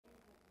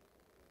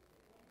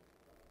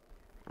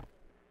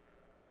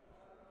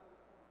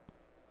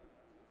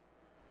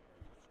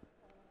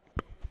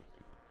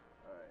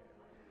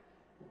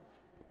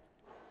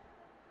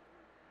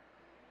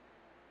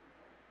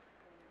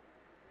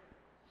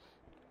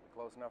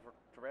Close enough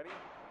to ready?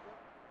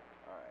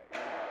 All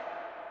right.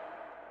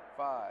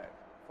 5,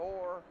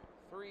 4,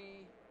 3,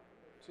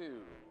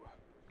 2.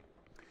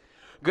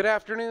 Good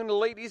afternoon,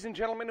 ladies and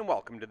gentlemen, and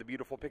welcome to the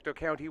beautiful Pictou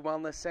County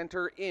Wellness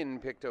Center in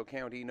Pictou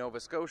County, Nova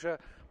Scotia.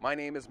 My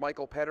name is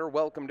Michael Petter.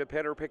 Welcome to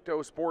Petter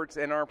Pictou Sports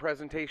and our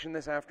presentation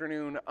this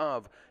afternoon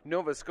of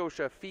Nova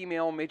Scotia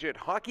Female Midget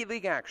Hockey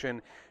League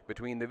action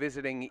between the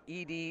visiting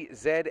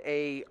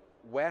EDZA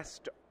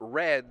West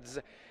Reds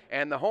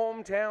and the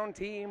hometown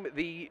team,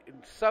 the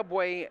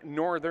Subway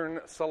Northern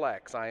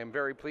Selects. I am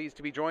very pleased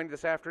to be joined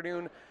this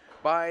afternoon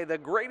by the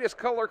greatest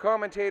color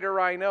commentator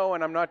I know,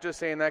 and I'm not just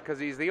saying that because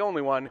he's the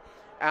only one,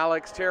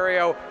 Alex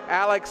Terrio.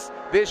 Alex,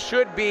 this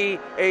should be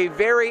a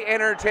very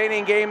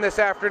entertaining game this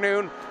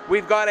afternoon.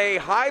 We've got a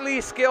highly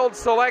skilled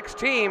Selects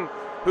team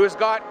who's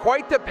got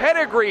quite the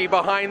pedigree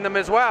behind them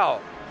as well.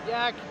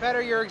 Yeah,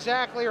 Petter, you're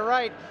exactly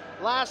right.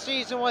 Last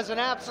season was an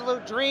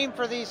absolute dream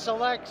for these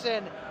Selects,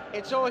 and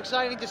it's so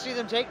exciting to see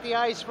them take the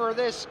ice for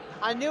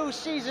a new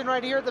season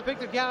right here at the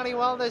Pictou County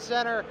Wellness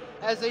Center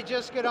as they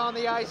just get on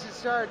the ice and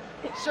start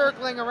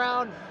circling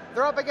around.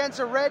 They're up against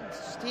a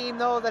Reds team,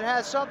 though, that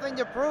has something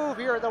to prove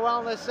here at the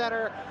Wellness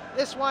Center.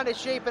 This one is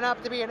shaping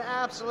up to be an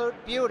absolute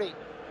beauty.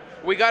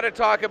 We got to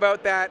talk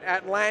about that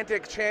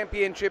Atlantic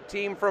Championship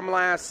team from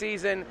last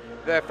season.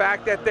 The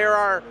fact that there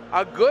are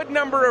a good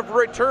number of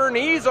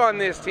returnees on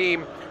this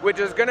team, which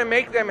is going to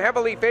make them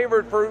heavily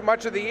favored for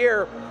much of the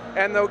year.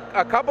 And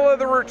a couple of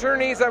the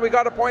returnees that we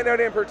got to point out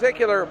in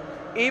particular,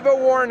 Eva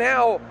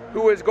Warnell,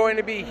 who is going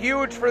to be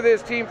huge for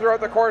this team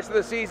throughout the course of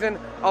the season,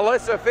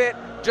 Alyssa Fitt,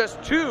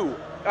 just two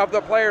of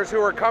the players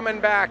who are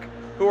coming back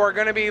who are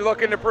going to be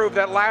looking to prove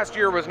that last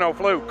year was no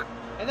fluke.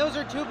 And those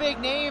are two big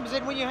names,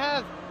 and when you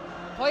have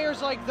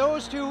players like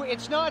those two,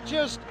 it's not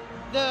just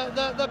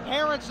the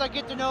parents that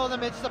get to know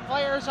them, it's the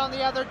players on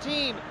the other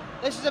team.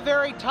 This is a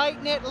very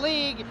tight-knit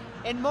league,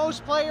 and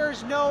most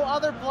players know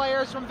other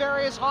players from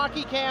various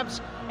hockey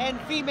camps and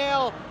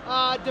female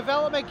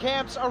development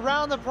camps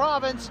around the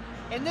province,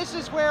 and this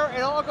is where it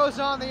all goes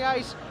on the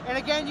ice. And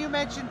again, you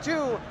mentioned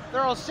two.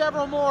 There are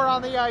several more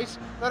on the ice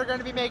that are going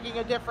to be making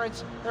a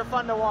difference. They're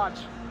fun to watch.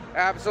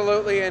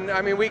 Absolutely, and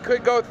I mean, we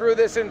could go through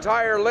this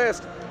entire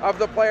list of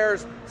the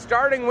players,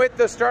 starting with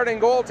the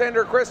starting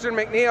goaltender, Kristen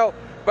McNeil,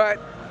 but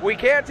we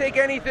can't take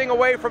anything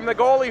away from the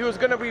goalie who's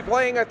going to be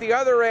playing at the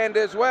other end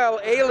as well,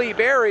 Ailey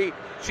Berry.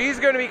 She's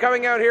going to be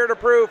coming out here to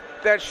prove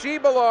that she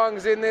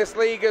belongs in this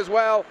league as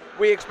well.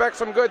 We expect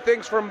some good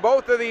things from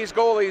both of these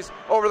goalies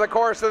over the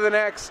course of the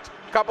next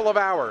couple of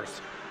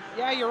hours.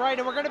 Yeah, you're right,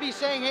 and we're going to be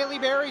saying Ailey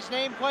Berry's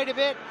name quite a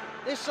bit.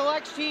 This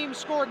Selects team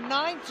scored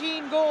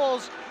 19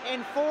 goals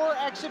in 4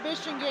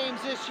 exhibition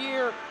games this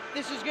year.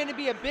 This is going to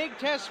be a big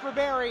test for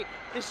Berry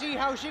to see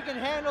how she can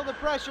handle the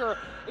pressure.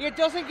 It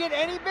doesn't get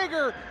any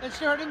bigger than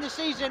starting the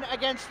season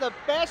against the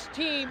best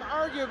team,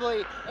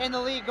 arguably, in the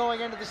league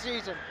going into the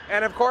season.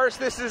 And of course,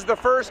 this is the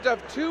first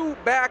of 2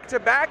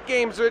 back-to-back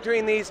games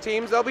between these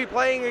teams. They'll be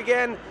playing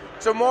again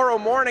tomorrow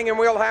morning, and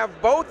we'll have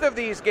both of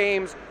these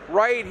games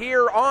right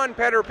here on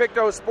Petter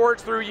Pictou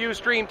Sports through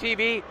Ustream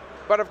TV.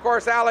 But of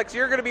course, Alex,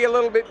 you're going to be a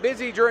little bit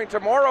busy during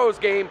tomorrow's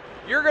game.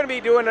 You're going to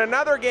be doing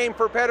another game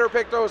for Petter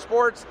Pictou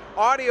Sports,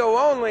 audio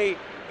only.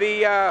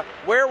 The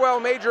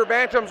Warewell Major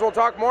Bantams, we'll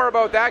talk more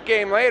about that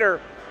game later.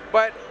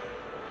 But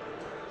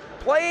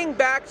playing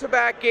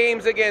back-to-back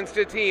games against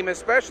a team,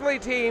 especially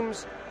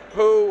teams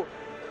who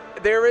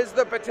there is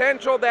the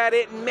potential that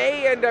it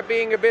may end up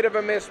being a bit of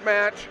a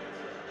mismatch,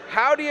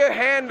 how do you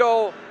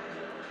handle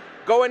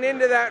going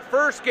into that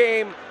first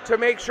game to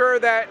make sure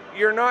that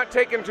you're not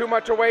taking too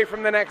much away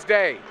from the next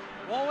day?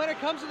 Well, when it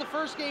comes to the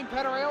first game,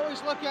 Petter, I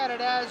always look at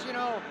it as,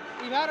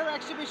 we've had our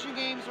exhibition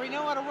games, we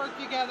know how to work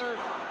together,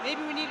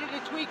 maybe we needed to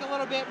tweak a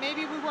little bit,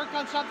 maybe we worked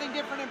on something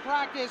different in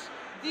practice.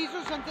 These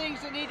are some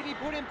things that need to be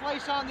put in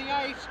place on the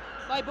ice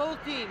by both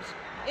teams.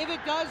 If it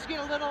does get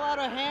a little out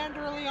of hand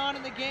early on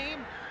in the game,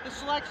 the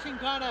Selects can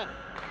kind of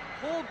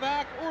pull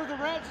back, or the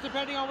Reds,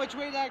 depending on which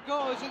way that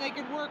goes, and they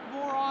can work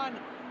more on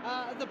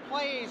the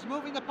plays,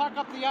 moving the puck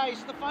up the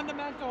ice, the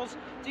fundamentals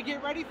to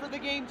get ready for the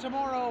game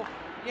tomorrow.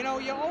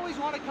 You always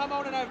want to come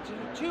out and have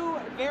two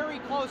very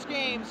close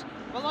games,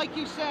 but like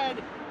you said,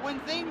 when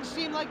things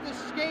seem like the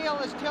scale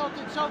is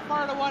tilted so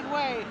far to one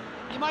way,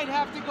 you might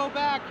have to go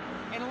back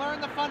and learn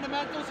the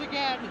fundamentals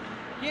again,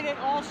 get it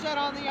all set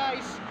on the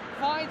ice,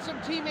 find some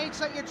teammates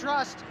that you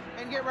trust,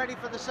 and get ready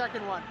for the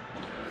second one.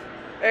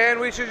 And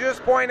we should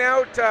just point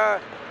out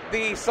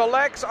the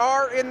Selects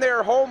are in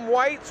their home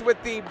whites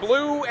with the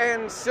blue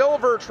and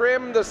silver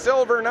trim, the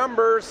silver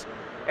numbers,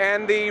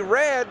 and the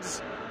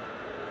Reds,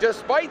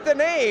 despite the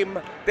name,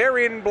 they're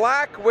in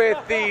black with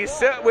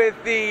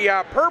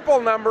the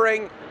purple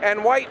numbering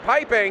and white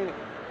piping.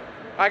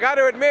 I got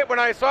to admit, when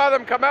I saw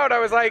them come out, I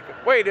was like,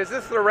 wait, is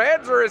this the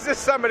Reds or is this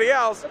somebody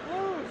else? The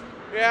Blues.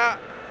 Yeah,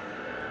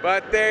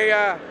 but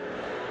they,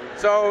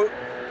 so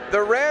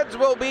the Reds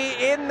will be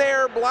in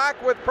their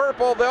black with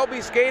purple. They'll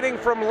be skating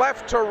from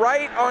left to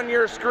right on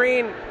your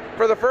screen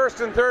for the first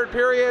and third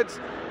periods.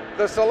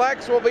 The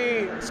Selects will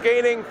be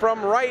skating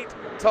from right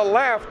to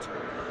left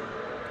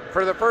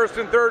for the first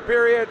and third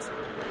periods.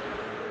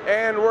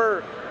 And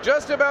we're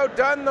just about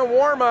done the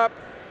warm-up,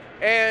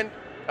 and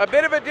a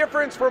bit of a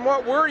difference from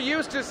what we're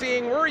used to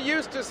seeing. We're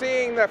used to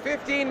seeing the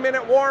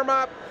 15-minute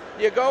warm-up.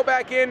 You go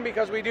back in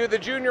because we do the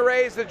junior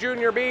A's, the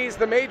junior B's,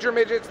 the major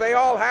midgets. They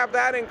all have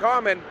that in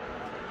common.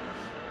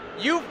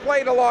 You've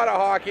played a lot of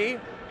hockey,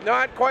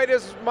 not quite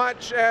as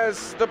much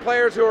as the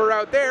players who are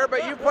out there,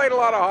 but you've played a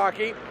lot of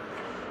hockey.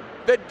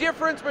 The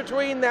difference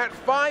between that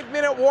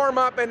 5-minute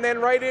warm-up and then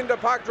right into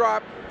puck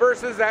drop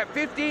versus that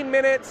 15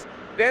 minutes,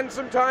 then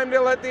some time to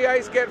let the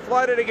ice get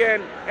flooded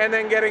again, and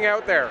then getting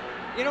out there.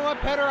 You know what,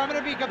 Petter, I'm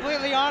going to be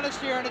completely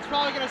honest here, and it's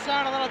probably going to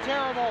sound a little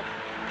terrible,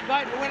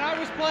 but when I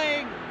was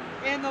playing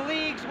in the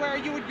leagues where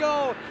you would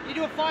go, you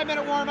do a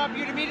 5-minute warm-up,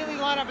 you'd immediately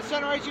line up at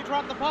center ice, you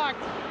drop the puck,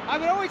 I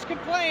would always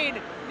complain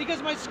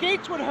because my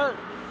skates would hurt.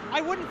 I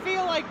wouldn't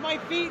feel like my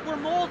feet were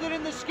molded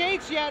in the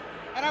skates yet,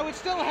 and I would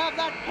still have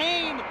that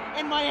pain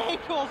in my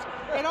ankles.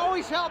 It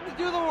always helped to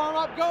do the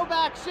warm-up, go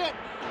back, sit,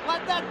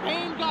 let that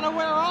pain kind of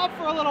wear off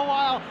for a little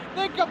while,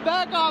 then come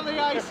back on the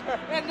ice,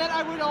 and then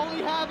I would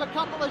only have a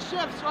couple of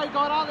shifts, right,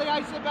 going on the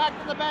ice and back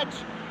to the bench.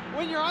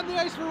 When you're on the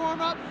ice for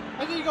warm-up,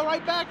 and then you go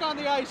right back on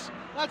the ice,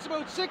 that's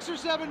about 6 or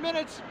 7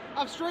 minutes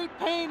of straight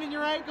pain in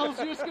your ankles.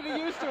 You're just getting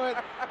used to it.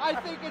 I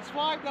think it's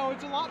fine, though.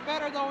 It's a lot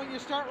better, though, when you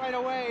start right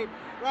away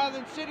rather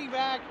than sitting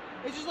back.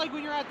 It's just like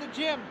when you're at the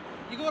gym.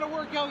 You go to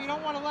work out, you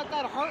don't want to let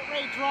that heart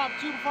rate drop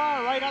too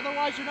far, right?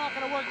 Otherwise, you're not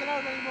going to work it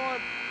out anymore.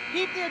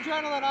 Keep the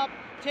adrenaline up,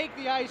 take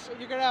the ice, and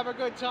you're going to have a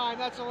good time.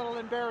 That's a little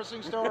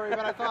embarrassing story,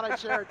 but I thought I'd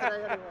share it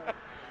today anyway.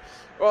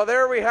 Well,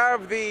 there we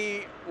have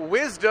the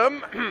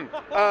wisdom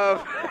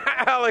of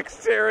Alex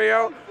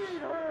Theriault.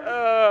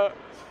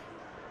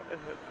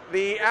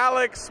 The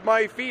Alex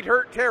My Feet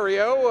Hurt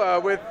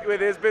Theriault with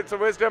his bits of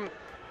wisdom.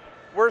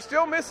 We're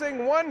still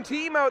missing one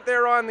team out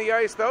there on the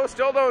ice, though.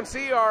 Still don't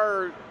see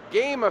our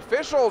game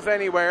officials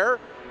anywhere.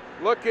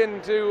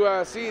 Looking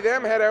to see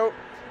them head out.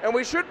 And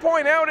we should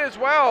point out as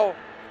well,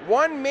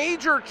 one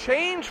major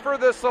change for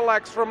the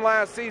Selects from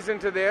last season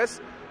to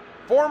this.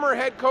 Former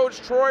head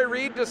coach Troy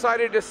Reed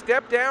decided to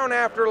step down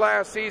after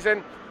last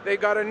season. They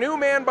got a new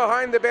man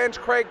behind the bench,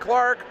 Craig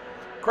Clark.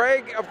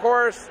 Craig, of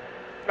course,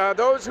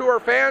 those who are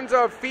fans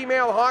of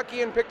female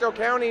hockey in Pictou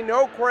County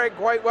know Craig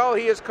quite well.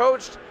 He has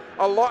coached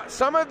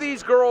some of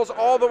these girls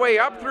all the way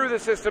up through the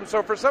system.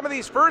 So for some of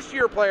these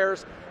first-year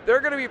players, they're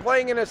going to be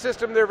playing in a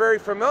system they're very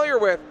familiar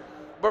with.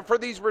 But for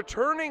these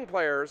returning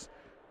players,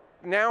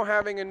 now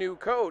having a new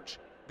coach,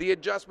 the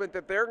adjustment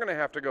that they're going to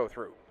have to go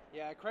through.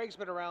 Yeah, Craig's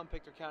been around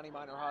Pictou County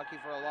minor hockey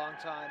for a long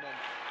time, and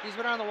he's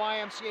been around the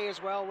YMCA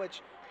as well,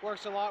 which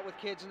works a lot with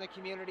kids in the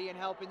community and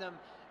helping them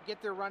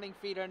get their running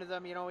feet under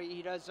them. You know,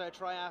 he does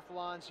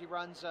triathlons. He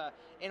runs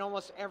in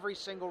almost every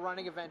single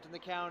running event in the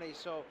county,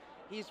 so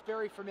he's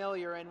very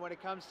familiar. And when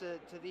it comes to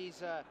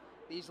these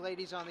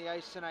ladies on the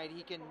ice tonight,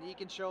 he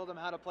can show them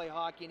how to play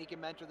hockey, and he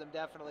can mentor them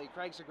definitely.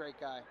 Craig's a great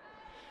guy.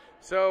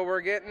 So we're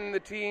getting the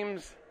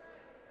teams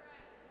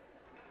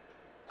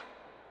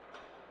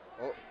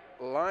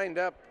lined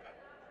up.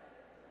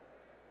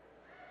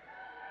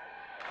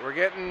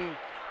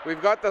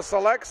 We've got the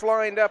Selects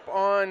lined up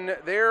on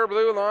their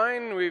blue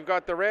line. We've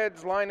got the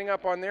Reds lining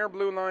up on their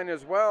blue line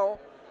as well.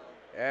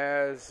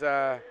 As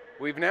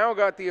we've now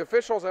got the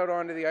officials out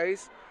onto the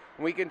ice.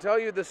 We can tell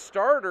you the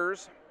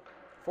starters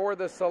for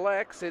the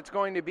Selects. It's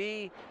going to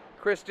be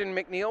Kristen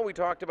McNeil. We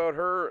talked about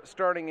her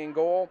starting in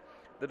goal.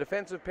 The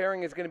defensive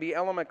pairing is going to be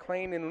Ella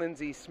McLean and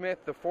Lindsay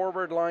Smith. The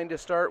forward line to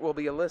start will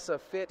be Alyssa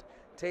Fitt,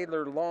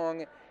 Taylor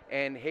Long,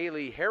 and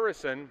Haley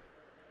Harrison.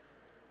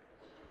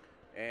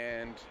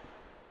 And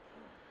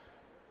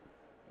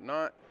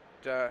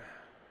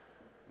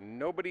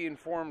nobody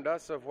informed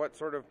us of what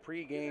sort of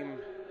pregame.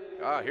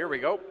 Here we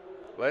go.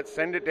 Let's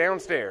send it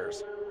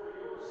downstairs.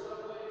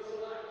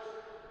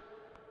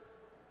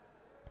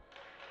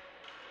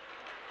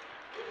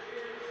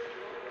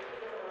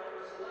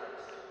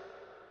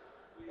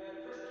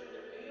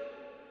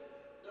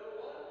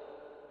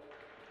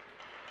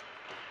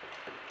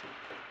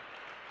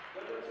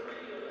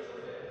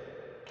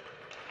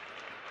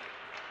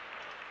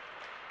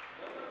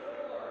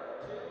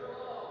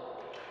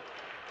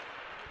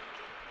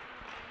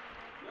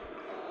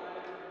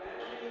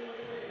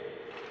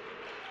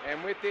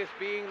 And with this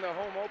being the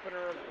home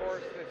opener, of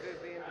course, this is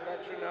the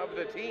introduction of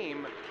the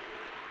team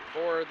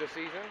for the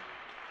season.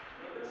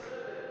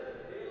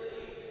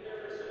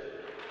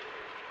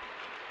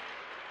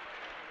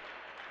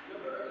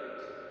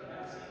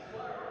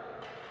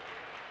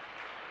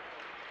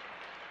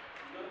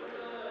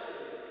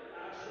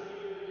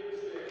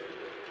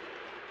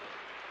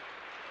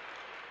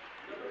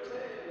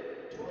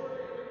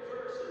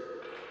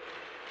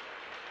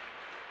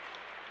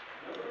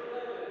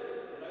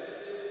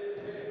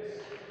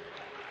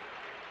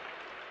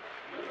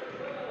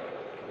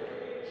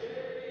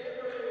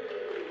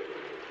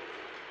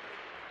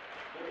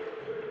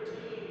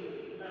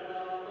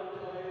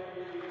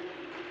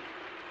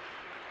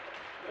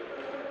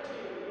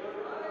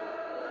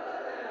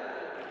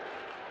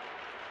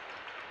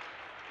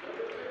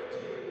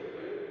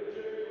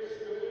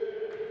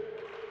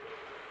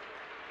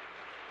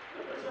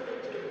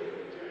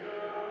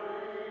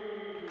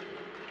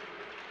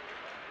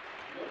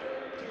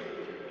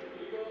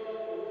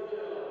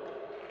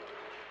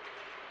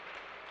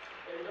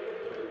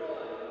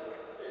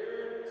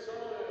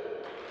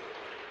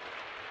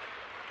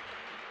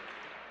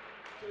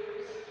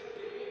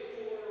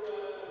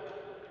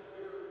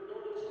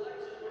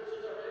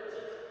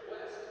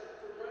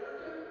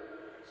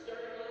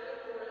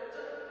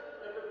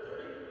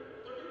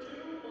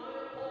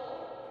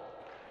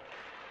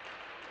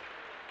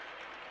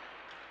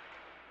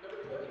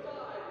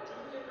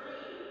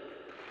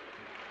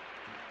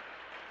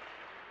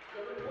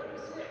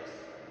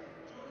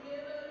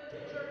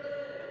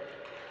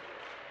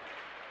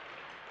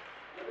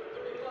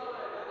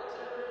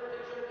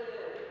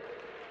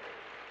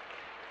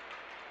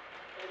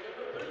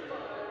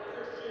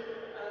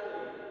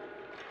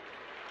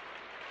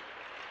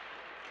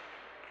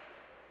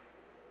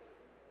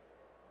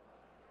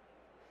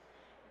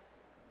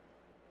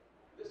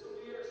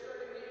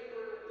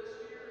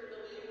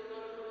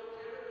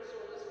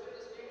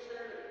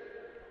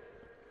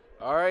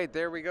 All right,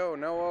 there we go.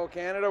 No All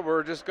Canada.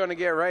 We're just going to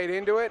get right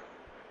into it.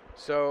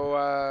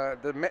 So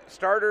the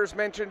starters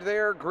mentioned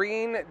there: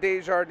 Green,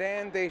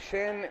 Desjardins,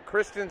 Deschênes,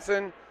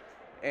 Christensen,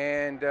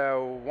 and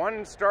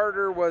one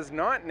starter was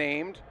not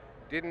named.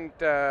 Didn't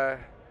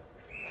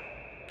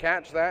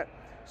catch that.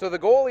 So the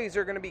goalies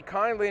are going to be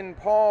Kylan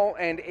Paul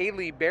and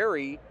Ailey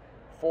Berry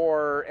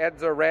for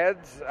EDZA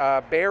Reds.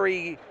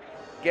 Berry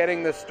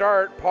getting the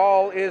start.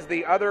 Paul is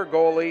the other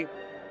goalie.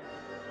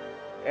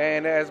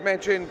 And as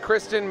mentioned,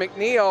 Kristen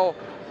McNeil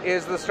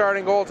is the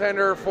starting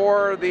goaltender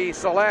for the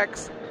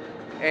Selects.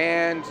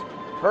 And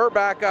her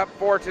backup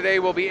for today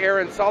will be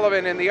Erin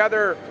Sullivan. And the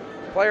other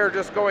player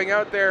just going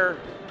out there,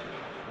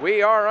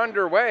 we are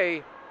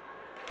underway.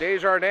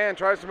 Desjardins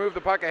tries to move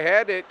the puck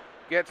ahead. It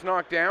gets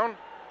knocked down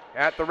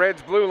at the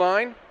Reds' blue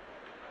line.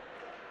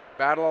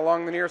 Battle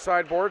along the near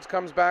side boards,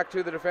 comes back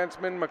to the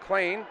defenseman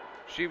McLean.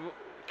 She will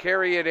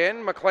carry it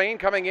in. McLean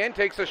coming in,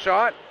 takes a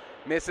shot.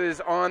 Misses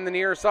on the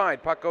near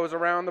side. Puck goes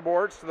around the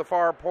boards to the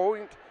far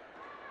point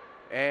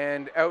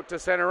and out to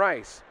center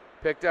ice.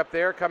 Picked up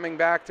there, coming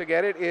back to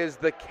get it is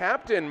the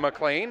captain,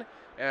 McLean.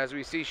 As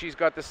we see, she's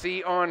got the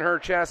C on her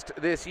chest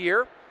this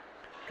year.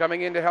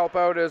 Coming in to help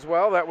out as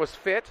well, that was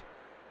Fit.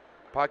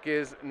 Puck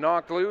is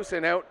knocked loose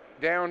and out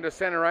down to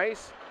center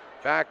ice.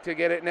 Back to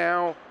get it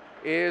now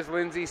is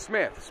Lindsay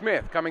Smith.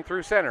 Smith coming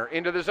through center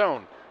into the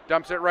zone.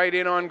 Dumps it right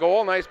in on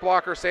goal. Nice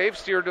blocker save,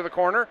 steered to the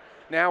corner.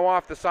 Now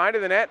off the side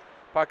of the net.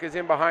 Puck is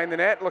in behind the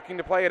net, looking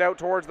to play it out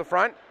towards the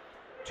front.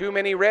 Too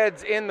many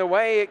Reds in the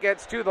way. It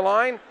gets to the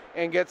line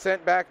and gets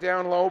sent back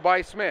down low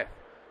by Smith.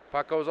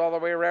 Puck goes all the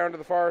way around to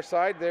the far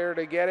side. There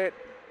to get it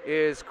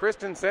is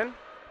Christensen.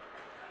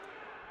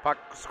 Puck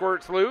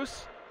squirts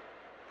loose.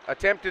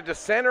 Attempted to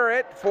center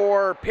it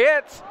for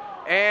Pitts.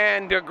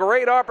 And a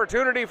great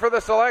opportunity for the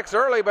Selects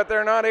early, but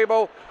they're not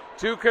able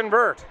to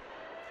convert.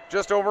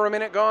 Just over a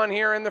minute gone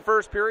here in the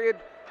first period.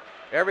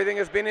 Everything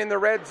has been in the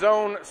red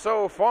zone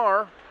so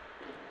far.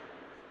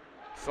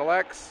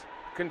 Selects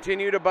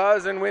continue to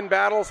buzz and win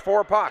battles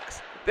for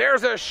pucks.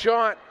 There's a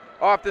shot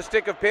off the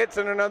stick of Pitts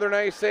and another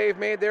nice save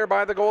made there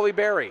by the goalie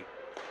Barry.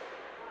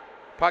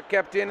 Puck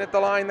kept in at the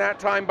line that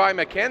time by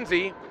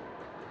McKenzie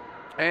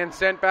and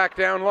sent back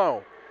down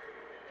low.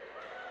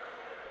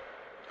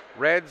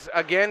 Reds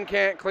again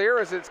can't clear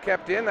as it's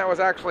kept in. That was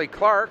actually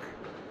Clark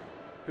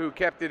who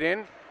kept it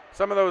in.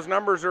 Some of those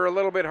numbers are a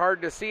little bit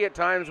hard to see at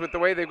times with the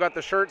way they've got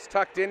the shirts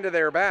tucked into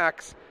their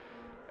backs.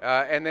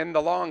 And then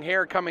the long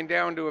hair coming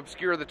down to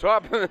obscure the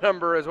top of the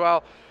number as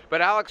well. But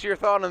Alex, your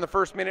thought on the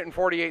first minute and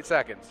 48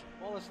 seconds?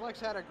 Well, the Selects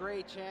had a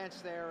great chance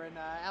there, and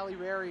Ali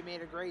Berry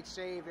made a great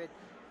save. It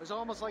was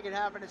almost like it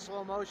happened in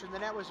slow motion. The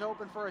net was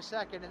open for a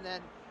second, and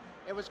then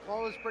it was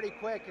closed pretty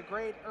quick. A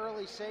great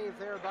early save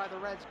there by the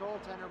Reds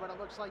goaltender, but it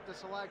looks like the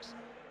Selects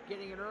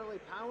getting an early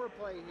power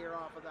play here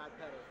off of that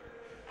penalty.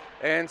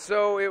 And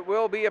so it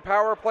will be a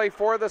power play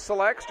for the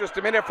Selects. Just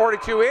a minute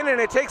 42 in, and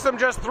it takes them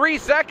just 3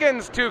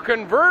 seconds to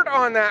convert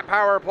on that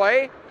power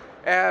play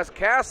as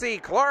Cassie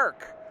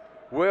Clark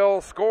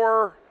will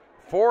score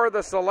for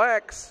the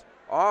Selects.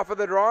 Off of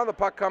the draw, the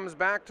puck comes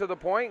back to the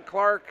point.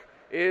 Clark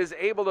is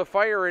able to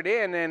fire it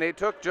in, and it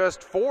took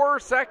just 4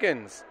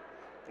 seconds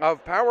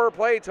of power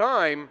play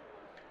time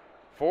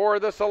for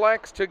the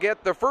Selects to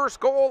get the first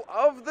goal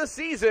of the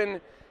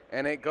season.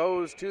 And it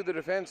goes to the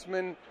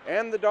defenseman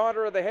and the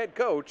daughter of the head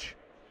coach,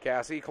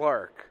 Cassie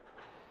Clark.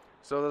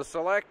 So the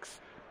Selects,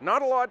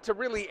 not a lot to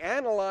really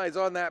analyze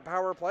on that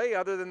power play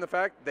other than the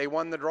fact they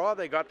won the draw,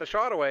 they got the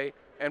shot away,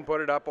 and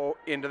put it up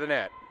into the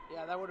net.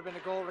 Yeah, that would have been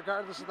a goal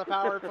regardless of the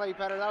power play,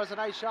 Petter. That was a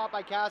nice shot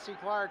by Cassie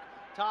Clark,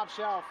 top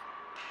shelf.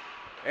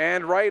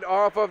 And right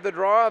off of the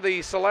draw,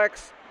 the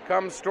Selects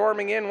come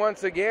storming in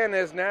once again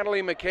as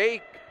Natalie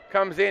McKay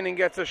comes in and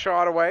gets a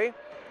shot away.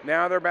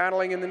 Now they're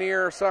battling in the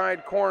near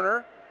side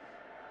corner.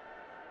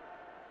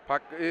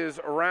 Puck is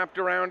wrapped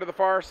around to the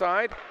far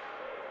side.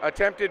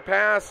 Attempted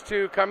pass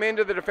to come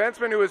into the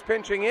defenseman who is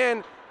pinching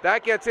in.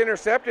 That gets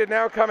intercepted.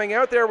 Now coming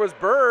out there was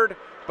Bird,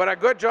 but a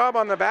good job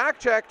on the back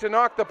check to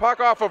knock the puck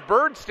off of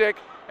Bird's stick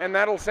and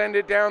that'll send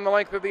it down the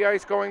length of the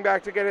ice. Going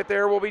back to get it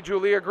there will be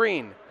Julia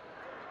Green.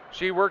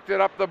 She worked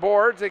it up the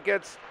boards. It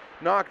gets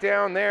knocked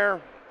down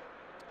there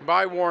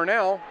by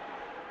Warnell.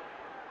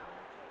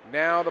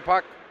 Now the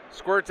puck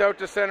squirts out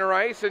to center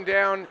ice and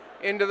down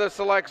into the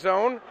select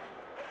zone.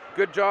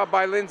 Good job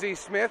by Lindsay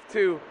Smith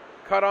to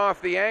cut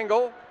off the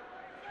angle.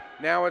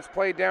 Now it's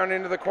played down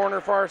into the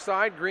corner far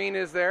side. Green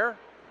is there.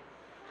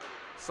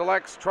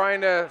 Select's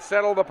trying to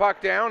settle the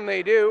puck down.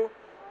 They do.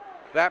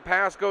 That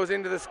pass goes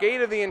into the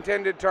skate of the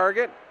intended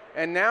target,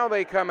 and now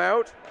they come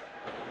out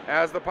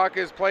as the puck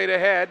is played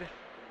ahead.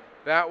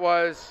 That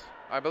was,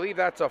 I believe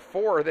that's a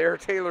 4 there,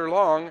 Taylor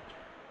Long.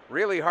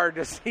 Really hard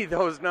to see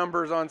those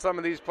numbers on some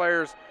of these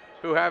players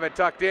who have it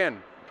tucked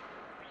in.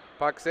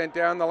 Puck sent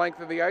down the length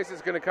of the ice.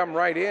 It's going to come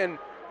right in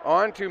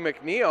onto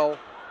McNeil,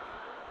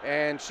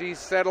 and she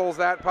settles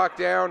that puck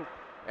down,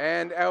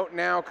 and out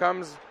now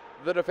comes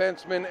the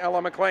defenseman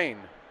Ella McLean.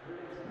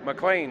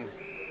 McLean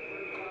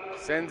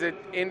sends it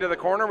into the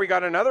corner. We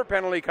got another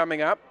penalty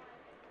coming up,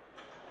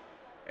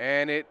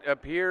 and it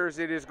appears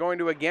it is going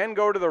to again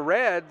go to the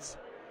Reds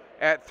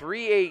at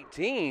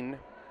 3:18,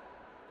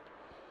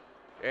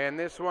 and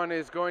this one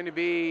is going to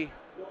be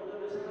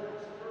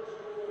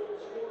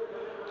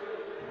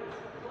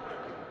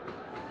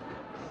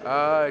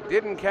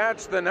didn't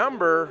catch the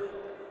number,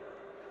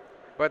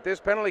 but this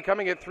penalty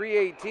coming at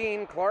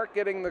 3:18. Clark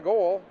getting the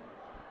goal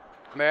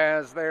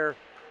as they're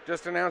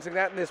just announcing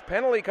that. And this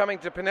penalty coming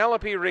to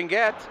Penelope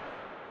Ringuette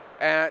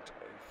at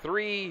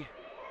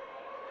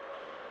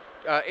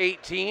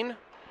 3:18.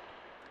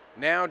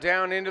 Now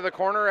down into the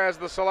corner as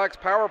the Select's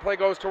power play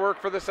goes to work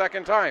for the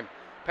second time.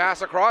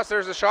 Pass across,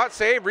 there's a shot,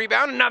 save,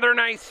 rebound, another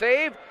nice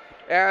save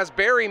as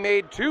Barry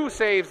made 2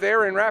 saves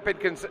there in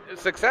rapid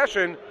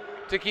succession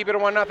to keep it a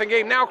 1-0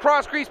 game. Now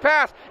cross crease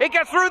pass, it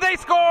gets through, they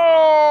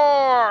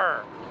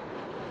score!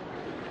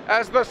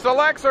 As the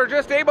Selects are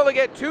just able to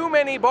get too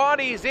many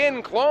bodies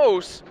in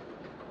close,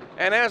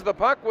 and as the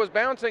puck was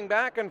bouncing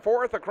back and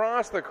forth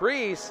across the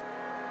crease,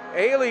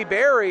 Ailey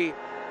Barry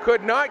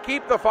could not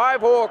keep the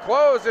 5-hole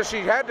closed as she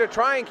had to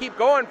try and keep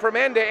going from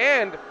end to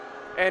end,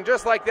 and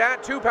just like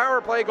that, 2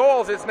 power play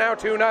goals, it's now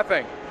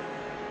 2-0.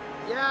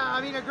 Yeah,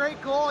 I mean, a great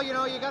goal. You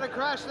know, you got to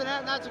crash the net,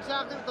 and that's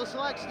exactly what the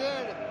Selects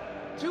did.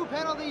 2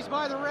 penalties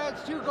by the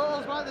Reds, 2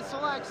 goals by the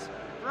Selects.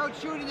 We're out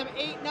shooting them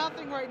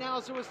 8-0 right now,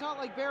 so it's not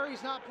like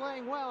Barry's not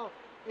playing well.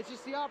 It's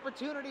just the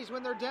opportunities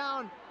when they're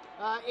down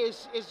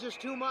is just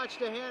too much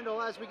to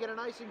handle as we get an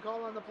icing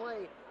call on the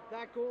play.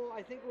 That goal,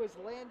 I think it was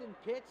Landon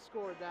Pitts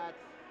scored that,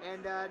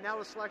 and now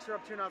the Selects are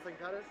up 2-0,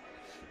 Cutter.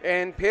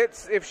 And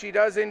Pitts, if she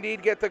does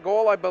indeed get the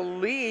goal, I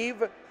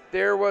believe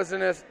there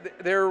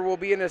will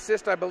be an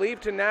assist, I believe,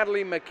 to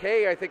Natalie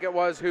McKay, I think it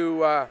was,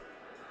 who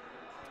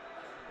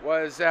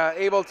was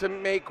able to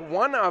make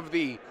one of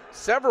the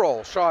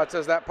several shots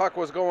as that puck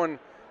was going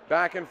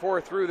back and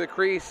forth through the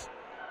crease.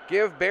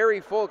 Give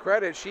Barry full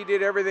credit. She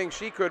did everything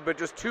she could, but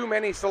just too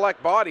many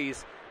Select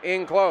bodies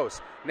in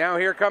close. Now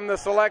here come the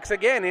Selects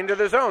again into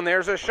the zone.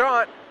 There's a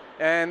shot,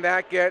 and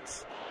that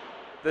gets,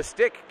 the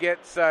stick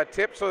gets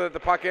tipped so that the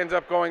puck ends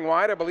up going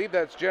wide. I believe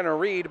that's Jenna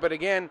Reed, but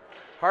again,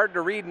 hard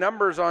to read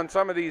numbers on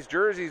some of these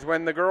jerseys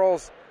when the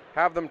girls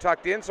have them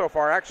tucked in so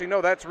far. Actually,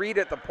 no, that's Reed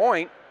at the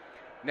point.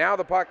 Now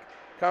the puck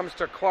comes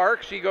to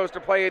Clark. She goes to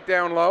play it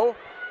down low,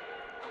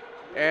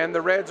 and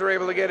the Reds are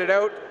able to get it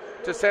out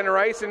to center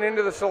ice and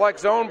into the Select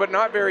zone, but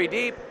not very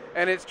deep,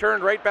 and it's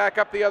turned right back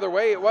up the other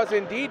way. It was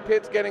indeed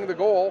Pitts getting the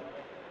goal,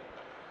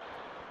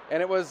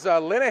 and it was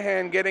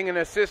Linehan getting an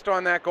assist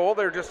on that goal.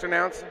 They're just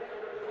announcing.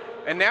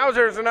 And now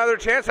there's another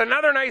chance,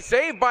 another nice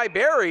save by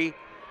Barry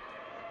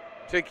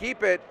to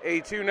keep it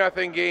a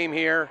 2-0 game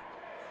here,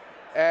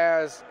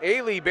 as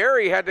Ailey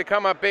Barry had to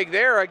come up big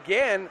there.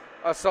 Again,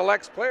 a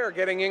Selects player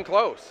getting in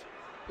close.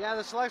 Yeah,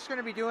 the Selects going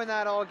to be doing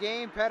that all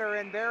game, Petter,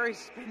 and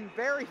Barry's been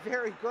very,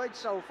 very good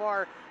so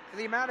far for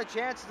the amount of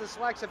chances the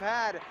Selects have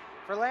had.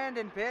 For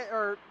Landon Pitts,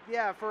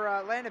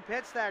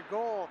 that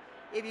goal,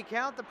 if you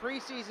count the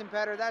preseason,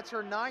 Petter, that's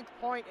her 9th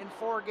point in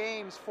 4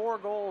 games, 4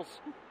 goals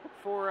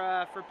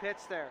for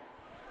Pitts there.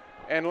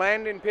 And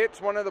Landon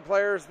Pitts, one of the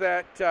players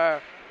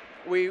that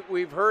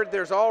we've heard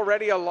there's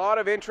already a lot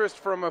of interest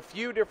from a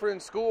few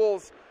different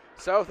schools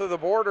south of the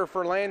border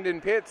for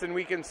Landon Pitts, and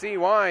we can see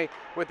why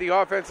with the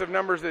offensive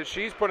numbers that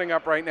she's putting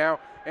up right now.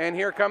 And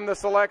here come the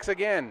Selects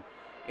again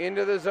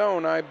into the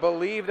zone. I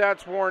believe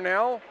that's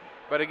Warnell,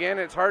 but again,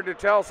 it's hard to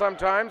tell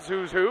sometimes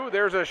who's who.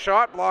 There's a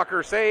shot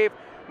blocker save.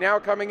 Now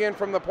coming in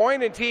from the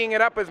point and teeing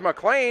it up is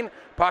McLean.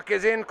 Puck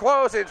is in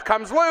close. It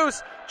comes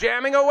loose,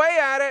 jamming away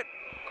at it,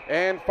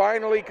 and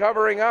finally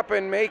covering up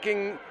and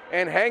making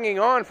and hanging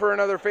on for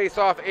another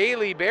face-off,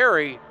 Ailey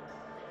Barry.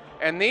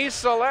 And these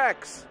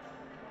Selects,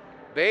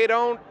 they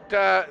don't,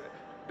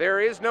 there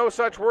is no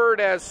such word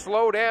as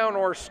slow down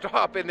or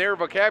stop in their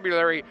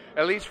vocabulary,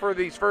 at least for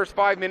these first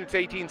 5 minutes,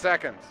 18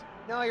 seconds.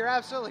 No, you're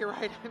absolutely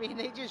right. I mean,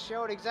 they just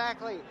showed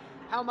exactly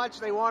how much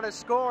they want to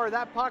score.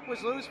 That puck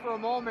was loose for a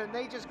moment, and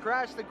they just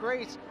crashed the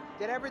crease,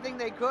 did everything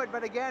they could.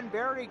 But again,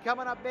 Barry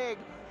coming up big,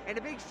 And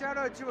a big shout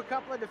out to a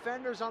couple of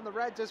defenders on the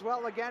Reds as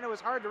well. Again, it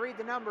was hard to read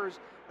the numbers,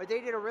 but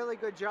they did a really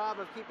good job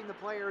of keeping the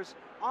players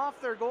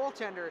off their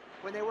goaltender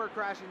when they were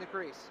crashing the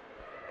crease.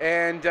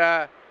 And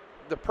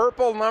the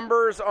purple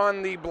numbers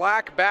on the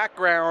black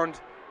background,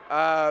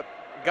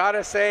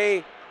 gotta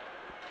say,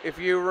 if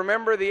you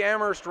remember the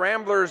Amherst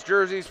Ramblers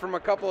jerseys from a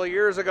couple of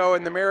years ago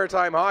in the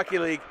Maritime Hockey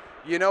League,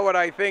 you know what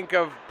I think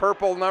of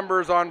purple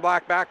numbers on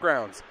black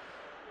backgrounds.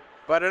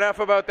 But enough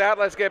about that.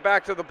 Let's get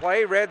back to the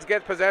play. Reds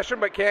get possession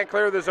but can't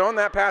clear the zone.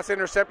 That pass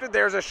intercepted.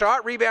 There's a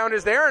shot. Rebound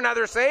is there.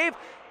 Another save.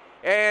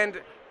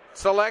 And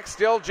Select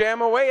still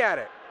jam away at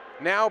it.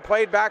 Now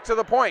played back to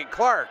the point.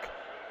 Clark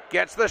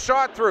gets the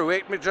shot through.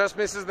 It just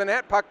misses the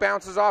net. Puck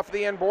bounces off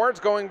the end boards.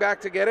 Going back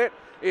to get it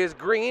is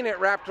Green. It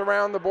wrapped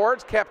around the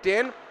boards. Kept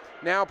in.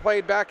 Now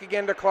played back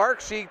again to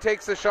Clark. She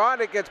takes the shot.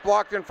 It gets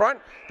blocked in front.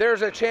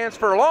 There's a chance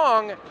for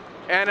Long.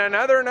 And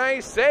another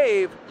nice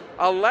save.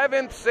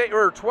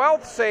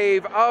 12th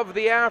save of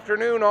the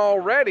afternoon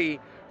already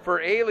for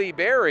Ailey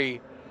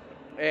Berry.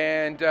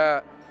 And,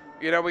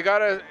 we got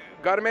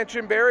to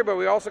mention Berry, but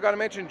we also got to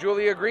mention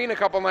Julia Green. A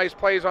couple nice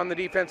plays on the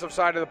defensive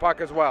side of the puck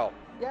as well.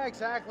 Yeah,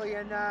 exactly.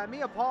 And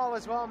Mia Paul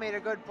as well made a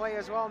good play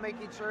as well,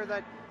 making sure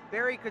that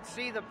Berry could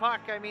see the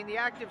puck. I mean, the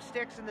active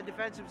sticks in the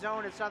defensive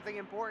zone is something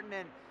important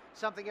and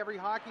something every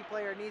hockey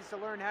player needs to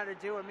learn how to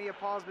do, and Mia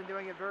Paul's been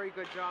doing a very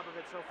good job of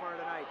it so far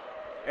tonight.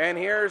 And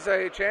here's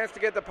a chance to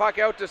get the puck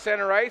out to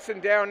center ice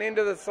and down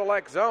into the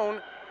Select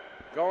zone.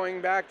 Going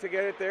back to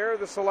get it there,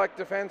 the Select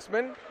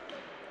defenseman.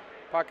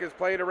 Puck is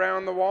played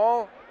around the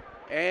wall,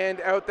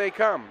 and out they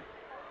come.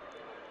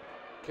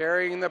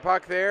 Carrying the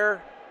puck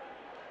there.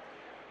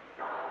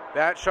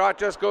 That shot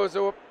just goes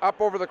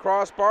up over the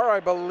crossbar. I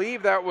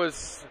believe that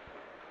was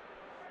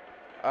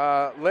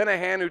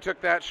Linehan who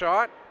took that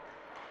shot.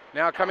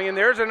 Now coming in,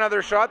 there's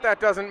another shot. That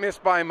doesn't miss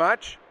by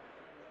much.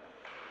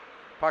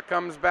 Puck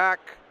comes back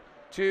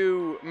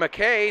to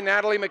McKay,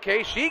 Natalie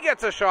McKay. She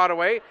gets a shot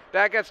away.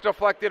 That gets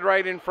deflected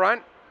right in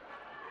front.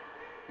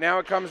 Now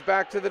it comes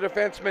back to the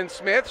defenseman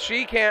Smith.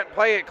 She can't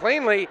play it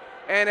cleanly,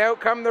 and out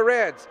come the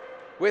Reds.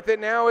 With it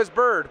now is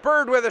Bird.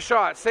 Bird with a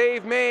shot.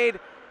 Save made,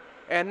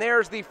 and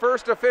there's the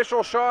first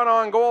official shot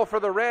on goal for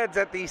the Reds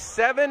at the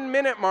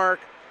 7-minute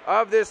mark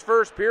of this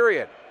first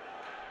period.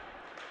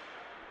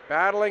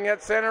 Battling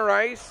at center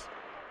ice.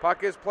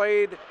 Puck is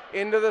played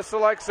into the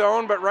Select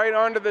zone, but right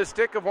onto the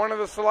stick of one of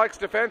the Select's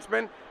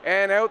defensemen,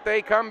 and out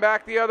they come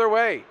back the other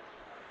way.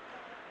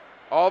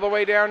 All the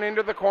way down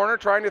into the corner,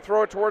 trying to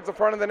throw it towards the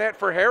front of the net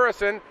for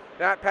Harrison.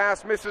 That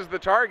pass misses the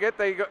target.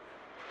 They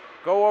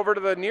go over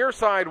to the near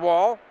side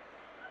wall.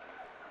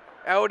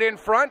 Out in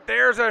front,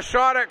 there's a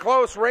shot at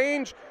close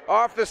range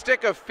off the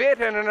stick of Fitt,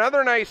 and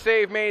another nice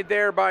save made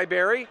there by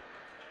Barry.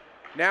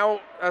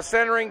 Now a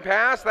centering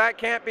pass, that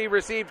can't be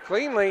received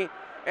cleanly,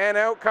 and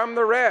out come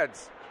the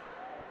Reds.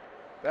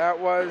 That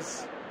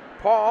was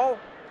Paul.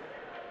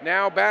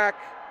 Now back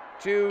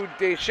to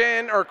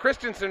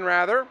Christensen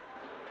rather.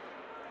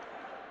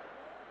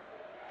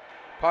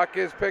 Puck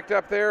is picked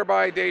up there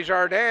by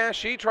Desjardins.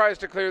 She tries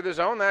to clear the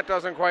zone. That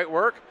doesn't quite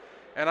work.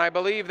 And I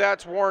believe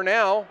that's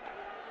Warnell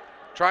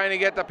trying to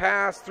get the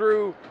pass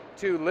through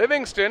to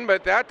Livingston,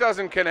 but that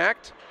doesn't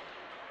connect.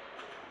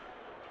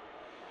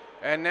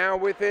 And now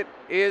with it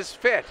is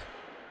Fitt.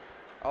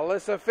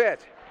 Alyssa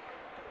Fitt.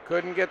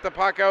 Couldn't get the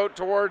puck out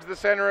towards the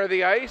center of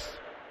the ice.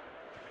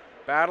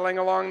 Battling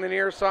along the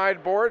near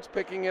side boards.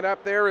 Picking it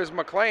up there is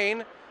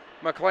McLean.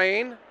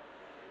 McLean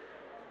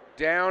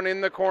down in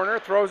the corner.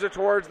 Throws it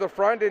towards the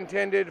front,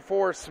 intended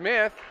for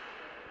Smith.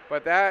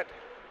 But that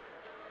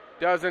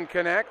doesn't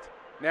connect.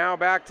 Now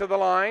back to the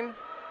line.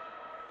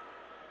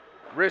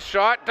 Wrist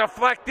shot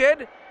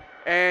deflected.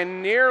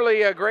 And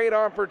nearly a great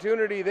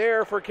opportunity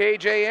there for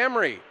KJ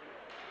Emery.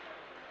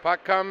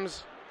 Puck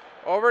comes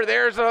over.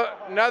 There's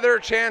another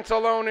chance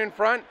alone in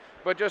front,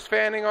 but just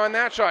fanning on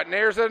that shot. And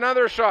there's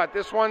another shot.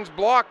 This one's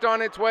blocked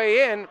on its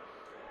way in,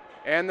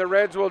 and the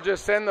Reds will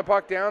just send the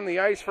puck down the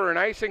ice for an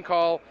icing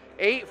call.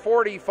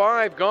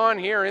 8:45 gone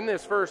here in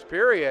this first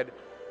period.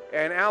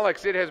 And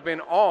Alex, it has been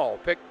all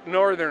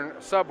Northern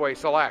Subway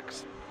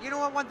Selects. You know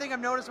what? One thing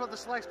I've noticed about the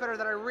Selects better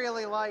that I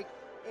really like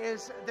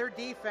is their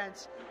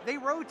defense. They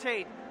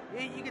rotate.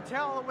 You can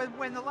tell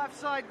when the left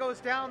side goes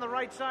down, the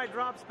right side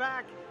drops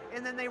back,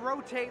 and then they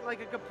rotate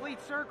like a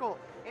complete circle.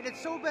 And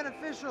it's so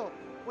beneficial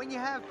when you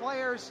have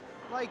players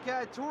like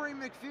Tori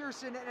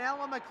McPherson and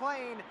Ella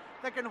McLean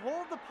that can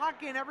hold the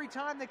puck in every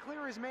time the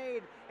clear is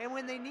made. And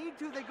when they need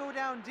to, they go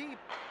down deep.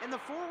 And the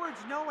forwards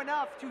know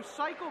enough to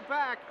cycle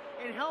back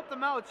and help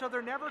them out so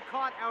they're never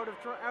caught out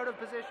of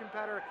position,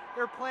 Petter.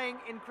 They're playing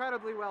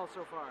incredibly well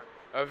so far.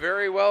 A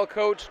very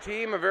well-coached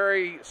team, a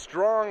very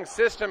strong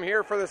system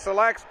here for the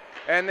Selects,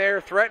 and they're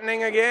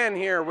threatening again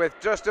here with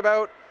just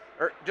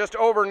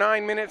over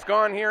 9 minutes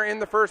gone here in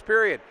the first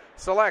period.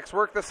 Selects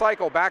work the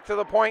cycle, back to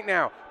the point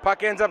now.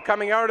 Puck ends up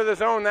coming out of the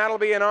zone. That'll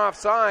be an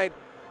offside,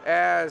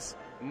 as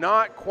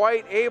not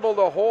quite able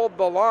to hold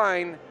the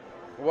line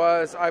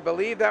was, I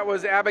believe that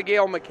was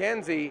Abigail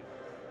McKenzie.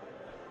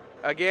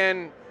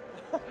 Again,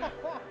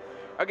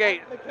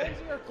 Okay.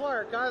 Mackenzie or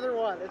Clark, either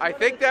one. I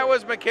think that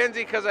was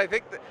Mackenzie because I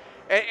think,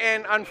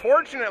 and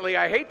unfortunately,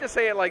 I hate to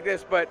say it like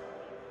this, but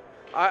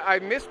I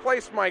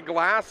misplaced my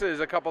glasses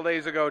a couple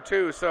days ago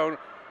too. So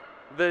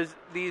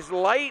these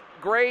light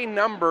gray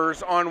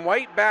numbers on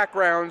white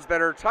backgrounds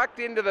that are tucked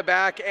into the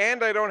back,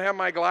 and I don't have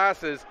my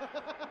glasses.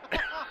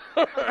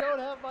 I don't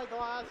have my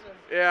glasses.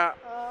 Yeah.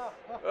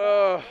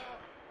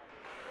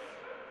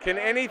 Can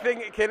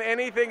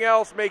anything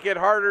else make it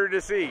harder to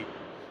see?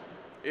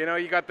 You know,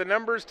 you got the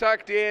numbers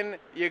tucked in,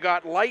 you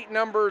got light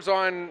numbers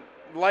on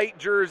light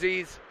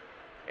jerseys,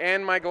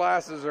 and my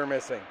glasses are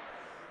missing.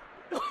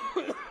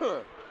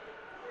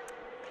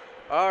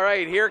 All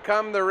right, here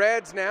come the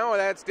Reds now.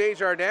 That's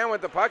Desjardins with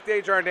the puck.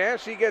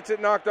 Desjardins, she gets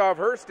it knocked off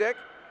her stick,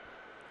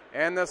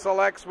 and the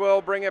Selects will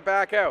bring it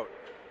back out.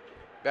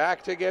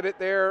 Back to get it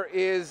there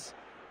is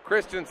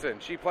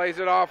Christensen. She plays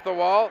it off the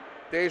wall.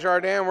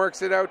 Desjardins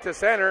works it out to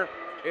center.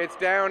 It's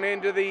down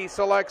into the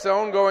Select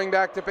zone. Going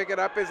back to pick it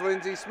up is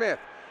Lindsay Smith.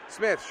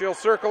 Smith, she'll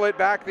circle it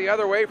back the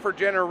other way for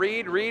Jenna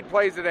Reed. Reed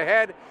plays it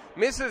ahead,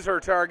 misses her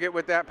target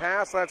with that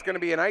pass. That's going to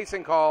be an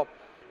icing call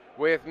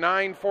with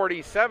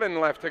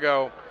 9:47 left to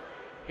go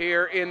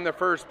here in the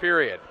first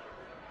period.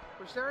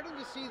 We're starting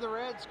to see the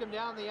Reds come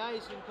down the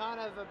ice and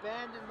kind of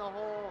abandon the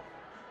whole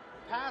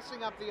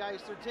passing up the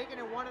ice. They're taking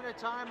it one at a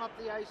time up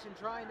the ice and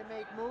trying to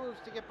make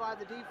moves to get by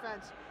the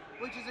defense,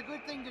 which is a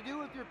good thing to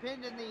do if you're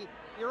pinned in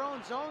your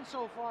own zone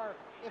so far.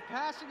 If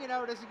passing it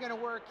out isn't going to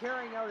work,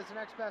 carrying out is the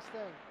next best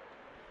thing.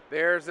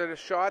 There's a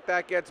shot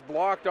that gets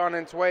blocked on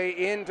its way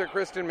into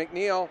Kristen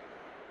McNeil,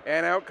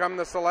 and out come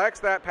the Selects.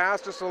 That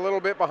pass just a little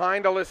bit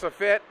behind Alyssa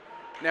Fitt.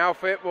 Now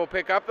Fitt will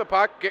pick up the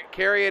puck,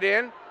 carry it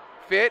in.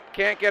 Fitt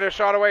can't get a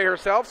shot away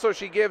herself, so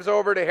she gives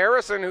over to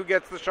Harrison, who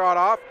gets the shot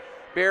off.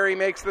 Barry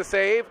makes the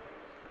save,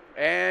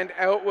 and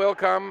out will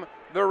come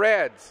the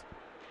Reds.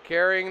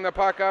 Carrying the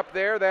puck up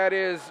there, that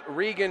is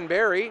Regan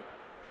Barry.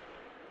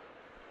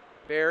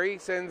 Barry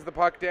sends the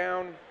puck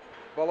down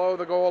below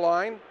the goal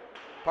line.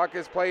 Puck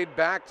is played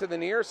back to the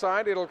near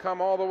side. It'll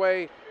come all the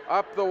way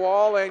up the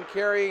wall, and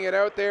carrying it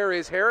out there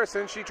is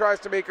Harrison. She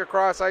tries to make a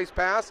cross-ice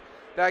pass.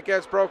 That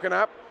gets broken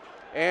up,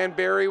 and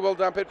Barry will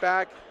dump it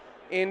back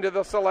into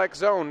the Select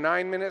zone.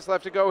 9 minutes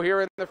left to go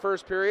here in the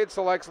first period.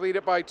 Selects lead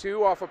it by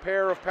 2 off a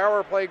pair of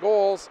power play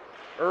goals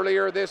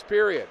earlier this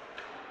period.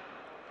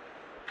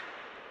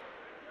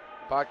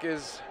 Puck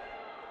is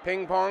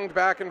ping-ponged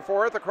back and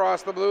forth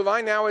across the blue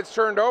line. Now it's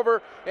turned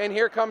over, and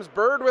here comes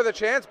Bird with a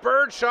chance.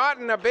 Bird shot,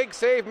 and a big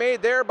save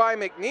made there by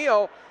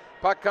McNeil.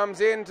 Puck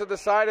comes in to the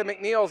side of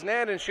McNeil's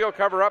net, and she'll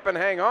cover up and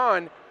hang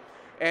on.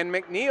 And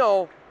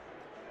McNeil,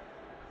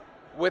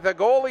 with a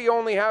goalie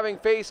only having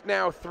faced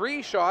now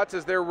 3 shots,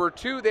 as there were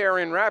 2 there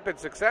in rapid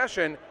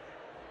succession,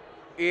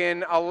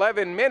 in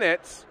 11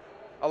 minutes,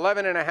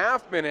 11 and a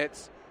half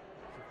minutes,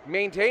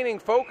 maintaining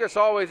focus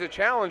always a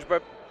challenge,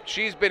 but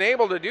she's been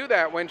able to do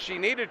that when she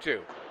needed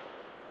to.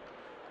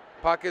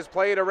 Puck is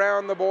played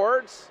around the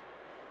boards.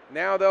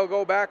 Now they'll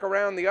go back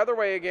around the other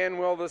way again,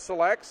 will the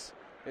Selects.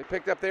 It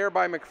picked up there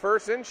by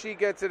McPherson. She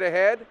gets it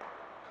ahead.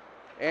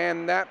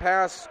 And that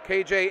pass,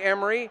 KJ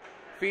Emery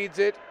feeds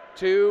it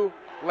to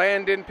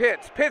Landon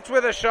Pitts. Pitts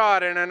with a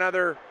shot, and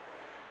another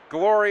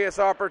glorious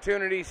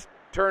opportunity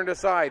turned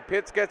aside.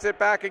 Pitts gets it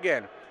back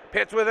again.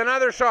 Pitts with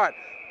another shot.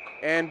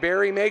 And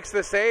Barry makes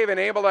the save and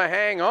able to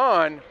hang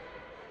on.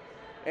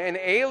 And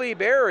Ailey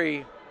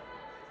Barry,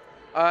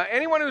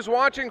 anyone who's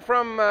watching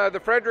from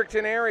the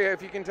Fredericton area,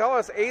 if you can tell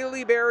us,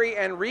 Ailey Barry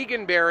and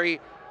Regan Barry,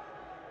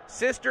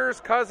 sisters,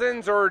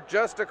 cousins, or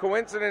just a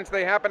coincidence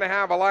they happen to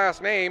have a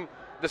last name,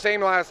 the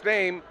same last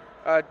name,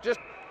 just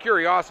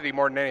curiosity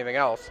more than anything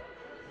else.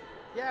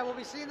 Yeah, we'll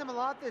be seeing them a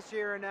lot this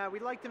year, and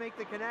we'd like to make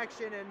the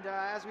connection, and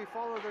as we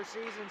follow their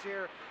seasons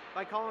here,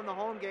 by calling the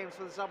home games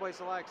for the Subway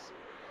Selects.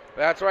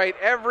 That's right.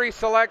 Every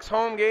Selects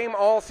home game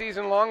all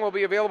season long will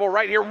be available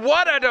right here.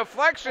 What a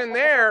deflection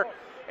there!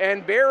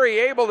 And Barry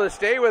able to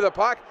stay with the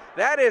puck.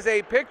 That is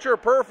a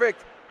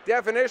picture-perfect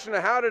definition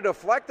of how to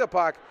deflect a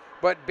puck,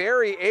 but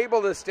Barry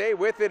able to stay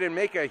with it and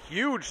make a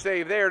huge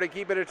save there to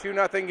keep it a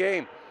 2-0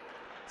 game.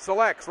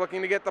 Selects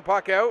looking to get the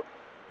puck out.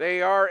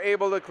 They are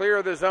able to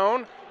clear the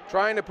zone.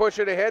 Trying to push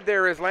it ahead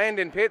there is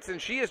Landon Pitts,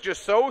 and she is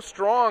just so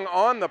strong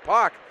on the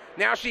puck.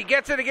 Now she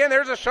gets it again.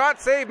 There's a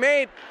shot save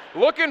made.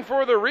 Looking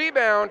for the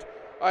rebound.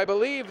 I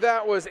believe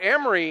that was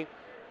Emery,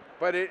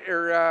 but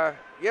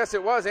yes,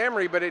 it was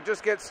Emery, but it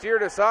just gets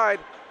steered aside.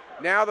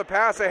 Now the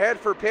pass ahead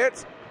for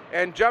Pitts,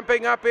 and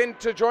jumping up in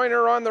to join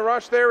her on the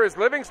rush there is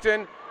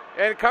Livingston,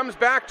 and it comes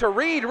back to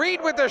Reed.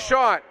 Reed with the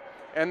shot,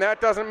 and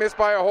that doesn't miss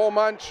by a whole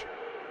bunch.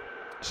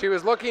 She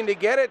was looking to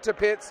get it to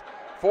Pitts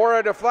for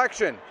a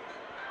deflection.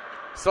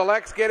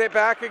 Selects get it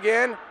back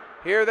again.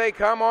 Here they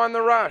come on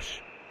the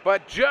rush,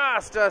 but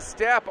just a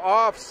step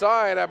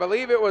offside. I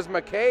believe it was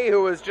McKay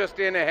who was just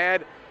in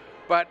ahead,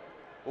 but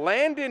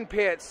Landon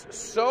Pitts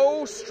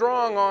so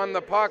strong on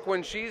the puck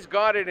when she's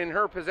got it in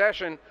her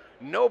possession,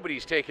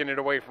 nobody's taking it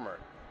away from her.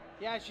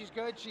 Yeah, she's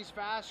good, she's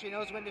fast, she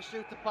knows when to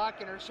shoot the puck,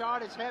 and her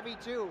shot is heavy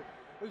too.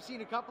 We've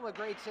seen a couple of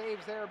great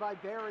saves there by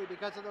Barry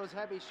because of those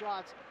heavy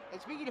shots. And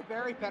speaking of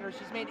Barry, Petter,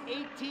 she's made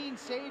 18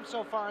 saves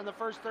so far in the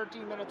first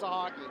 13 minutes of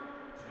hockey.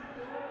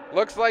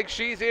 Looks like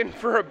she's in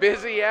for a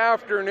busy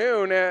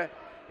afternoon,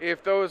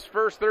 if those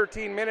first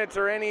 13 minutes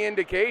are any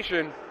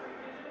indication.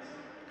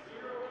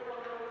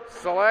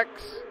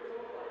 Selects.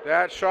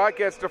 That shot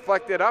gets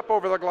deflected up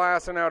over the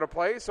glass and out of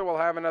play, so we'll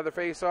have another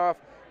face-off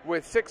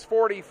with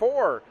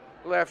 6:44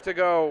 left to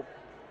go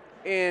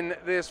in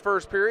this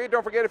first period.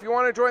 Don't forget, if you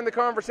want to join the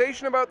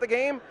conversation about the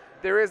game,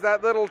 there is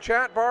that little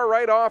chat bar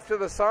right off to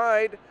the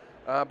side.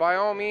 By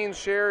all means,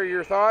 share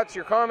your thoughts,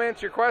 your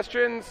comments, your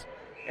questions,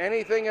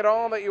 anything at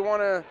all that you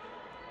want to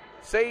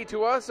say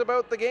to us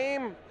about the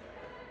game.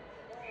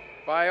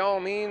 By all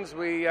means,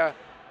 we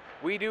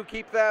do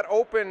keep that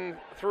open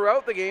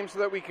throughout the game so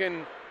that we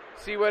can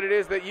see what it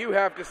is that you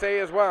have to say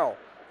as well.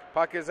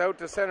 Puck is out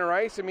to center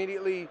ice,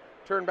 immediately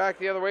turned back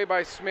the other way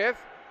by Smith.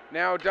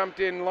 Now dumped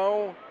in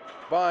low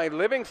by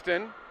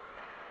Livingston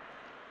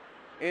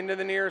into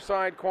the near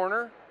side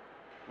corner.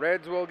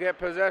 Reds will get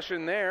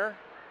possession there.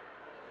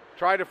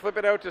 Try to flip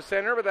it out to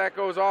center, but that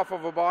goes off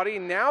of a body.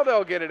 Now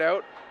they'll get it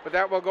out, but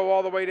that will go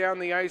all the way down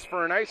the ice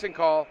for an icing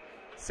call.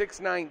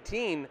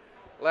 6:19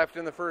 left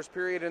in the first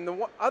period. And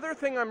the other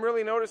thing I'm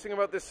really noticing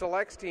about this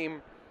Selects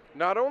team,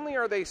 not only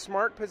are they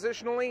smart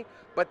positionally,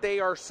 but they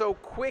are so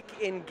quick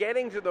in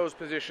getting to those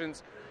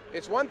positions.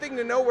 It's one thing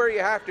to know where you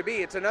have to be.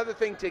 It's another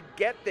thing to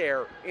get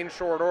there in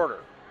short order.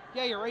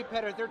 Yeah, you're right,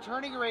 Petter. Their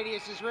turning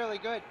radius is really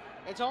good.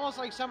 It's almost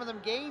like some of them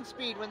gain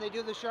speed when they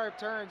do the sharp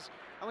turns.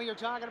 And when you're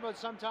talking about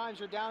sometimes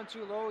you're down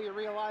too low, you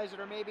realize it,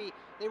 or maybe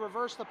they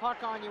reverse the puck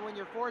on you when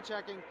you're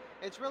forechecking,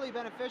 it's really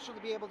beneficial to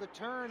be able to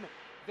turn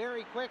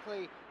very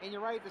quickly. And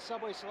you're right, the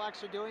Subway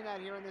Selects are doing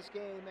that here in this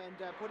game and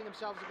putting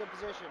themselves in a good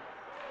position.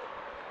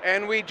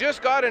 And we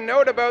just got a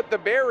note about the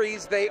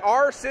Berries. They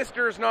are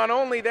sisters. Not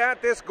only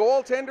that, this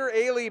goaltender,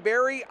 Ailey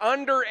Berry,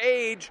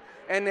 underage,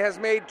 and has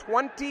made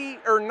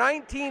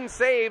 19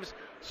 saves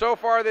so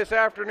far this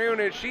afternoon,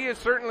 and she is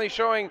certainly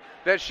showing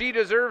that she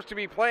deserves to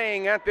be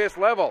playing at this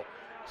level.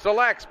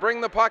 Selects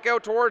bring the puck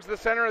out towards the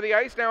center of the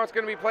ice. Now it's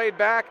going to be played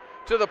back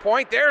to the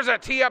point. There's a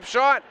tee-up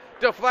shot,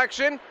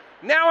 deflection.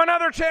 Now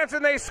another chance,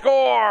 and they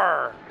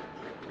score.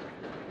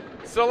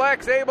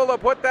 Selects able to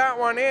put that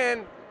one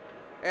in.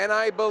 And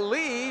I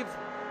believe,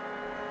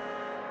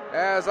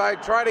 as I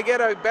try to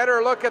get a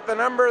better look at the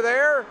number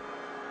there,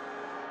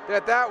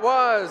 that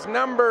was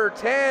number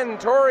 10,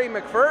 Tori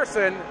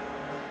McPherson.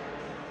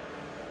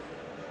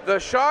 The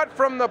shot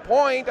from the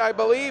point, I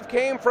believe,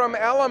 came from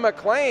Ella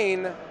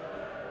McLean.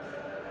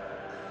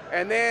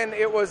 And then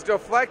it was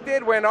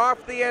deflected, went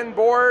off the end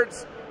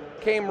boards,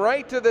 came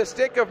right to the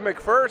stick of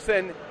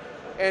McPherson,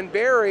 and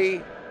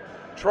Barry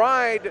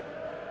tried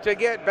to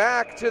get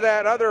back to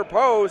that other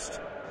post.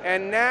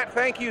 And Nat,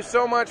 thank you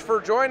so much for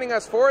joining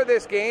us for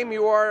this game.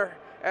 You are,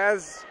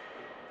 as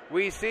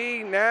we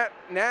see, Nat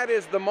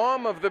is the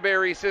mom of the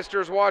Berry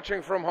sisters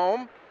watching from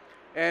home.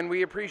 And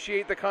we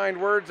appreciate the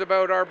kind words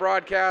about our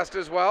broadcast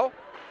as well.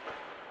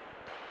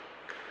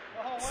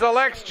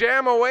 Selects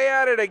jam away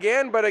at it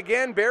again, but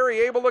again,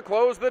 Barry able to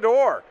close the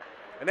door.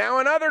 And now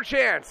another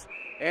chance.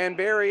 And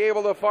Barry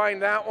able to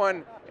find that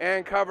one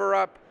and cover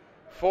up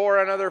for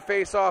another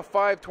face-off.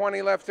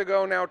 5:20 left to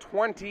go. Now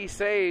 20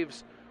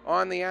 saves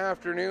on the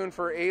afternoon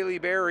for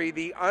Ailey Berry,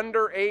 the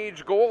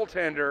underage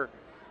goaltender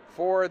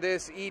for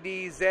this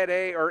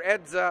EDZA or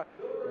EDZA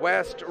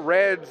West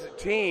Reds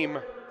team.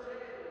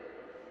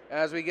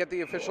 As we get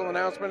the official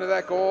announcement of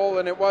that goal,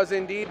 and it was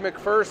indeed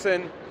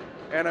McPherson,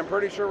 and I'm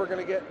pretty sure we're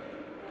going to get,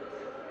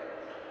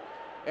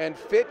 and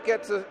Fitt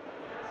gets a,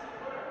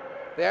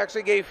 they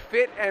actually gave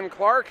Fitt and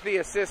Clark the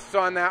assists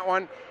on that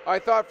one. I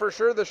thought for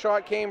sure the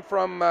shot came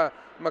from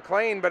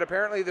McLean, but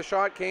apparently the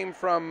shot came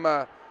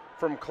from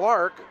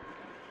Clark.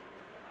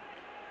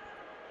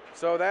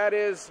 So that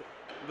is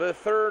the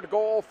third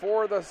goal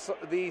for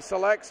the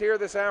Selects here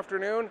this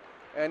afternoon.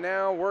 And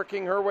now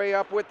working her way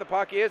up with the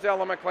puck is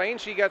Ella McLean.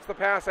 She gets the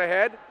pass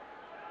ahead.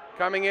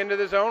 Coming into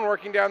the zone,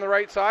 working down the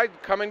right side,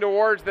 coming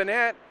towards the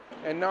net,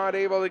 and not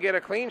able to get a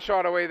clean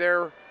shot away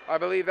there. I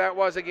believe that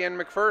was again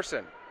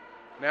McPherson.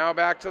 Now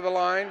back to the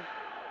line.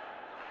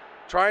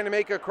 Trying to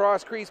make a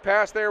cross-crease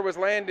pass there was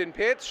Landon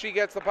Pitts. She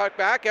gets the puck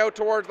back out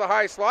towards the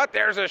high slot.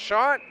 There's a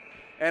shot.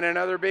 And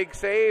another big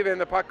save, and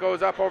the puck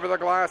goes up over the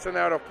glass and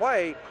out of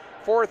play.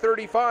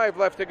 4:35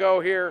 left to go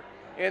here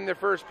in the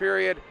first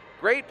period.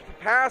 Great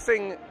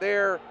passing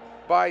there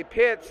by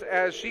Pitts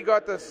as she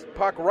got the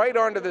puck right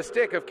onto the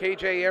stick of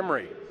KJ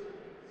Emery.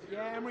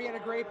 Yeah, Emery had a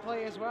great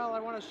play as well. I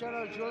want to shout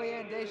out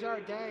Julianne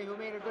Desjardins, who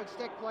made a good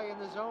stick play in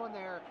the zone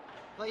there,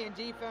 playing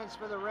defense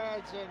for the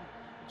Reds. And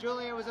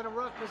Julianne was in a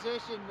rough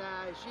position.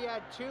 She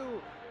had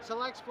two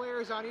Selects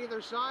players on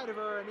either side of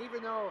her, and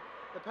even though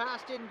the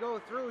pass didn't go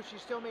through, she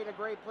still made a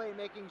great play,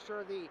 making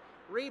sure the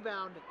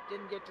rebound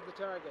didn't get to the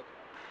target.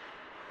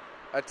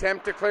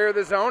 Attempt to clear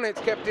the zone. It's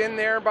kept in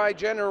there by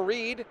Jenna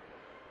Reed.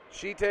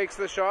 She takes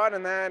the shot,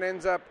 and that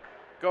ends up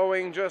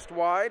going just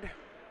wide.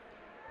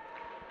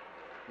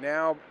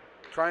 Now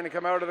trying to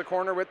come out of the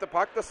corner with the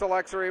puck. The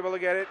Selects are able to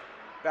get it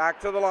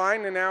Back to the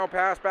line, and now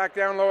pass back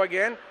down low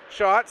again.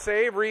 Shot,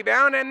 save,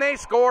 rebound, and they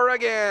score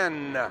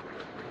again.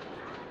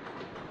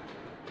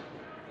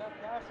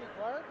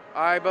 Clark?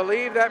 I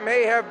believe that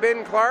may have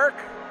been Clark.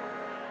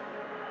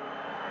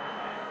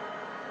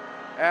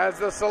 As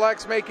the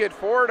Selects make it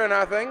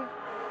 4-0.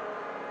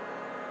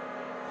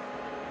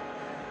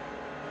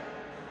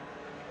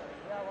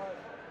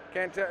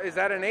 Can't tell, is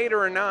that an 8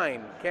 or a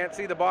 9? Can't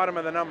see the bottom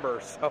of the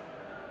number. So.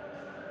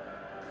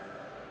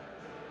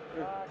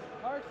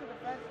 Clark's a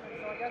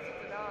defenseman, so I guess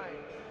it's a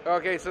 9.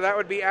 Okay, so that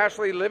would be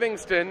Ashley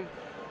Livingston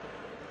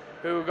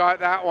who got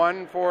that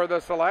one for the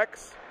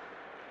Selects.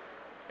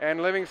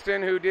 And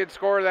Livingston, who did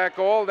score that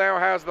goal, now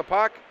has the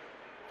puck,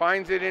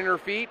 finds it in her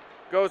feet,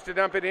 goes to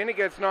dump it in, it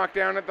gets knocked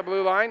down at the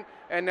blue line,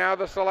 and now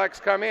the Selects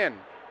come in.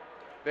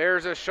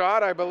 There's a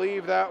shot, I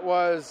believe that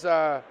was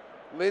Lenahan,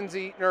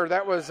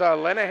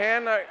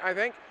 I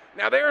think.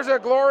 Now there's a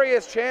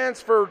glorious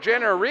chance for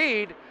Jenna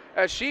Reed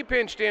as she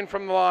pinched in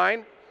from the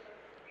line,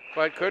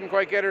 but couldn't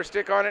quite get her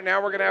stick on it.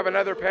 Now we're going to have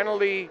another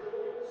penalty.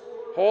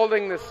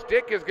 Holding the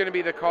stick is going to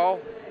be the call.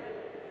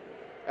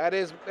 That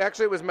is,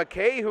 actually it was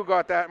McKay who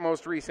got that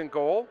most recent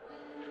goal.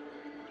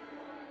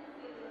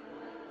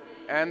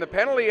 And the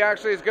penalty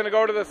actually is going to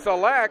go to the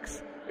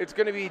Selects. It's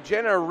going to be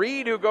Jenna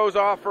Reed who goes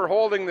off for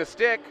holding the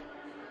stick.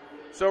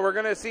 So we're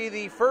going to see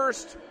the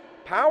first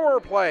power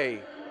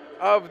play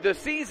of the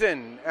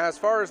season as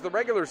far as the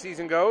regular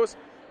season goes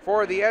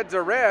for the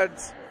EDZA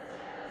Reds.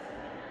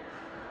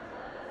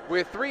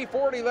 With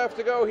 3:40 left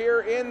to go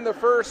here in the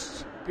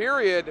first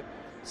period,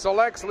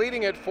 Selects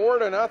leading at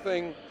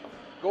 4-0.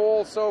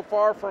 Goals so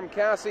far from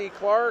Cassie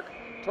Clark,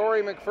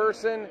 Tori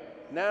McPherson,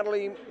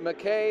 Natalie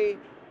McKay,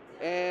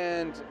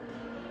 and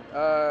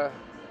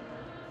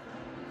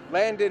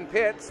Landon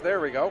Pitts.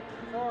 There we go.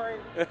 Sorry.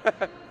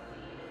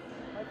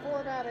 My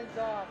formatting's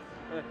off.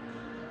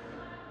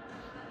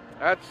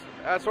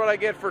 That's what I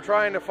get for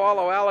trying to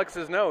follow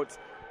Alex's notes.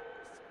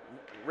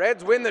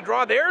 Reds win the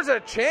draw. There's a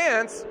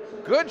chance.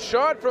 Good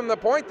shot from the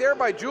point there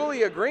by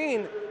Julia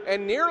Green,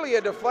 and nearly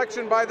a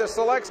deflection by the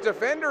Selects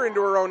defender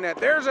into her own net.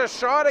 There's a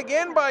shot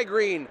again by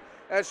Green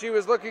as she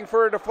was looking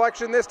for a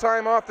deflection, this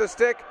time off the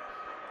stick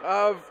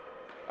of,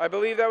 I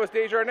believe that was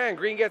Desjardins.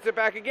 Green gets it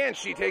back again.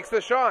 She takes the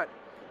shot.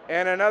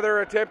 And another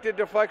attempted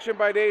deflection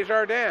by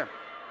Desjardins.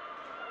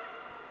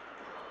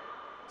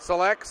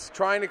 Selects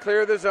trying to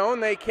clear the zone.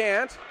 They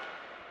can't.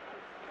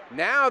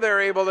 Now they're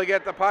able to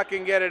get the puck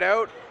and get it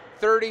out.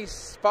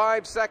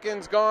 35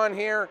 seconds gone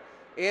here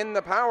in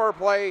the power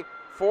play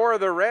for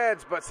the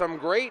Reds, but some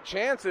great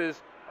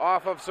chances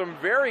off of some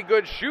very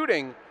good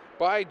shooting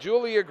by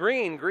Julia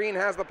Green. Green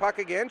has the puck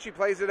again. She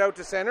plays it out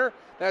to center.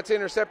 That's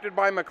intercepted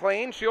by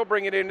McLean. She'll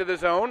bring it into the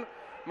zone.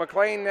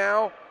 McLean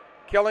now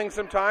killing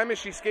some time as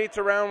she skates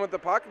around with the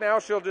puck. Now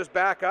she'll just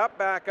back up,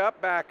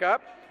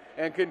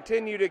 and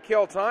continue to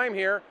kill time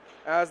here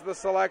as the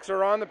Selects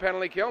are on the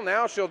penalty kill.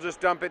 Now she'll just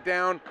dump it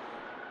down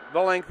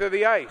the length of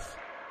the ice.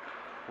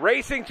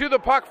 Racing to the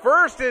puck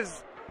first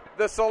is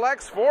the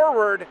Selects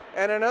forward,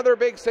 and another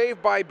big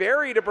save by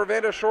Barry to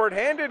prevent a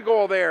shorthanded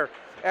goal there,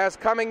 as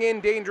coming in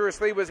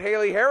dangerously was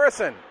Haley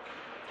Harrison.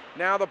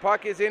 Now the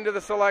puck is into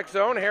the Select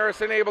zone.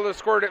 Harrison able to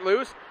squirt it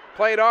loose.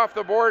 Played off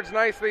the boards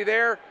nicely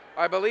there.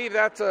 I believe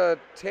that's a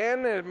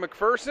 10,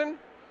 McPherson.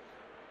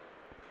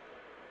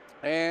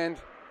 And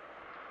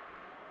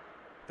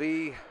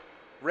the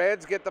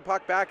Reds get the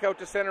puck back out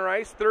to center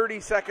ice. 30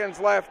 seconds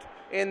left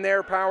in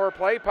their power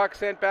play. Puck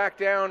sent back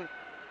down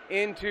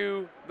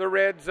into the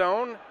red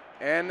zone,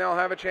 and they'll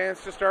have a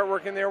chance to start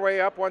working their way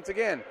up once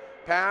again.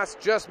 Pass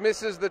just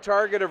misses the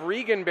target of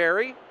Regan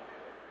Berry,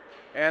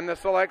 and the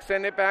Selects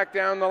send it back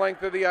down the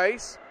length of the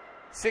ice.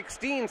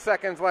 16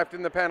 seconds left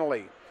in the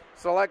penalty.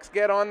 Selects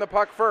get on the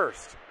puck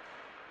first.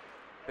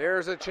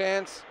 There's a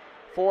chance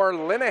for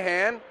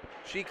Linehan.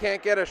 She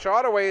can't get a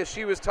shot away as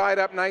she was tied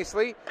up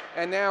nicely,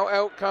 and now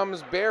out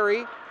comes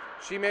Berry.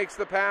 She makes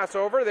the pass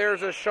over.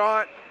 There's a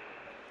shot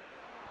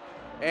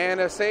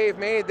and a save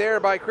made there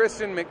by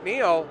Kristen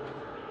McNeil.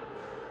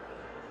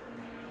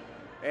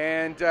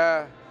 And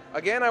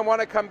again, I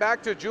want to come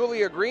back to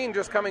Julia Green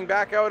just coming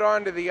back out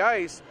onto the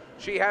ice.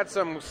 She had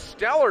some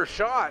stellar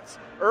shots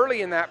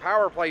early in that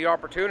power play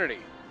opportunity.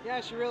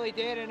 Yeah, she really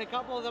did, and a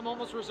couple of them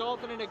almost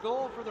resulted in a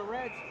goal for the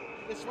Reds.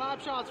 The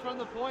slap shots from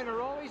the point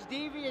are always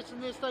devious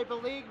in this type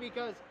of league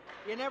because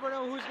you never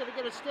know who's going to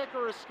get a stick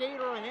or a skate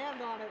or a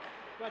hand on it.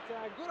 But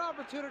good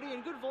opportunity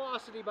and good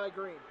velocity by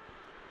Green.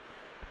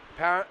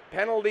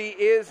 Penalty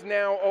is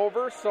now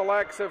over.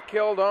 Selects have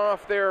killed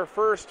off their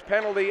first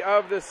penalty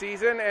of the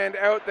season, and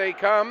out they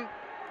come.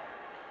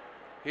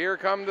 Here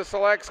come the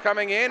Selects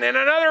coming in, and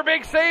another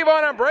big save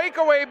on a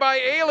breakaway by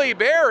Ailey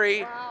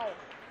Berry. Wow.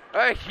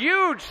 A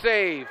huge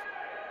save.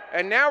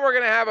 And now we're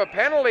going to have a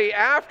penalty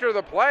after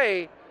the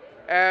play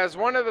as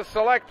one of the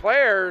Select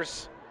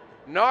players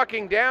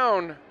knocking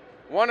down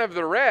one of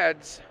the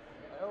Reds.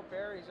 I hope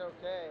Berry's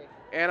okay.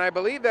 And I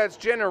believe that's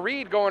Jenna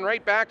Reed going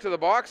right back to the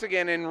box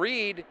again. And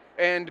Reed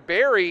and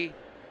Barry,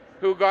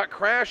 who got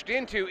crashed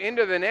into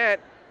the net,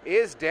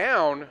 is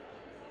down.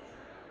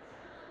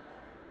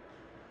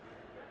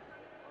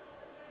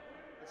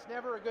 it's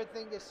never a good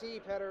thing to see,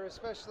 Petter,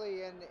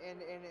 especially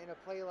in a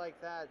play like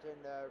that. And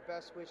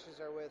best wishes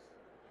are with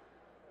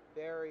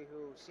Barry,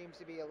 who seems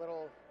to be a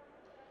little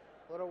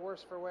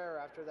worse for wear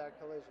after that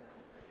collision.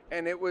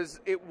 And it was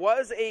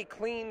a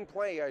clean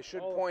play, I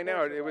should point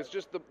out. It was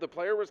just the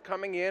player was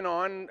coming in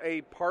on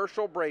a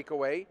partial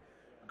breakaway,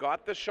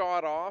 got the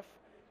shot off,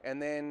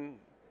 and then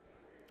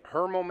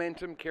her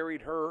momentum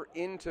carried her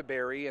into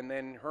Barry, and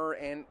then her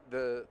and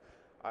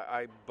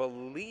I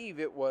believe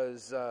it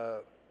was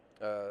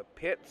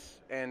Pitts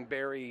and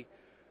Barry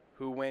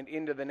who went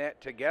into the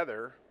net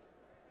together.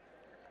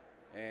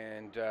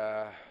 And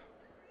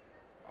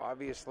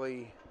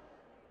obviously,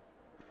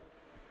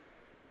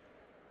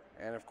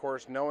 and of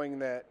course, knowing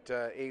that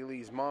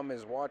Ailey's mom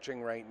is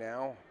watching right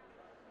now,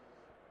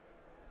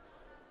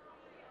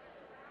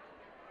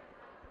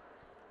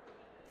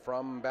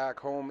 from back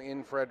home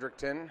in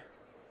Fredericton,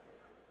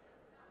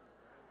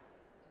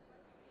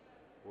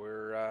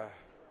 we're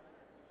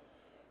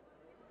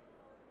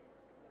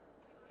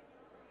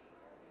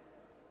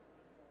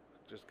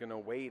just going to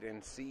wait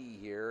and see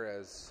here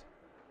as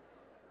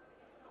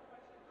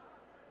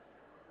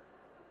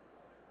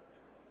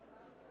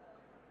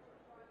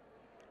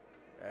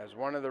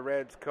one of the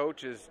Reds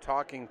coaches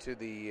talking to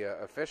the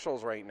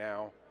officials right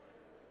now.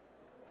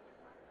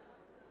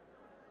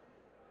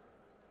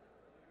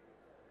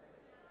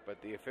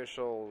 But the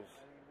officials,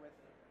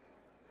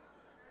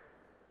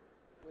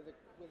 with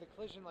a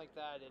collision like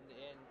that, and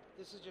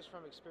this is just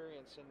from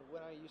experience, and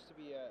when I used to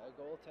be a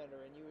goaltender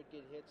and you would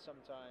get hit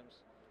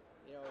sometimes,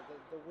 you know,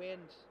 the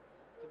wind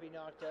could be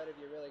knocked out of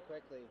you really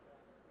quickly.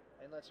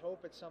 And let's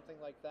hope it's something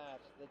like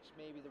that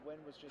maybe the wind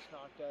was just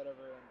knocked out of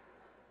her.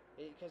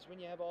 Because when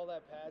you have all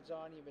that pads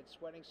on, you've been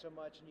sweating so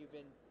much, and you've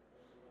been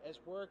as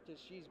worked as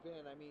she's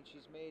been. I mean,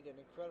 she's made an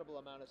incredible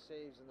amount of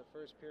saves in the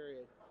first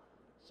period.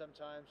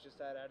 Sometimes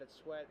just that added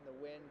sweat and the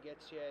wind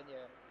gets you, and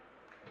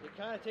it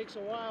kind of takes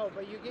a while,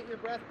 but you get your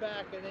breath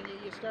back, and then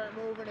you start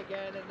moving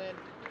again, and then,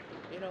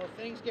 you know,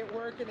 things get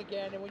working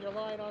again. And when you're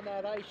lying on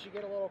that ice, you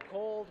get a little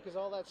cold because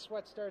all that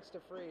sweat starts to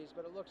freeze.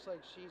 But it looks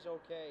like she's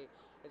okay.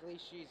 At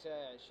least she's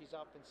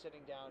up and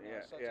sitting down now,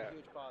 so that's a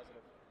huge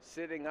positive.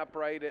 Sitting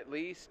upright at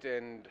least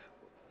and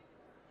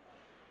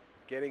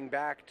getting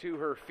back to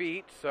her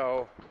feet,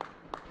 so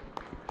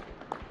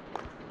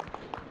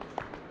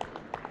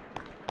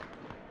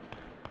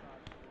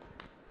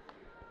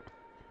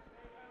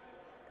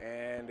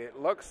and it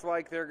looks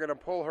like they're going to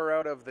pull her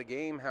out of the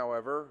game,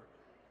 however.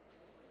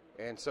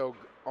 And so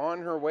on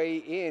her way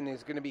in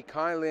is going to be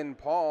Kylan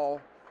Paul,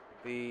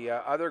 the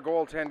other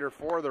goaltender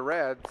for the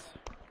Reds.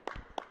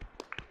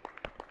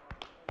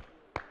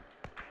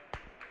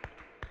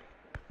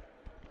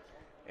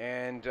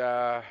 And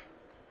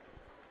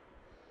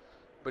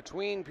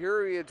between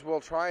periods, we'll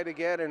try to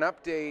get an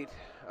update.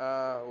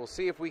 We'll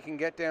see if we can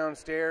get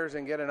downstairs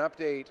and get an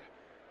update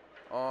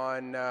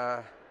on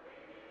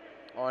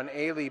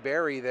Ailey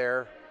Berry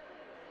there.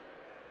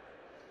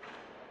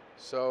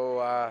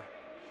 So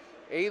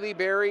Ailey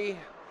Berry,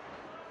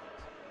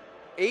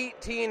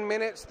 18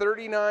 minutes,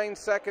 39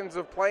 seconds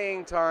of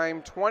playing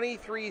time,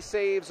 23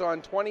 saves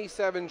on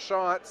 27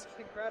 shots. It's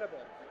incredible.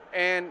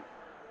 And,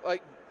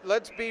 like,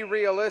 let's be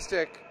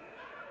realistic,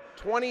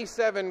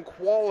 27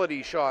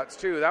 quality shots,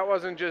 too. That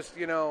wasn't just,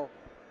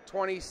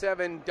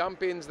 27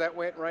 dump-ins that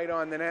went right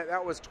on the net.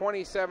 That was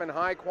 27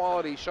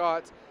 high-quality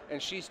shots,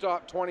 and she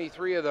stopped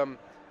 23 of them.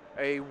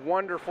 A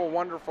wonderful,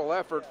 wonderful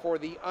effort for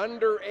the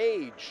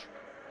underage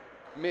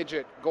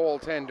midget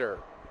goaltender,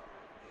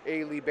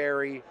 Ailey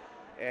Berry.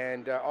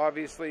 And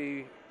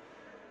obviously,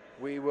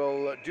 we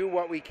will do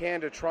what we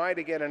can to try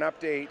to get an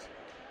update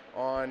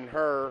on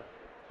her.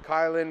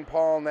 Kylan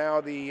Paul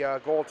now the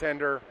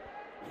goaltender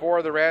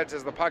for the Reds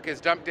as the puck is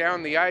dumped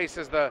down the ice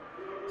as the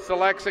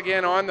Selects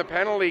again on the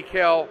penalty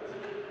kill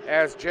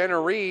as Jenna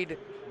Reed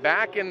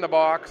back in the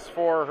box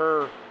for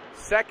her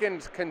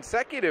second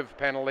consecutive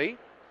penalty.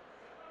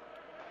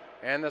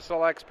 And the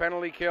Selects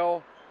penalty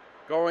kill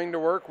going to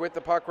work with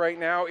the puck right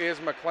now is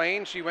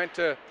McLean. She went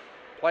to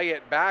play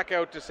it back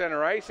out to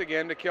center ice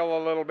again to kill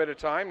a little bit of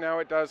time. Now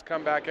it does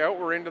come back out.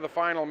 We're into the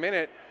final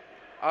minute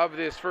of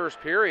this first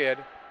period.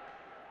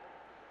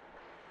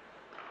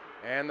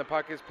 And the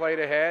puck is played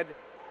ahead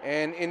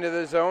and into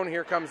the zone.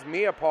 Here comes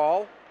Mia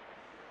Paul.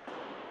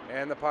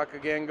 And the puck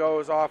again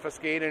goes off a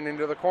skate and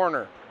into the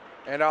corner.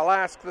 And I'll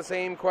ask the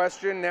same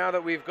question now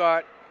that we've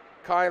got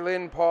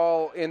Kylan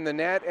Paul in the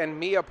net and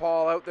Mia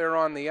Paul out there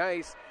on the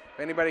ice. If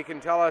anybody can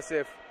tell us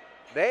if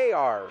they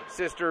are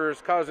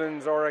sisters,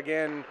 cousins, or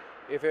again,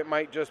 if it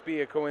might just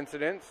be a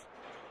coincidence.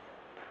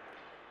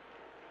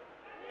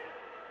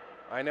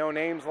 I know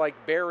names like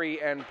Barry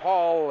and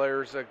Paul,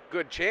 there's a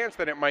good chance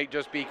that it might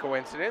just be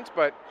coincidence,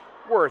 but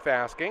worth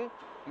asking.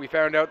 We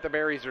found out the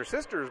Barrys are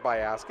sisters by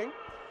asking.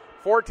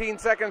 14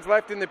 seconds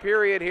left in the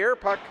period here.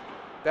 Puck,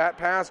 that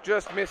pass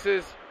just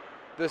misses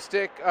the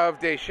stick of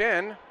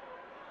Deschênes.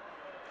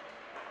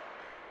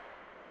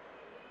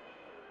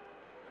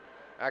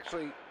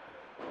 Actually,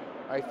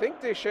 I think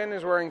Deschênes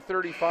is wearing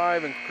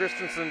 35 and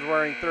Christensen's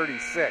wearing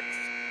 36.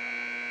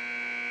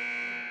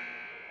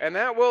 And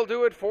that will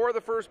do it for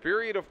the first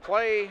period of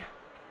play.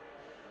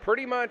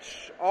 Pretty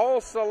much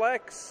all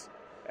selects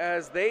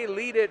as they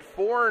lead it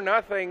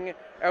 4-0,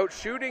 out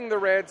shooting the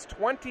Reds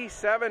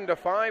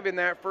 27-5 in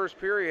that first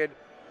period.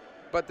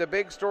 But the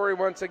big story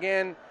once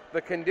again,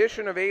 the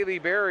condition of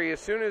Ailey Berry. As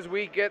soon as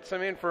we get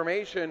some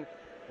information,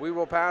 we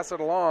will pass it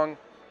along.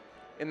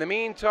 In the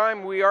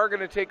meantime, we are going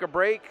to take a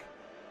break,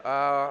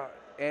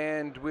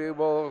 and we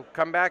will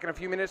come back in a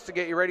few minutes to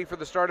get you ready for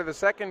the start of the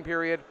second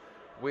period.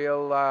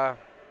 We'll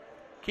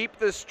keep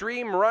the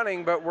stream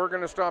running, but we're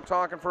going to stop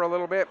talking for a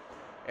little bit,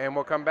 and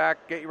we'll come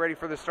back, get you ready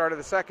for the start of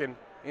the second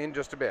in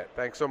just a bit.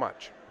 Thanks so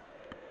much.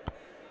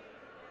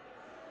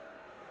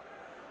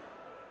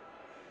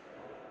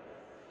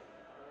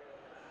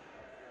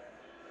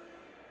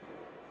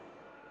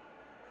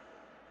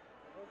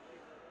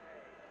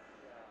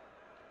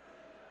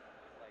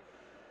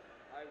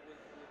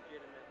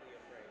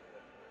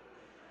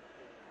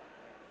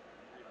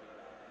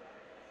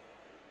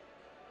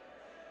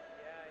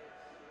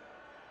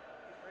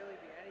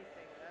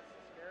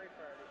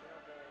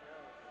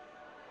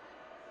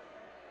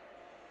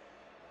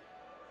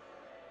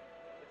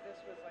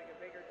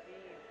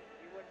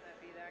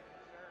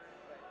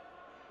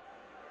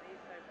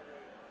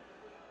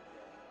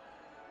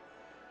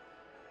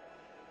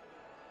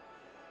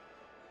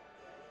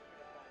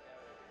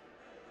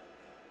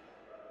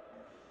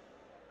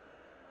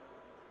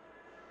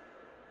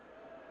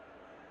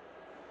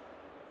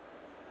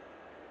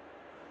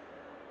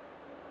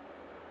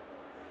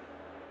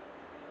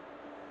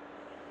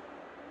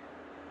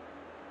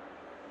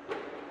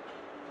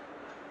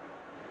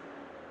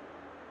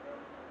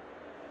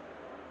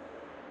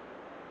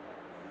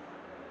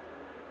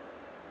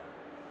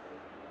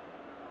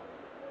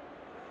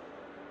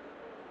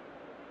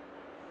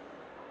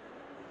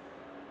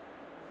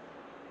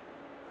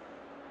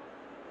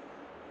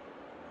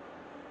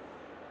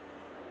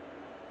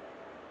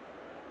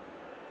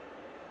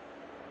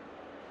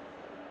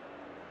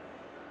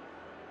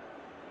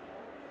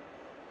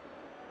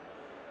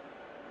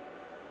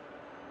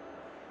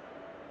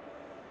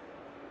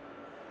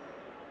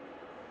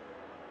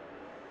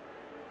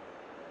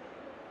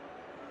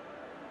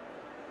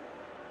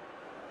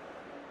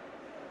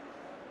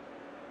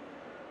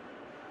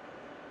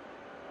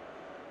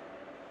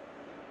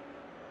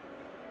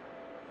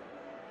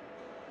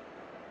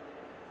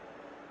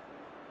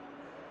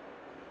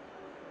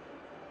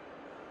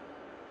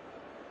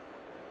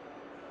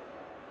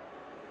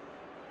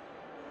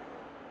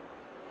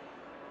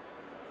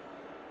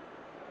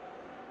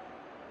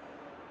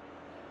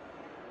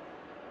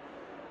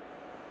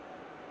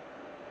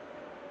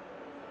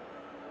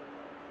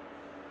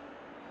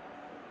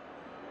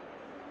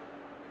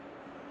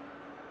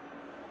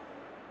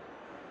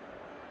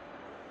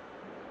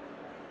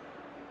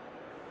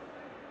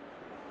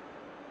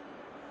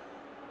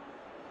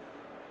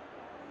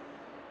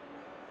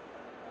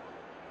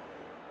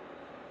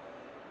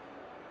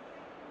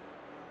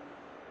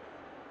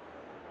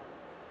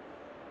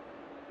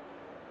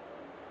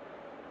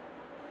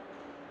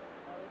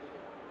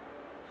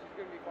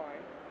 Going to be fine.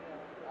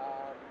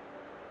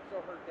 So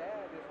her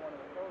dad is one of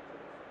the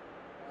coaches.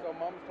 So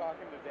Mom's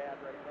talking to Dad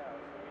right now,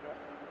 so we don't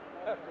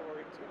have to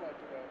worry too much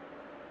about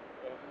it.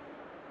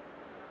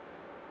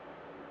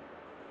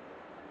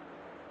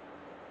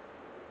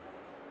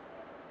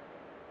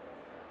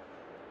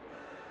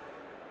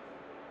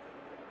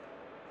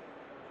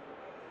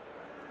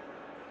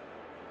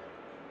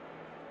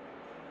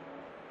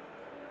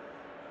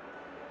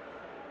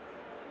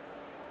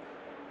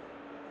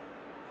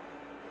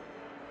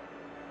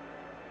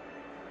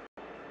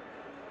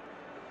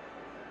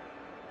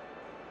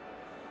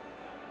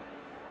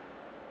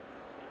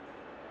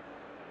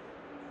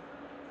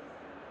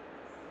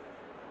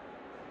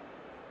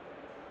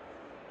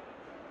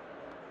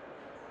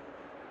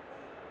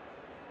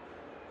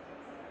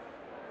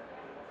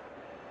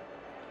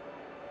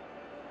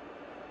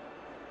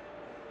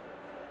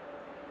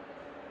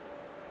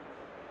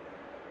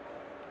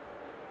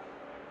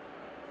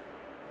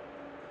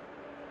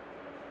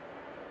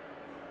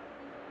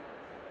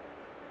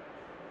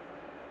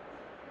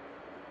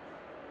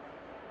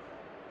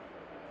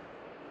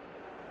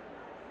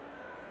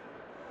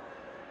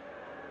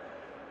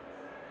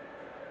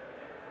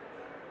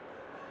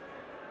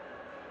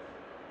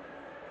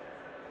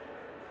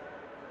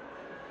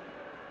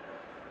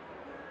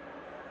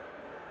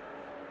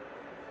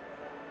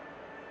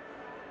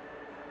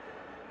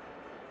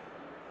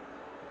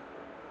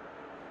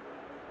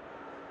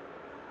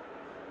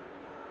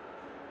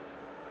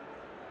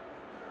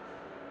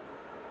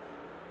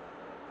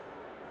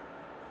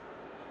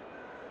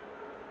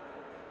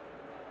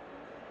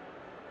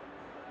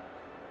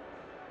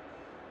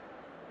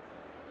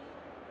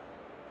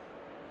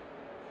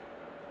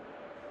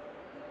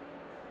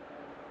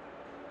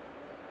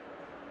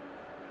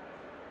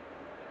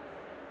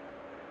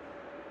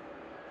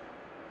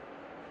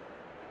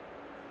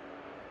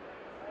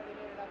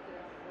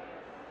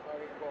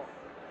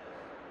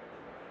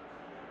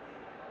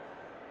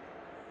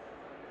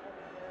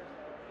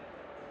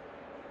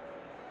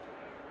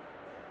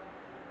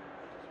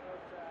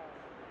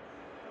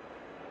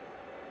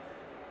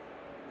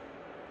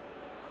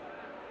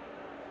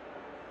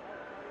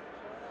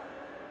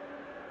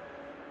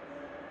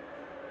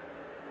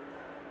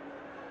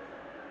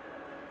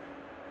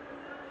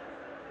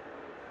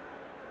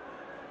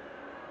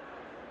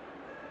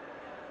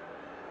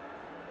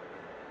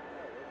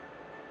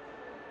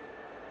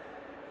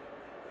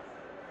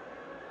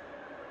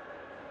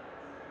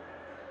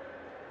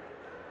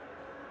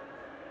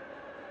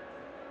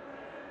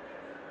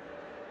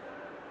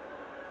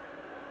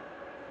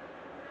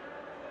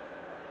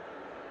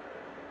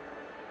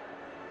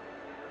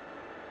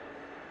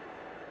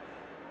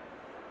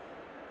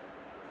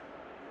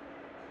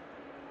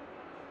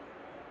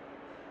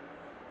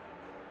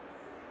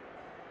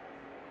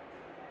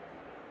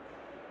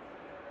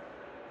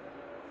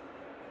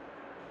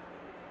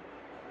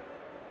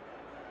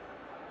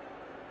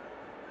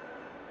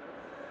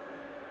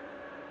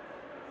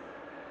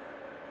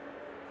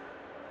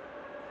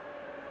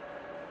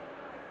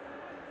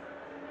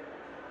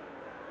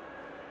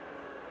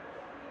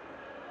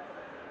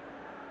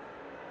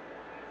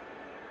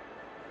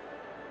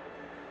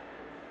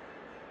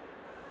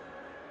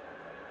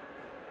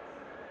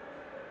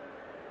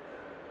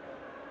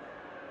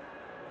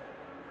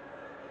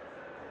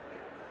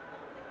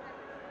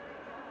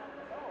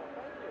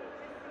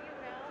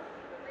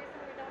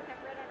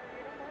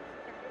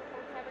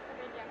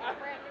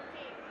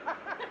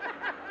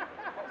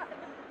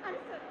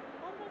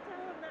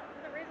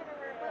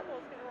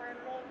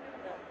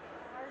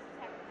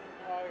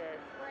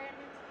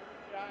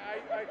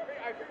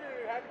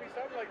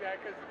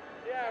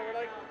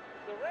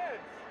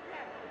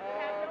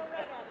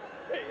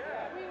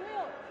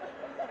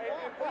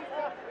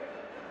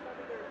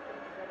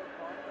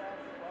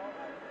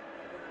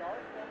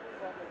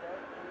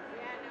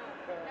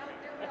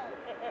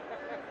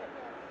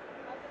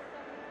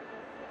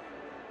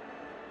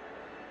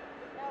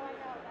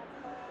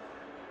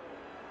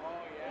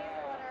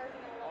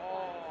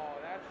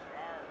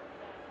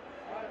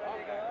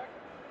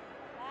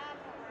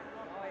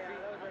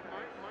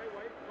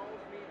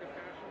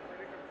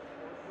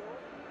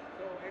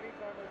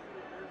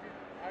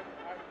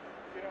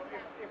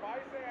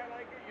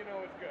 you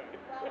know it's good.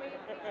 Well, we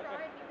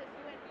tried because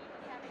UNB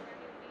was having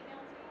their new female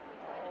team. We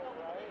tried to go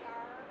with the big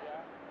R, but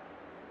Yeah.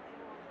 they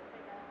don't want the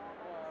big R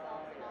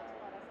all by themselves not to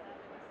let us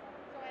have it.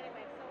 So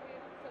anyway,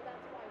 so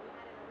that's why we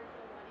had an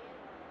original one in,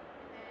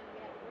 and then we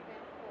had to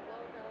revamp the whole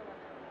logo.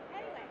 And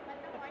anyway, but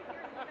no, I hear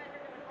you guys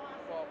are doing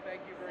awesome. Well,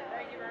 thank you very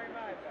much. Thank you very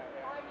much.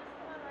 Are you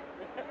still on right?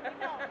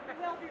 No,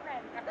 we'll be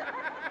ready.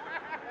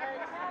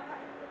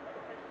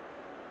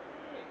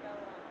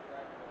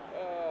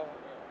 Oh.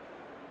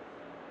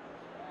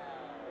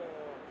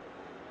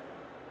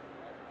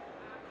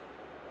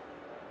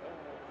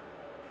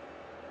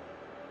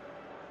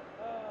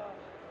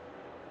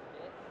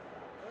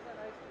 Those are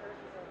nice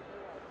jerseys on the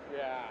ones.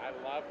 Yeah, I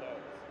love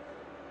those.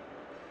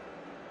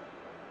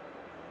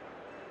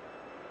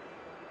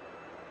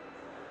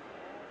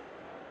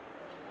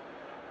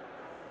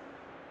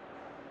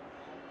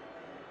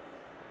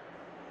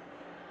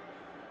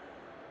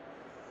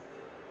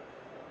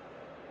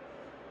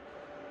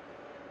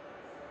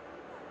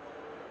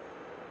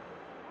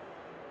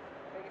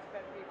 Biggest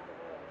pet peeve in the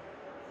world.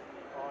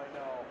 Oh, I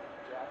know.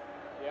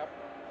 Yep.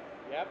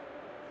 Yep.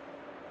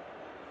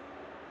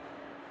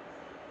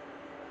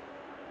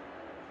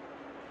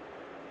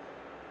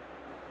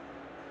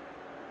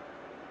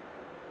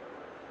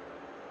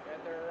 And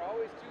there are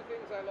always two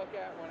things I look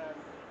at when I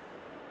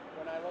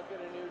look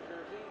at a new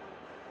jersey.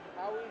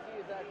 How easy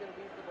is that going to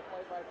be for the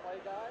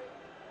play-by-play guy?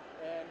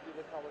 And do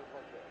the colors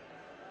look good?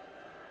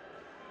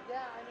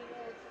 Yeah, I mean,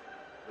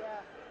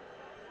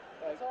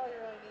 that's all you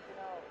really need to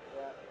know.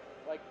 Yeah.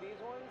 Like these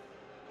ones,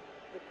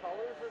 the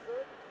colors are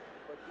good,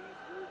 but these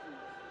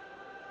jerseys,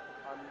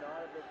 I'm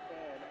not a big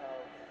fan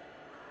of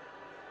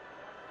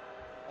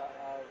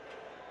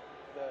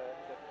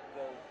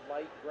the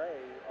light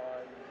gray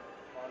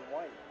on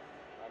white.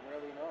 I'm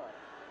really not.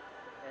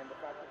 And the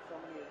fact that so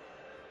many of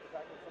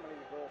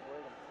the girls wear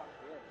them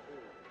tucked in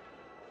too.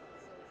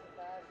 It's a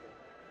fashion.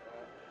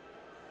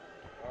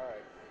 All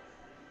right.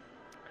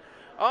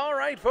 All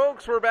right,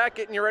 folks, we're back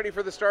getting you ready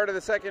for the start of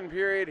the second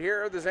period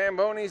here. The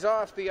Zambonis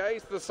off the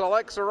ice. The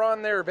Selects are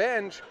on their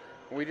bench.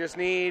 We just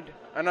need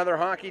another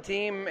hockey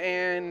team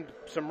and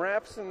some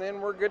refs, and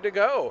then we're good to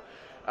go.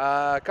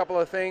 A couple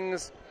of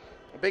things.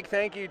 A big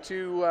thank you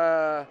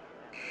to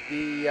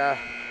the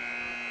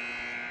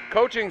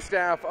coaching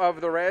staff of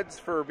the Reds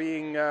for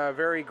being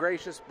very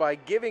gracious by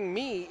giving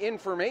me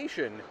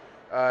information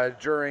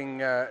during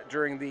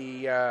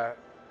the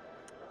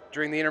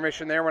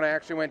intermission there when I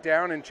actually went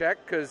down and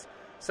checked, because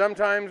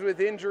sometimes with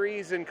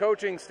injuries and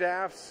coaching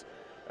staffs,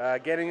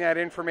 getting that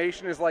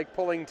information is like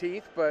pulling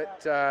teeth,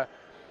 but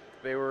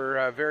they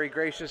were very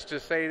gracious to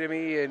say to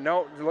me,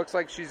 no, it looks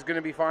like she's going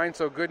to be fine,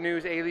 so good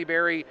news. Ailey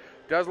Berry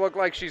does look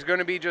like she's going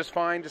to be just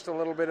fine, just a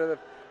little bit of,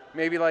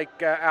 maybe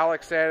like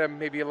Alex said,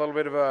 maybe a little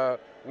bit of a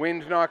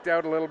wind knocked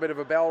out, a little bit of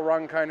a bell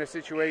rung kind of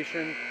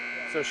situation.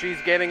 So she's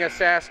getting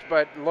assessed,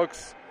 but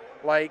looks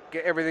like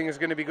everything is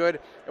going to be good.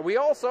 And we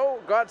also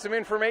got some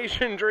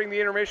information during the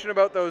intermission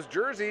about those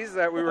jerseys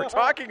that we were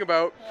talking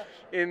about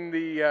in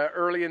the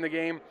early in the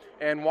game,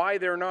 and why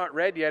they're not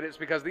red yet. It's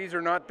because these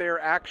are not their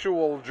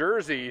actual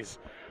jerseys.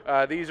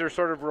 These are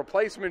sort of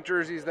replacement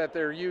jerseys that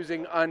they're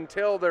using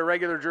until their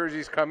regular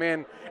jerseys come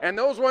in, and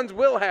those ones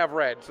will have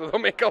red, so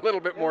they'll make a little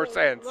bit more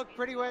sense. Look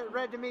pretty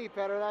red to me,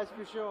 Petter, that's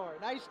for sure.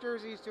 Nice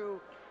jerseys too.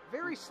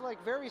 Very slick,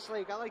 very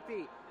sleek. I like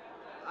the...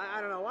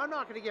 I don't know. I'm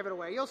not going to give it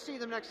away. You'll see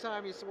them next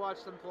time you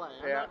watch them play.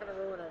 I'm not going to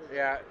ruin anything.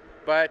 Yeah,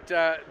 but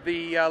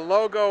the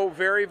logo,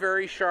 very,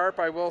 very sharp,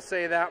 I will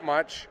say that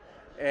much.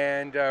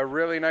 And a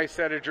really nice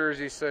set of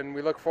jerseys, and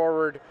we look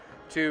forward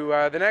to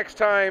the next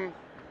time.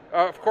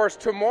 Of course,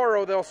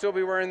 tomorrow they'll still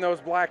be wearing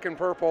those black and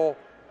purple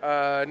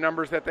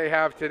numbers that they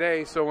have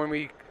today. So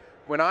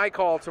when I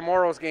call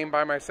tomorrow's game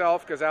by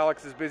myself, because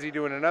Alex is busy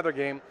doing another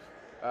game,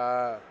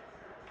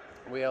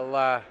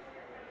 we'll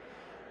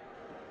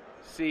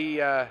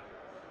see...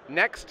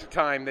 next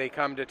time they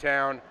come to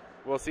town,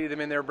 we'll see them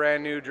in their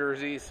brand new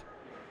jerseys.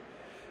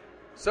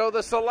 So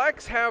the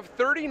Selects have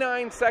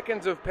 39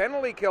 seconds of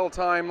penalty kill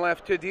time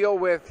left to deal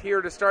with here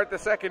to start the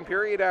second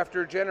period,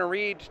 after Jenna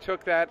Reed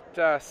took that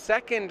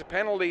second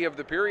penalty of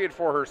the period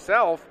for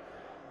herself.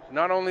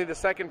 Not only the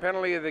second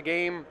penalty of the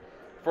game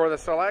for the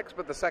Selects,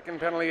 but the second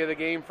penalty of the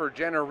game for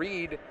Jenna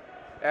Reed,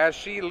 as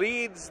she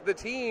leads the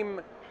team,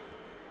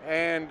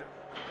 and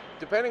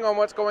depending on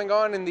what's going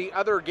on in the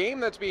other game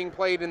that's being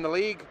played in the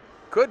league,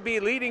 could be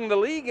leading the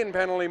league in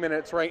penalty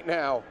minutes right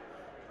now.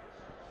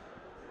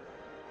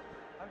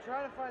 I'm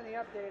trying to find the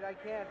update. I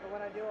can't, but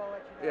when I do, I'll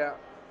let you know. Yeah,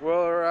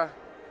 we're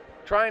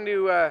trying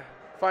to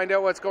find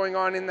out what's going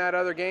on in that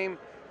other game.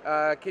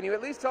 Can you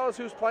at least tell us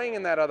who's playing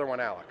in that other one,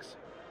 Alex?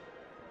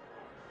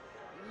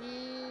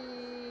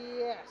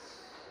 Yes.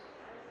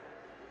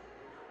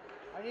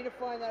 I need to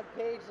find that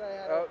page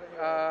I had open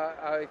here.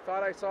 I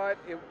thought I saw it.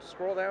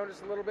 Scroll down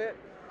just a little bit.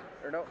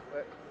 Or no,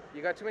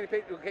 you got too many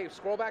pages. Okay,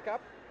 scroll back up.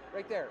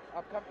 Right there,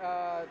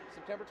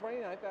 September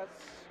 29th,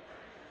 that's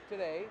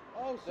today.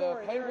 Oh,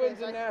 sorry. The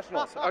Penguins and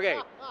Nationals. Okay,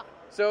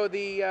 so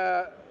the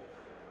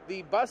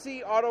the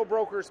Bussy Auto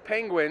Brokers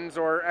Penguins,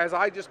 or as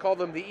I just call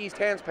them, the East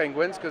Hants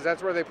Penguins, because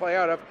that's where they play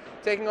out of,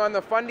 taking on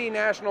the Fundy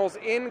Nationals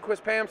in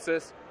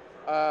Quispamsis.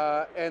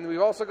 And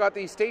we've also got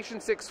the Station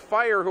 6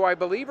 Fire, who I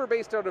believe are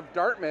based out of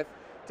Dartmouth,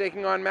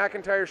 taking on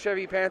McIntyre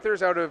Chevy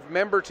Panthers out of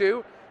Member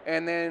 2.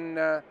 And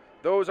then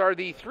those are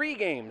the 3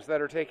 games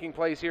that are taking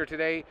place here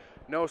today.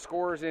 No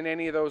scores in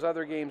any of those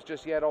other games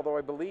just yet, although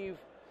I believe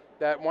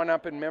that one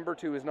up in Member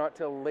 2 is not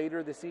till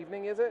later this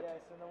evening, is it?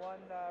 Yes, and the one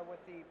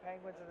with the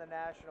Penguins and the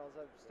Nationals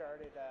have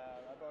started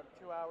about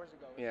 2 hours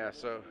ago.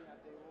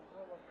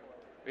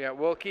 Yeah,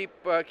 we'll keep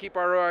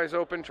our eyes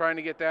open trying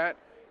to get that.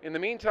 In the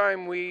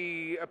meantime,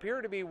 we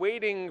appear to be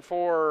waiting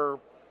for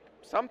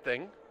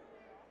something.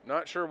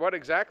 Not sure what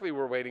exactly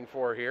we're waiting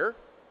for here.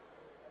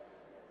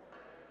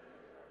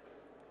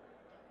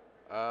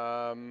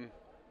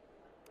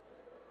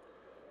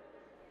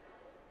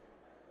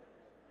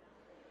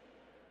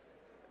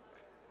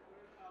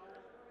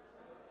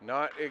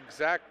 Not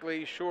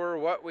exactly sure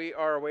what we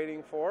are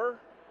waiting for,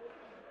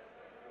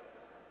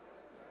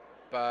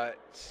 but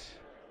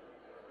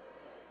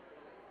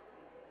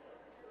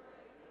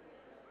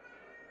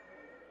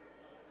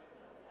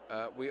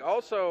we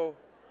also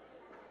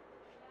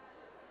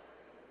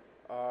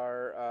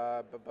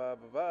are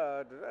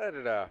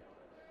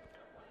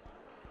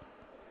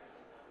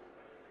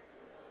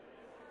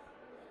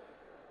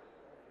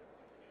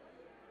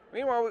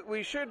Meanwhile,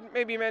 we should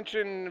maybe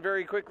mention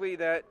very quickly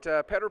that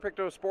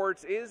Pictou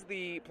Sports is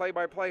the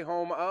play-by-play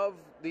home of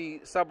the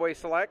Subway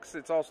Selects.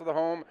 It's also the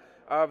home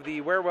of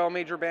the Warewell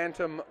Major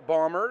Bantam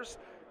Bombers,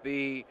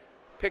 the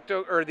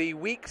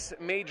Weeks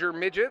Major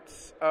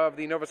Midgets of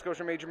the Nova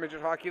Scotia Major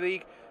Midget Hockey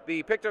League,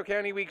 the Pictou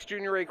County Weeks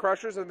Junior A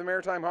Crushers of the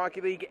Maritime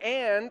Hockey League,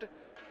 and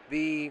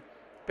the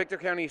Pictou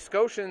County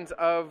Scotians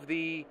of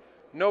the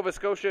Nova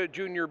Scotia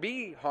Junior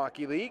B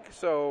Hockey League.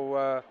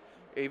 So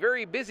a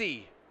very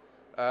busy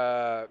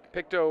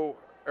Pictou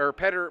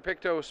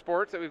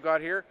Sports that we've got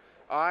here.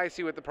 I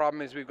see what the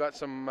problem is. We've got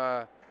some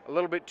a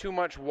little bit too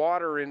much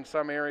water in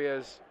some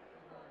areas,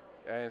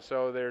 and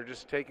so they're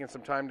just taking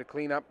some time to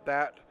clean up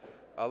that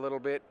a little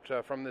bit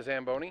from the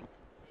Zamboni.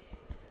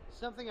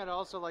 Something I'd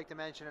also like to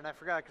mention, and I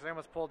forgot because I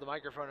almost pulled the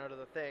microphone out of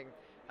the thing.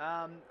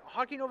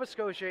 Hockey Nova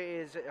Scotia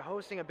is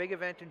hosting a big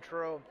event in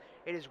Truro.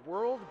 It is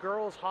World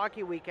Girls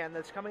Hockey Weekend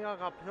that's coming on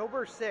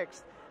October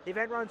 6th. The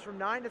event runs from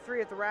 9 to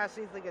 3 at the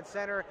Racine Lincoln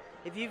Center.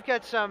 If you've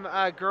got some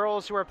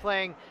girls who are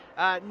playing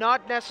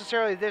not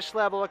necessarily this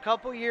level, a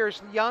couple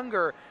years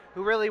younger,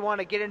 who really want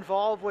to get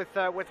involved with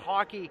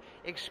hockey,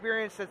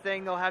 experience the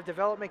thing, they'll have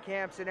development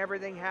camps and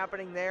everything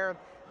happening there.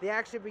 The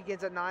action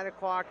begins at 9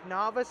 o'clock.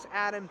 Novice,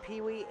 Atom,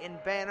 Pee-wee,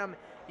 and Bantam.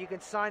 You can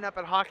sign up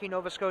at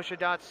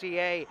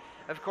hockeynovascotia.ca.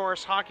 Of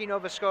course, Hockey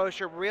Nova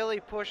Scotia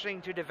really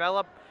pushing to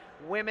develop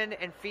women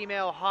and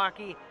female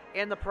hockey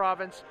in the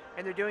province,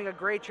 and they're doing a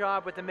great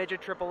job with the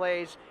midget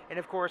AAAs and,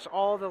 of course,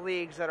 all the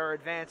leagues that are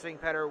advancing.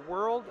 Petter,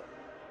 World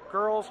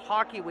Girls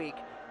Hockey Week,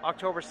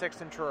 October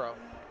 6th in Truro.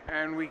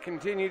 And we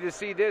continue to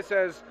see this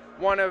as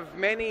one of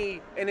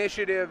many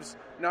initiatives,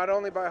 not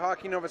only by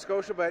Hockey Nova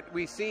Scotia, but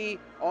we see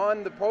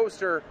on the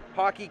poster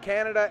Hockey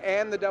Canada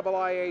and the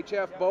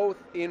IIHF both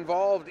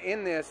involved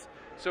in this.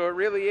 So it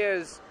really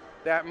is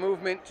that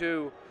movement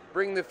to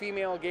bring the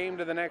female game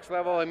to the next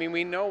level. I mean,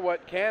 we know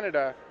what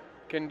Canada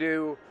can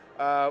do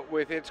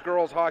with its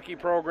girls hockey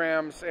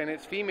programs and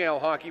its female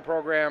hockey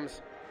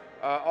programs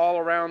all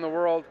around the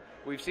world.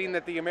 We've seen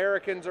that the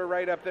Americans are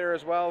right up there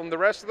as well, and the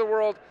rest of the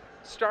world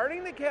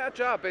starting to catch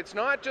up. It's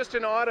not just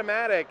an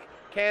automatic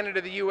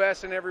Canada, the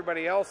US, and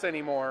everybody else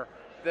anymore.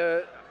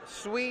 The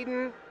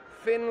Sweden,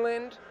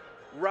 Finland,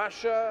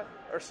 Russia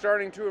are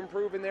starting to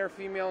improve in their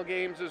female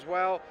games as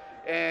well.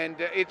 And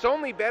it's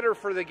only better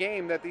for the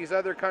game that these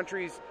other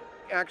countries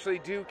actually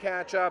do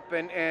catch up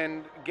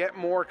and get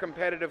more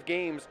competitive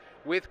games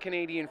with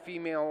Canadian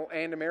female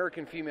and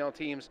American female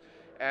teams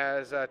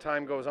as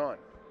time goes on.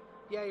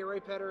 Yeah, you're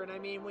right, Petter. And I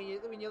mean, when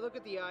you look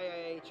at the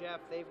IIHF,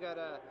 they've got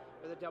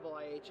or the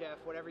IIHF,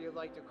 whatever you'd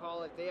like to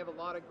call it, they have a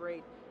lot of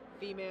great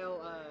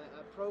female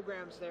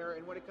programs there.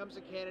 And when it comes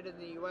to Canada and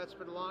the U.S.,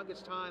 for the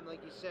longest time,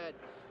 like you said,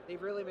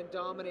 they've really been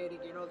dominating.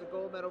 You know, the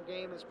gold medal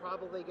game is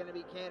probably going to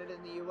be Canada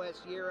and the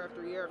U.S. year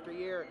after year after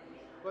year.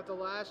 But the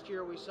last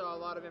year we saw a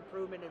lot of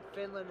improvement in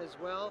Finland as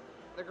well.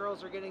 The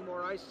girls are getting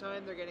more ice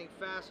time, they're getting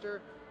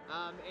faster,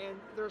 and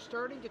they're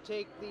starting to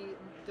take the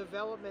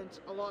development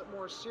a lot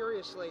more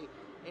seriously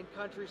in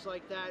countries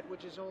like that,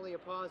 which is only a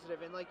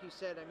positive. And like you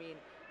said, I mean,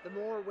 the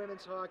more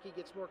women's hockey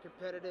gets more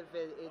competitive,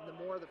 and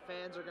the more the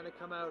fans are going to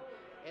come out,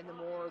 and the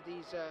more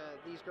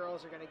these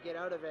girls are going to get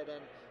out of it.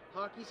 And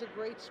hockey's a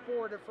great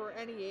sport for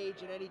any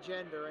age and any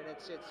gender, and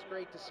it's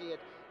great to see it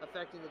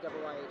affecting the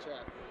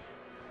IIHF.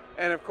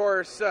 And of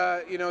course,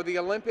 you know, the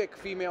Olympic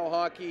female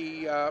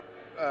hockey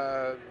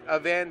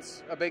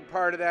events, a big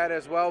part of that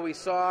as well. We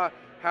saw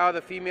how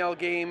the female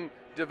game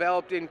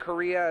developed in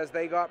Korea as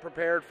they got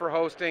prepared for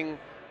hosting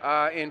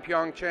in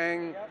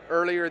Pyeongchang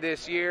earlier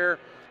this year.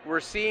 We're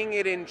seeing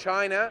it in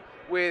China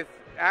with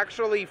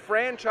actually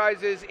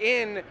franchises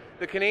in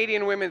the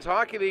Canadian Women's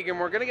Hockey League, and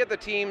we're going to get the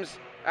teams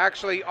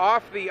actually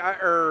off the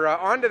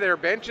onto their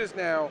benches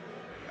now,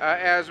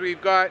 as we've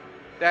got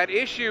that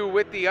issue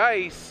with the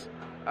ice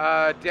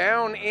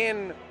down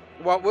in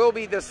what will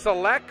be the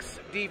Selects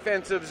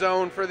defensive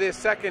zone for this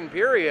second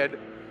period.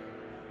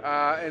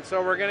 And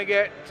so we're going to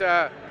get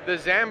the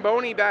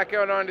Zamboni back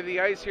out onto the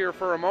ice here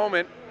for a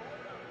moment.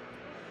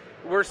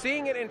 We're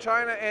seeing it in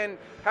China, and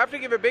have to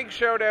give a big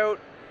shout out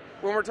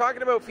when we're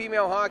talking about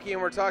female hockey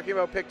and we're talking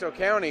about Pictou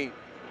County.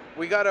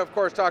 We got to, of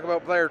course, talk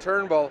about Blair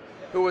Turnbull,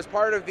 who was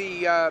part of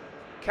the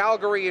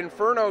Calgary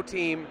Inferno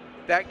team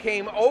that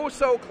came oh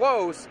so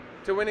close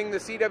to winning the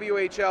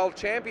CWHL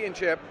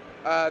championship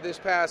this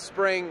past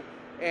spring,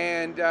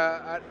 and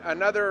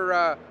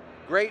another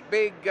great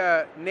big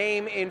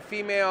name in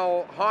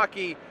female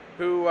hockey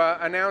who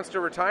announced a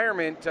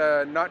retirement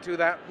not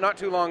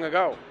too long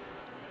ago.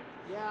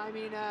 Yeah, I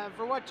mean,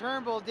 for what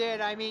Turnbull did,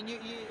 I mean,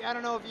 I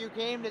don't know if you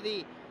came to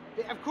the,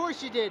 of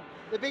course you did,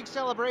 the big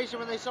celebration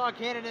when they saw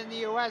Canada and the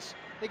U.S.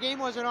 The game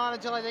wasn't on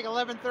until I think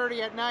 11:30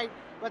 at night,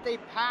 but they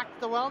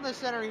packed the Wellness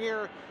Center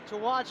here to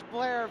watch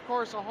Blair, of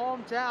course, a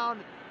hometown,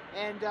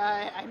 and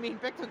I mean,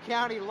 Pictou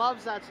County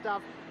loves that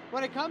stuff.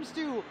 When it comes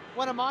to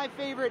one of my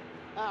favorite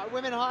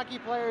women hockey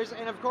players,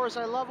 and of course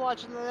I love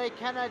watching the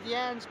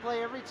Canadiens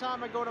play every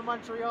time I go to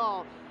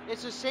Montreal.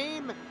 It's the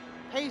same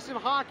pace of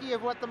hockey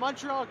of what the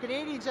Montreal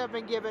Canadiens have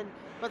been given,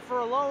 but for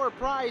a lower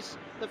price.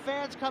 The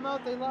fans come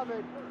out, they love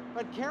it.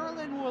 But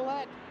Caroline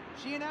Ouellette,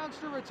 she announced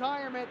her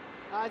retirement,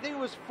 I think it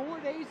was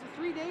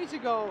 3 days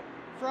ago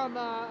from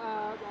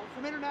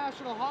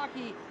international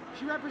hockey.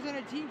 She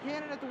represented Team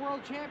Canada at the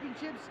World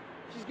Championships.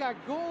 She's got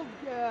gold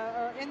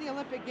in the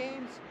Olympic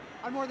Games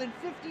on more than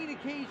 15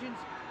 occasions,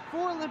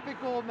 4 Olympic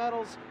gold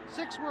medals,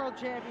 6 World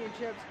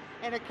Championships,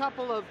 and a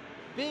couple of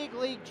big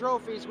league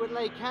trophies with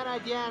Les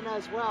Canadiens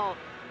as well.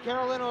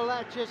 Caroline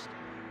Ouellette, just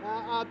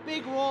a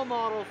big role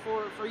model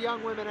for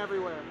young women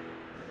everywhere.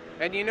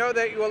 And you know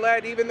that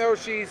Ouellette, even though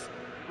she's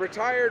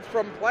retired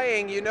from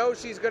playing, you know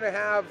she's going to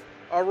have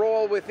a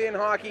role within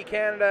Hockey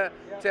Canada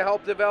to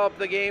help develop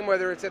the game,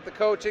 whether it's at the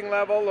coaching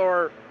level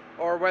or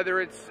whether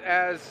it's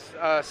as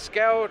a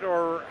scout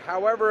or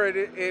however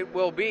it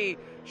will be.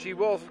 She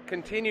will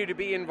continue to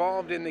be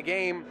involved in the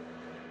game.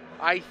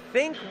 I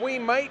think we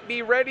might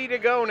be ready to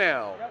go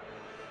now,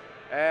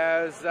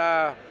 as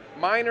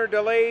minor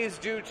delays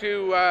due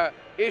to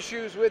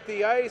issues with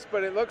the ice,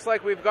 but it looks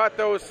like we've got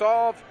those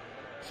solved.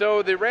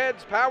 So the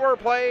Reds power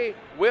play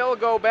will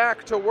go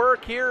back to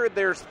work here.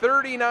 There's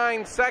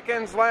 39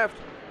 seconds left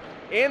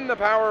in the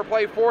power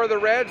play for the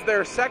Reds,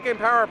 their second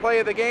power play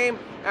of the game,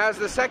 as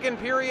the second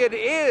period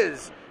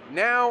is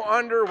now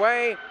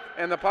underway,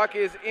 and the puck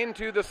is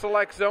into the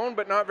select zone,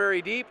 but not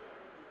very deep,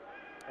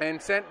 and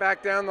sent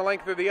back down the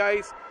length of the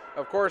ice.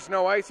 Of course,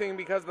 no icing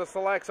because the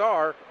selects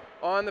are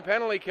on the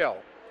penalty kill.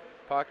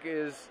 Puck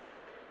is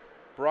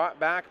brought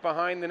back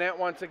behind the net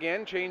once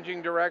again,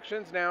 changing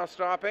directions, now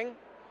stopping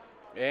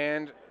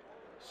and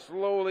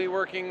slowly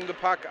working the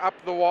puck up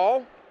the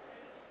wall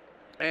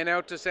and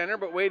out to center,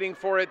 but waiting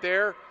for it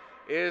there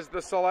is the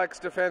Selects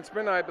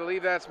defenseman. I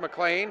believe that's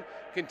McLean,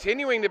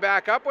 continuing to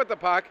back up with the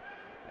puck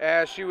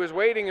as she was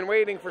waiting and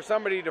waiting for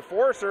somebody to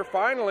force her.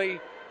 Finally,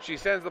 she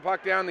sends the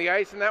puck down the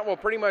ice, and that will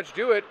pretty much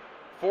do it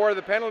for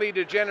the penalty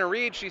to Jenna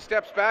Reed. She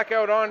steps back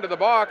out onto the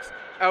box,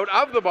 out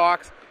of the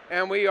box,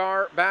 and we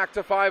are back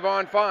to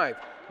 5-on-5.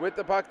 With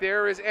the puck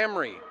there is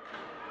Emery.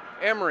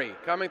 Emery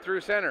coming through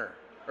center.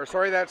 Or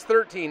sorry, that's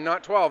 13,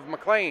 not 12.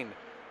 McLean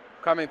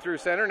coming through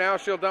center. Now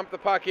she'll dump the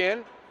puck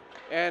in,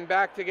 and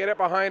back to get it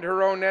behind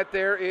her own net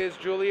there is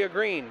Julia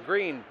Green.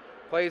 Green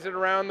plays it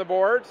around the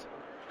boards.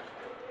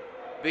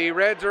 The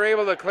Reds are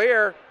able to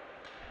clear,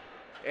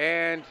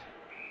 and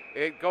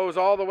it goes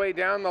all the way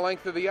down the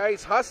length of the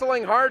ice.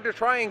 Hustling hard to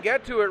try and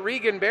get to it,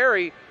 Regan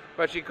Berry,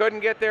 but she couldn't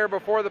get there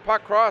before the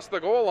puck crossed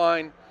the goal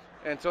line,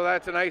 and so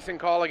that's an icing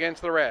call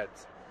against the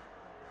Reds.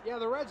 Yeah,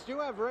 the Reds do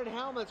have red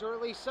helmets, or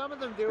at least some of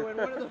them do, and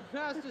one of the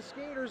fastest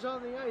skaters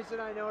on the ice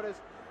that I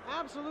noticed,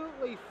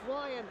 absolutely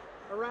flying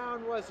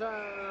around, was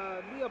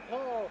Mia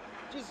Paul,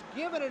 just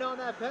giving it on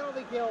that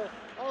penalty kill.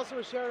 Also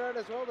a shout out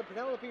as well to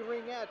Penelope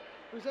Ringette,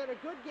 who's had a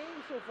good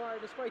game so far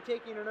despite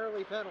taking an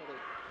early penalty.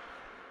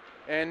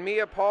 And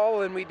Mia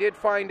Paul, and we did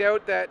find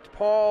out that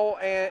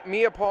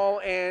Mia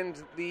Paul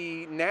and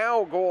the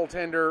now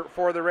goaltender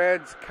for the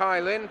Reds,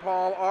 Kylin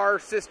Paul, are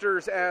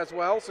sisters as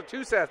well, so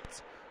 2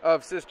 sets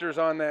of sisters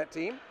on that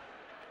team.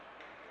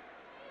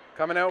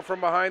 Coming out from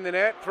behind the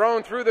net,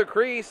 thrown through the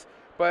crease,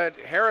 but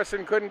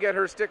Harrison couldn't get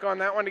her stick on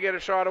that one to get a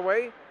shot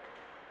away.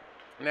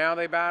 Now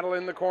they battle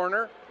in the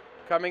corner,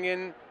 coming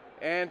in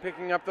and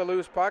picking up the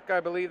loose puck. I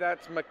believe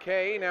that's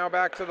McKay. Now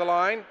back to the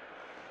line.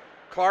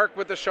 Clark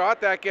with the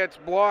shot. That gets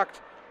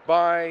blocked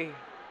by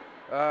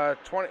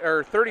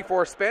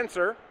 34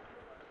 Spencer.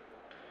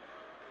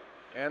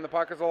 And the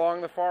puck is along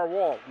the far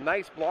wall.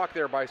 Nice block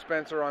there by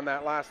Spencer on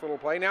that last little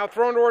play. Now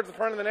thrown towards the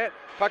front of the net.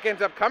 Puck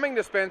ends up coming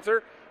to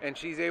Spencer, and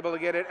she's able to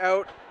get it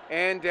out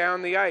and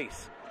down the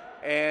ice.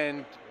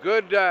 And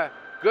good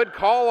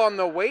call on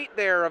the weight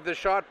there of the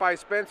shot by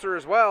Spencer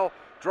as well.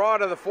 Draw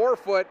to the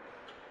forefoot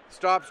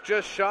stops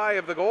just shy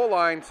of the goal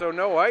line, so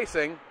no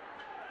icing.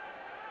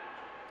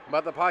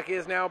 But the puck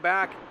is now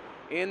back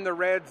in the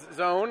Reds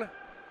zone.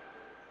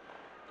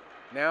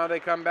 Now they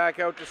come back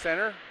out to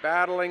center,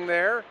 battling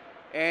there,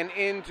 and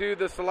into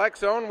the select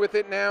zone. With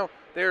it now,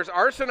 there's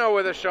Arsenault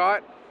with a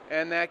shot,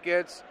 and that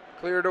gets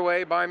cleared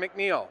away by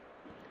McNeil.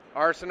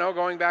 Arsenault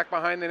going back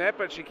behind the net,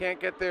 but she can't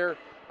get there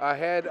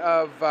ahead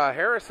of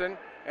Harrison,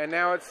 and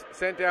now it's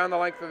sent down the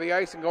length of the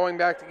ice, and going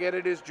back to get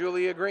it is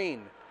Julia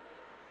Green.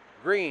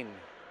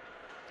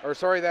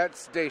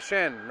 That's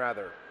Deschênes,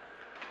 rather.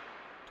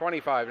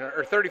 25,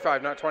 or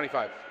 35, not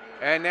 25.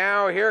 And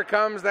now here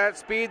comes that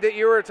speed that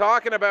you were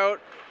talking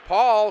about.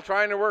 Paul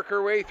trying to work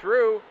her way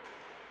through.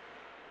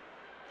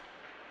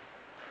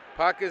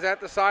 Puck is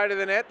at the side of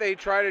the net. They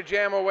try to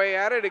jam away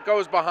at it. It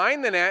goes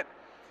behind the net.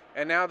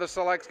 And now the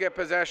Selects get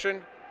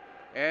possession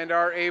and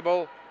are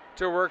able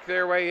to work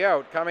their way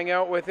out. Coming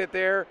out with it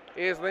there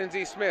is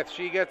Lindsay Smith.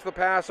 She gets the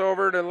pass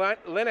over to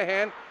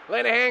Linehan.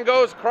 Linehan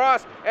goes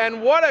across,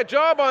 and what a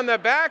job on the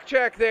back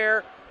check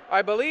there.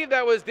 I believe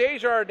that was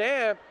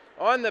Desjardins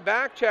on the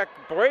back check,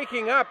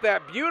 breaking up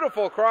that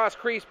beautiful cross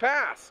crease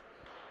pass.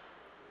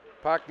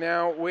 Puck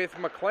now with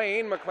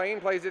McLean.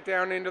 McLean plays it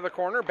down into the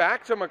corner.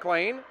 Back to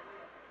McLean.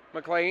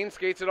 McLean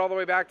skates it all the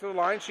way back to the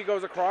line. She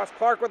goes across.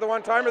 Clark with the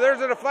one-timer.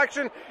 There's a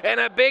deflection and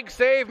a big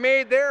save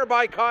made there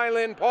by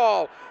Kylan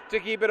Paul to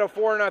keep it a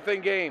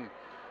 4-0 game.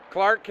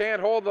 Clark can't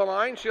hold the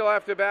line. She'll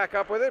have to back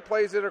up with it.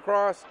 Plays it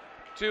across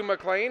to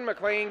McLean.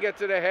 McLean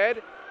gets it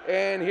ahead.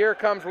 And here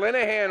comes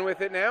Linehan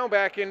with it now.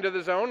 Back into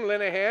the zone.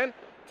 Linehan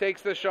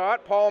takes the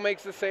shot. Paul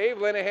makes the save.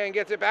 Linehan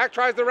gets it back.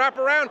 Tries to wrap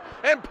around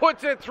and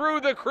puts it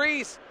through the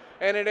crease.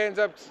 And it ends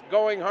up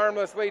going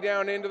harmlessly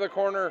down into the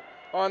corner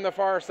on the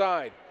far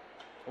side.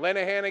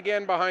 Linehan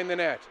again behind the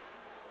net.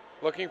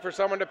 Looking for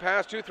someone to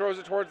pass to. Throws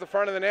it towards the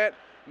front of the net.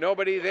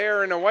 Nobody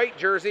there in a white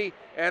jersey.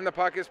 And the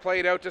puck is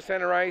played out to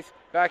center ice.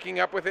 Backing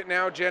up with it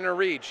now, Jenna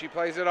Reed. She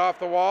plays it off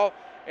the wall.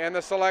 And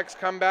the Selects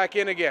come back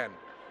in again.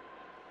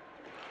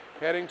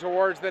 Heading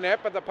towards the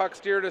net, but the puck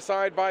steered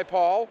aside by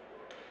Paul.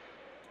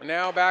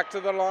 Now back to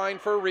the line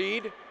for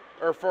Reed.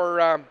 Or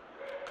for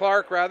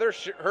Clark, rather.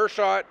 Her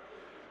shot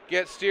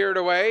gets steered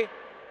away,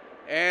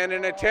 and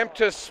an attempt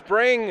to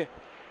spring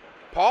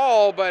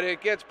Paul, but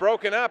it gets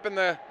broken up, and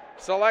the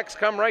Selects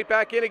come right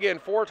back in again.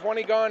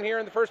 4:20 gone here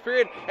in the first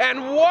period,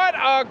 and what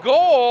a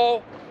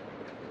goal!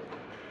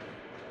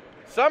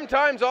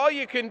 Sometimes all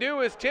you can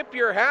do is tip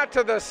your hat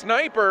to the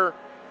sniper,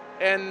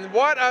 and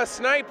what a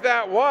snipe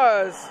that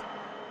was.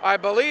 I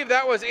believe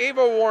that was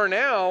Ava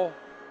Warnell.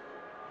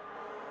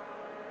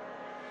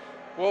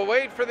 We'll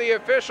wait for the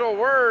official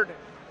word.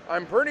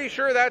 I'm pretty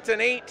sure that's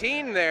an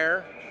 18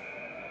 there.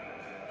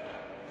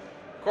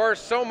 Of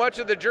course, so much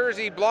of the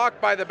jersey blocked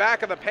by the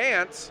back of the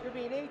pants. Could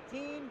be an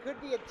 18,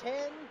 could be a 10.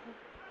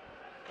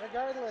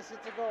 Regardless,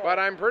 it's a goal. But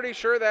I'm pretty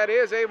sure that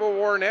is Ava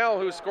Warnell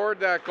who scored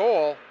that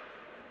goal.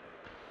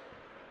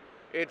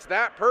 It's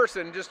that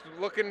person, just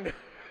looking to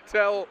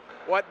tell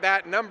what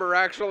that number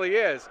actually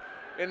is.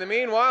 In the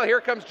meanwhile,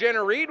 here comes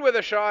Jenna Reed with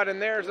a shot, and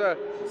there's a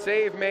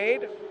save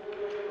made.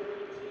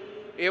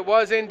 It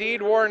was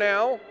indeed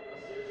Warnell.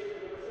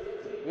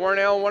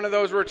 Warnell, one of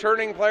those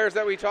returning players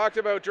that we talked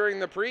about during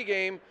the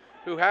pregame,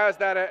 who has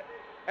that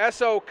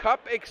SO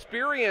Cup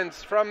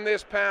experience from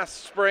this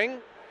past spring.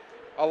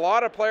 A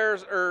lot of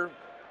players, or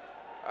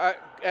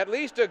at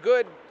least a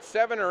good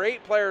 7 or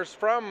 8 players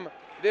from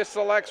this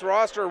Selects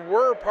roster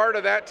were part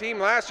of that team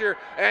last year,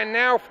 and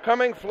now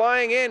coming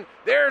flying in,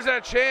 there's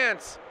a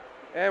chance.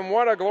 And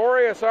what a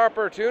glorious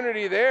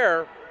opportunity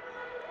there.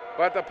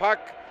 But the puck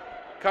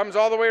comes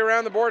all the way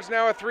around the boards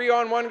now, a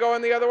 3-on-1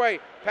 going the other way.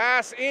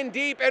 Pass in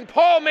deep, and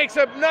Paul makes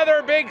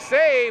another big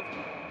save.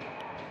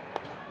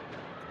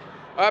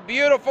 A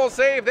beautiful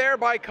save there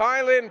by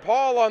Kylan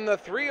Paul on the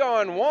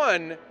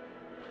 3-on-1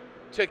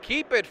 to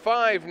keep it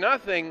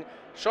 5-0.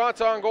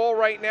 Shots on goal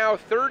right now,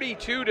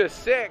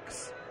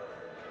 32-6.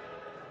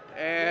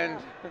 And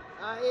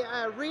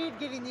Reed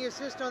getting the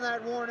assist on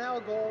that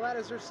Warnell goal. That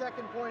is her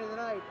second point of the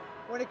night.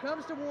 When it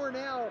comes to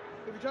Warnell,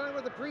 if you're talking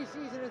about the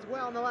preseason as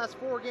well, in the last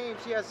 4 games,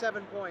 she has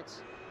 7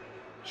 points.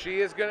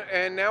 She is going to,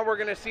 and now we're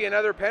going to see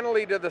another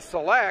penalty to the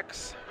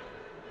Selects.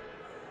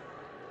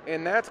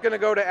 And that's going to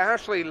go to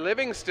Ashley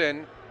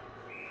Livingston.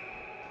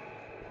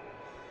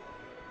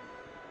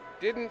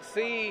 Didn't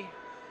see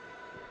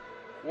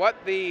what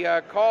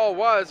the call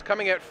was,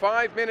 coming at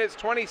 5 minutes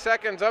 20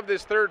 seconds of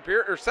this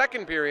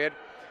second period.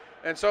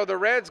 And so the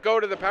Reds go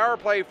to the power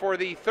play for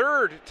the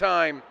 3rd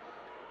time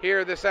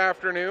here this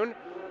afternoon.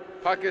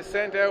 Puck is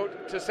sent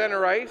out to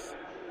center ice.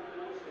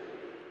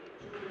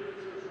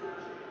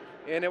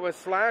 And it was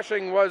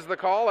slashing was the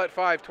call at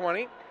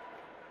 5:20.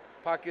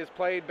 Puck is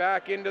played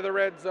back into the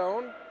red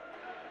zone.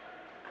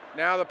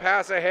 Now the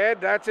pass ahead,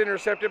 that's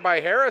intercepted by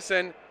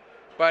Harrison,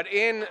 but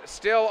in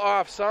still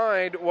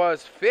offside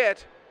was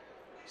Fit.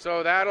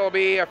 So that'll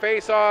be a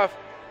face-off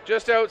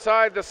just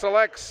outside the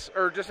Selects,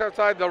 or just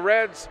outside the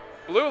Reds'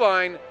 blue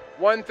line.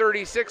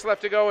 1:36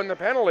 left to go in the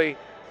penalty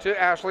to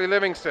Ashley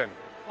Livingston.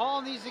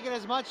 Paul needs to get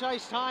as much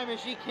ice time as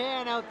she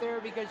can out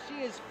there because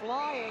she is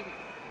flying.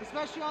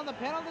 especially on the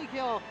penalty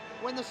kill.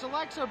 When the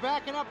selects are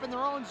backing up in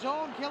their own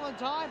zone, killing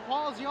time,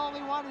 Paul's the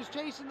only one who's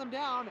chasing them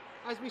down,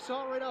 as we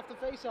saw right off the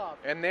face-off.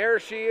 And there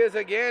she is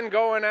again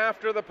going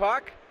after the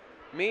puck.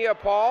 Mia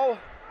Paul,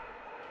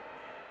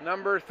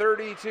 number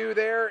 32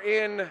 there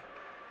in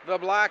the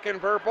black and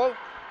purple,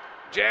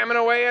 jamming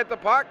away at the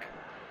puck.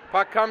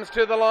 Puck comes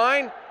to the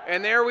line,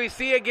 and there we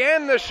see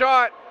again the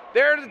shot.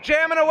 They're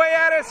jamming away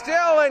at it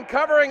still, and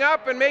covering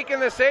up and making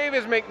the save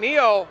is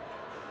McNeil.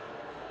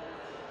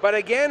 But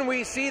again,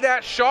 we see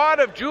that shot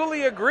of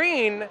Julia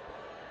Green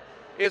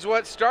is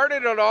what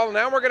started it all.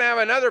 Now we're going to have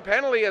another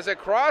penalty as a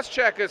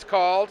cross-check is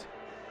called.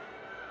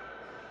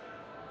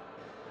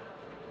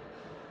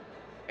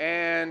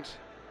 And it's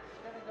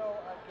going to go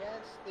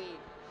against the...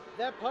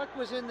 That puck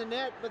was in the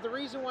net, but the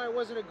reason why it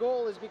wasn't a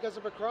goal is because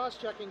of a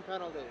cross-checking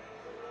penalty.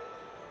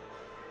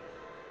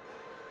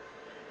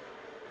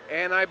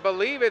 And I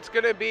believe it's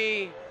going to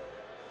be...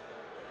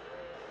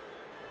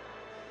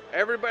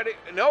 Everybody,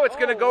 no, it's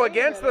going to go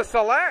against the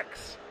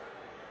selects.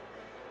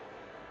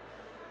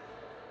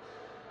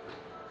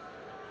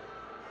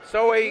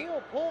 So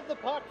McNeil pulled the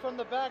puck from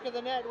the back of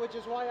the net, which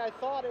is why I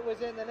thought it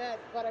was in the net,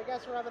 but I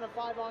guess we're having a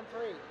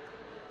 5-on-3.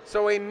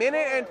 So a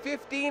minute and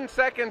 15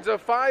 seconds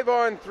of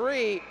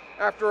 5-on-3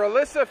 after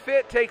Alyssa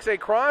Fitt takes a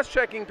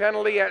cross-checking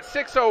penalty at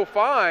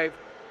 6:05.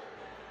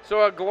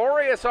 So a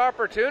glorious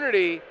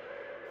opportunity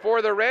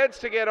for the Reds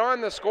to get on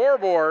the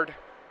scoreboard.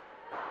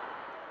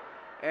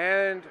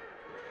 And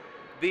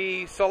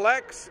the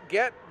selects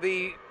get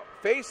the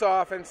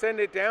face-off and send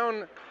it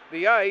down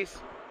the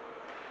ice.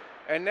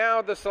 And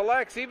now the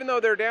selects, even though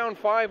they're down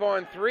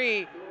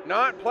 5-on-3,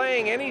 not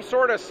playing any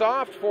sort of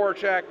soft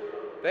forecheck.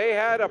 They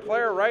had a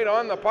player right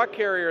on the puck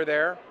carrier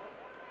there.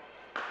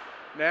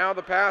 Now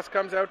the pass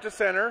comes out to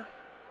center.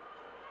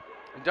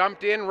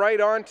 Dumped in right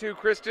onto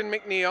Kristen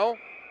McNeil.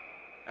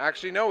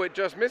 Actually, no, it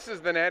just misses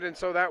the net, and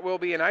so that will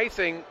be an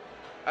icing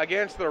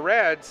against the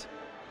Reds.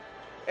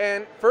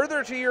 And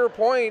further to your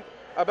point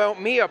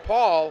about Mia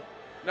Paul,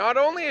 not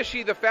only is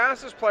she the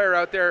fastest player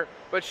out there,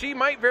 but she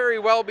might very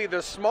well be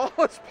the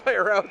smallest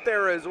player out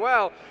there as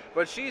well.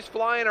 But she's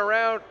flying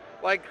around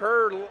like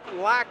her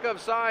lack of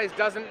size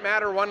doesn't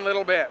matter one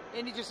little bit.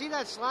 And did you see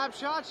that slap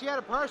shot? She had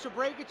a partial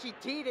break and she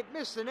teed it,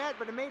 missed the net,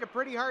 but it made a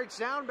pretty hard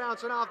sound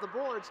bouncing off the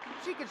boards.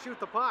 She can shoot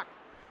the puck.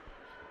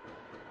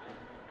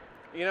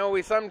 You know,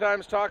 we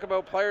sometimes talk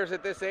about players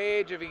at this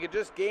age, if you could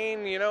just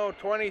gain,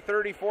 20,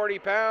 30, 40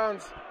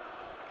 pounds.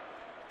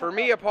 For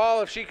Mia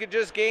Paul, if she could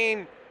just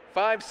gain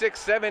 5, 6,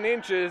 7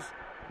 inches,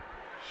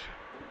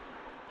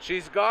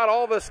 she's got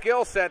all the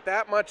skill set.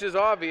 That much is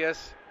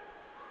obvious.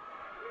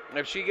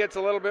 If she gets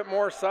a little bit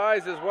more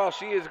size as well,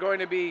 she is going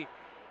to be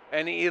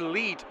an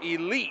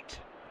elite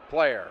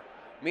player.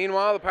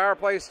 Meanwhile, the power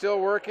play is still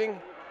working.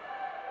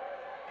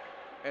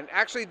 And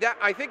actually, that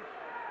I think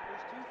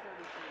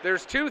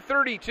there's two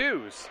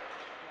 32s.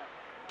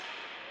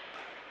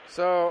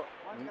 So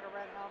One's got a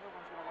red helmet,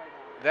 one's got a white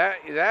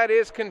helmet. that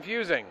is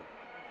confusing.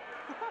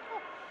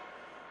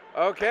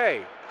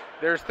 Okay,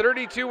 there's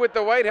 32 with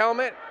the white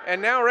helmet,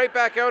 and now right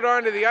back out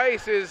onto the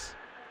ice is...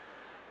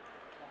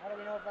 How do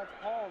we know if that's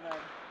Paul then?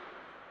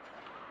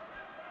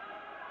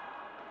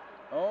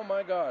 Oh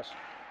my gosh.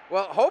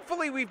 Well,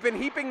 hopefully we've been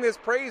heaping this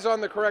praise on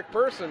the correct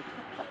person.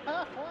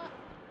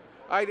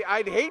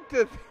 I'd hate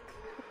to...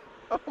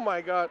 Oh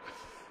my God.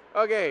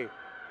 Okay,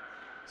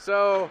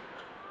 so...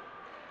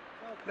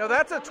 No,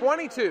 that's a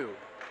 22.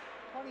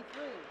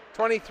 23.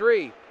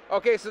 23.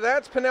 Okay, so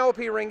that's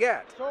Penelope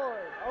Ringette.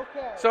 Sorry,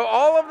 okay. So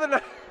all of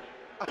the...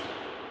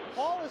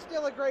 Paul is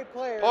still a great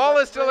player. Paul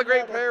is still a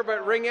great player,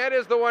 but Ringette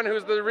is the one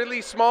who's the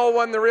really small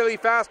one, the really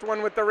fast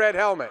one with the red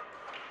helmet.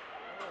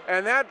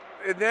 And that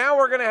now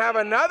we're going to have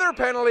another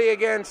penalty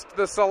against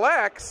the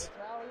selects.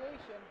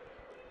 Retaliation.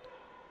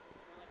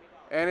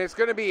 And it's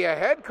going to be a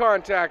head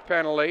contact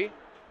penalty.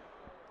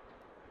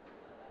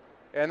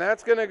 And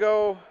that's going to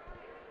go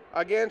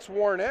against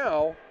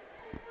Warnell.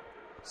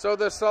 So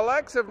the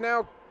selects have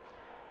now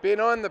been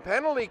on the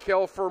penalty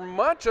kill for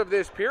much of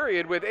this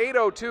period with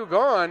 8:02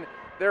 gone.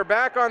 They're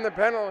back on the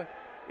penalty.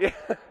 Yeah.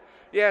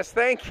 Yes,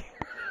 thank you.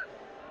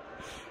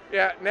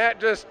 Yeah, Nat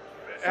just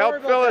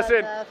helped fill us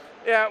in. Nat.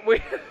 Yeah,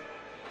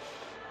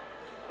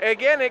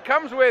 again, it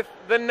comes with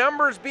the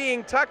numbers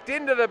being tucked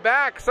into the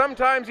back.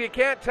 Sometimes you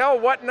can't tell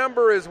what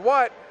number is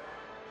what.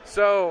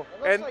 So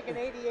it looks like an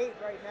 88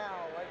 right now,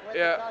 like with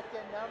the tucked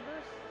in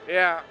numbers.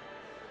 Yeah.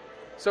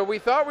 So we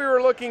thought we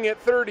were looking at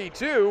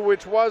 32,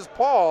 which was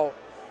Paul,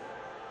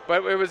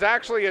 but it was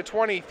actually a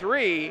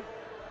 23.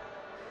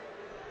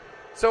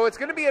 So it's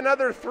going to be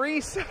another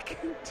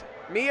 3-second.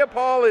 Mia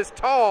Paul is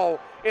tall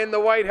in the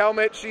white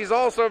helmet. She's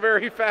also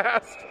very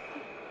fast.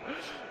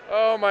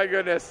 Oh my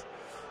goodness.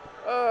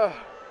 Well,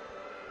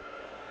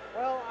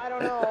 I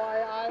don't know.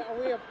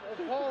 We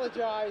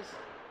apologize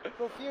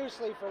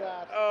profusely for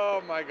that.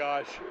 Oh my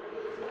gosh.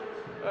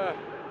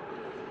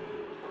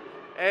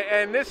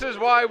 And this is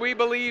why we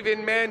believe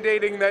in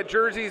mandating that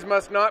jerseys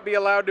must not be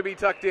allowed to be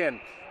tucked in.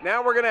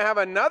 Now we're going to have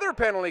another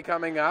penalty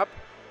coming up.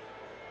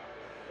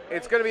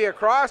 It's going to be a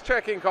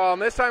cross-checking call,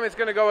 and this time it's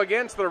going to go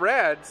against the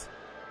Reds.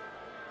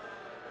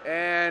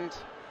 And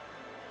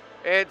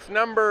it's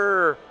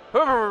number...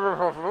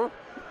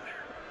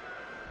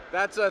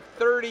 That's a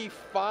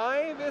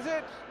 35, is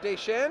it?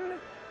 Deschen?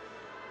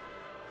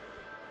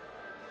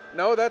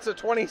 No, that's a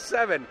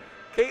 27.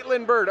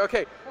 Caitlin Bird.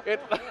 Okay,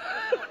 it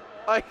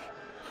like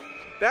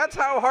that's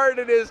how hard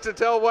it is to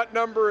tell what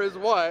number is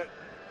what.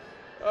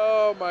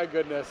 Oh my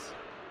goodness.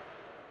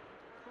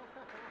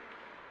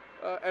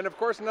 And of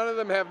course, none of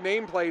them have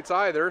nameplates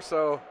either.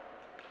 So,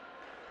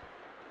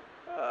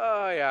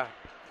 yeah,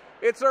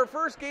 it's our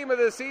first game of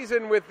the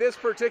season with this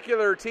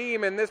particular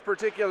team and this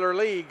particular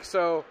league.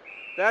 So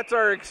that's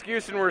our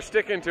excuse, and we're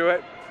sticking to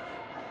it.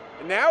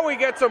 Now we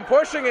get some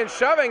pushing and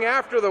shoving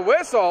after the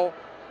whistle,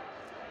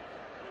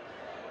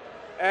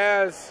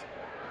 as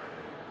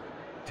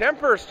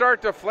tempers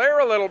start to flare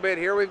a little bit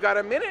here. We've got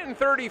a minute and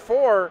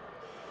 34,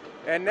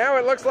 and now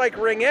it looks like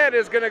Ringette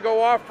is going to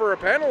go off for a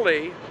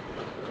penalty.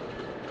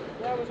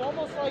 Yeah, it was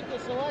almost like the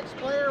Selects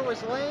player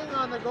was laying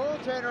on the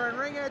goaltender, and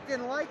Ringette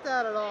didn't like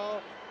that at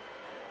all.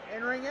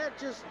 And Ringette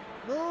just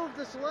moved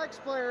the Selects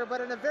player, but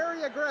in a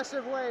very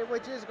aggressive way,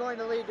 which is going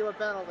to lead to a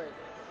penalty.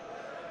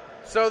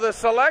 So the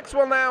Selects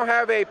will now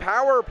have a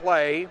power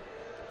play,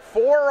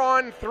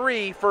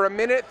 4-on-3 for a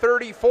minute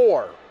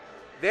 34.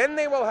 Then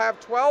they will have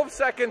 12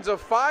 seconds of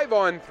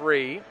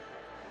 5-on-3,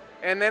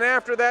 and then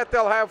after that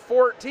they'll have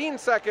 14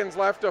 seconds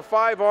left of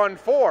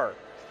 5-on-4.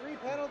 3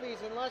 penalties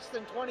in less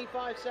than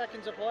 25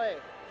 seconds of play.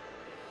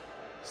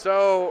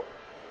 So,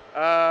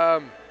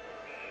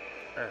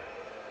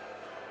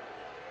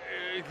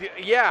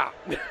 yeah.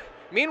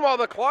 Meanwhile,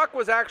 the clock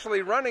was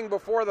actually running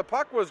before the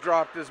puck was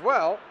dropped as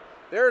well.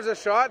 There's a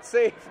shot,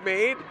 save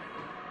made.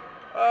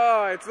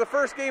 Oh, it's the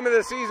first game of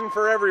the season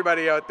for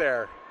everybody out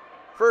there.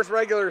 First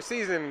regular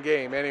season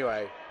game,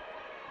 anyway.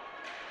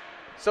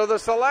 So the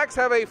Selects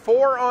have a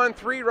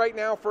 4-on-3 right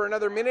now for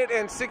another minute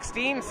and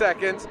 16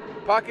 seconds.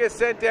 Puck is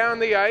sent down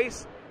the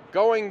ice.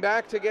 Going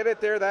back to get it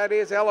there, that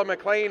is Ella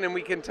McLean, and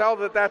we can tell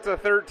that that's a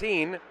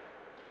 13.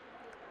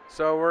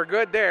 So we're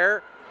good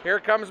there. Here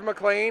comes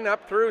McLean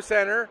up through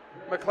center.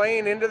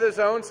 McLean into the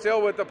zone,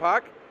 still with the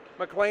puck.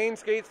 McLean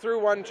skates through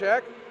one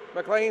check.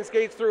 McLean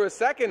skates through a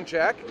second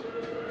check.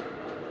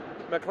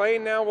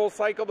 McLean now will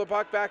cycle the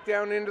puck back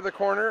down into the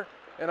corner,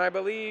 and I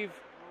believe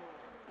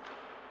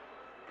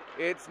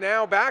it's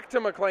now back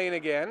to McLean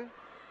again.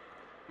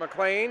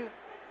 McLean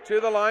to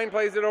the line,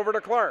 plays it over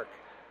to Clark.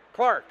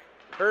 Clark,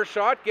 her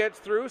shot gets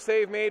through,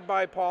 save made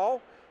by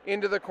Paul.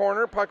 Into the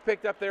corner, puck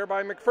picked up there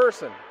by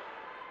McPherson.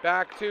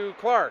 Back to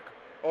Clark,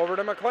 over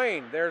to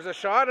McLean. There's a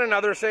shot,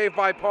 another save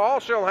by Paul.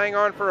 She'll hang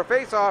on for a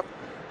face-off.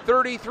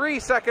 33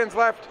 seconds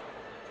left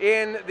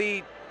in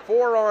the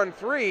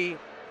 4-on-3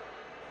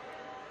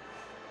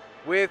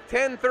 with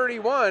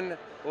 10:31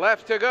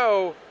 left to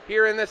go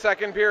here in the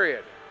second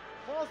period.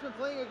 Paul's been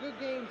playing a good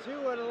game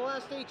too. Out of the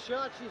last 8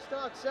 shots, she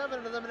stopped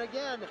 7 of them. And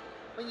again,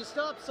 when you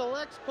stop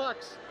Selects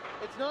pucks,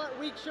 it's not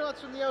weak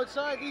shots from the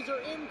outside. These are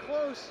in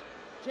close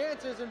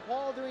chances, and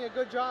Paul doing a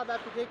good job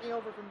after taking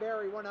over from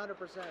Barry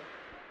 100%.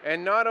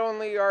 And not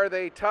only are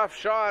they tough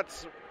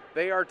shots,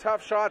 they are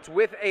tough shots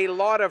with a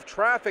lot of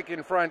traffic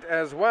in front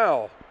as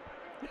well.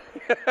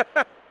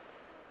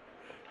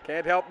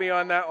 Can't help me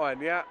on that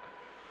one, yeah.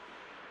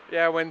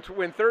 Yeah, when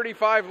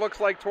 35 looks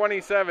like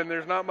 27,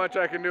 there's not much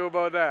I can do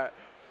about that.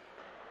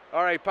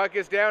 All right, puck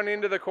is down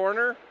into the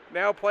corner.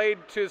 Now played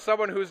to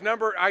someone whose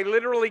number I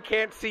literally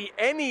can't see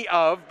any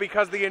of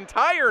because the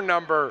entire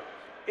number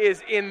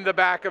is in the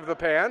back of the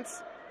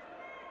pants.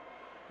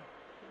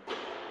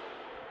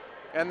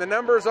 And the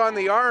numbers on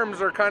the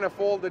arms are kind of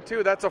folded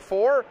too. That's a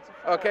 4?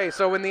 Okay,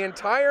 so when the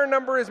entire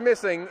number is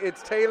missing,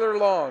 it's Taylor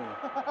Long.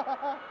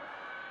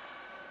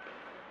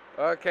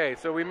 Okay,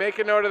 so we make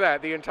a note of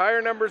that. The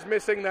entire number's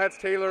missing, that's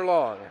Taylor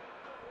Long.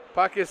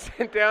 Puck is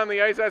sent down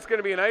the ice. That's going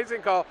to be an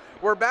icing call.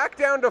 We're back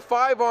down to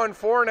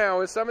 5-on-4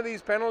 now as some of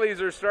these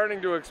penalties are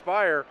starting to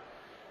expire.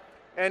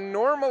 And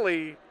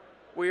normally,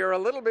 we are a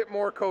little bit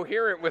more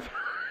coherent with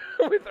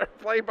with our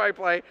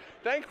play-by-play.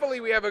 Thankfully,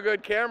 we have a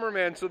good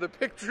cameraman, so the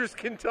pictures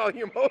can tell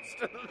you most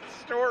of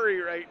the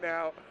story right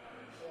now.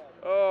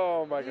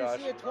 Oh, my gosh.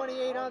 You see a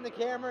 28 on the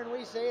camera, and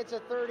we say it's a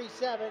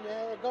 37.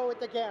 Go with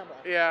the camera.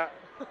 Yeah.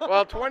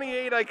 Well,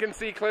 28 I can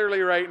see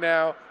clearly right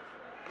now.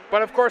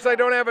 But, of course, I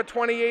don't have a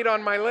 28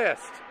 on my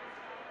list.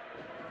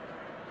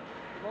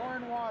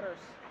 Lauren Waters.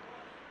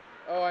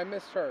 Oh, I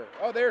missed her.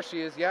 Oh, there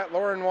she is. Yeah,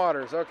 Lauren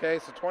Waters. Okay,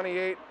 so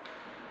 28.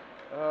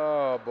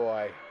 Oh,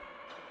 boy.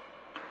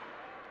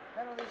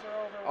 Penalties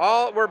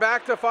are over. We're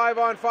back to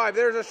 5-on-5.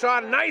 There's a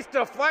shot. Nice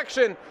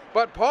deflection,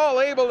 but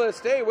Paul able to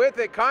stay with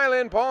it.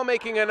 Kylan Paul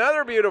making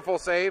another beautiful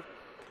save.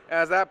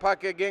 As that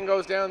puck again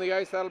goes down the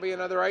ice, that'll be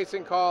another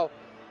icing call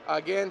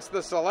against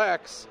the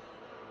Selects.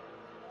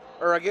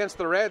 Or against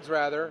the Reds,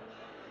 rather.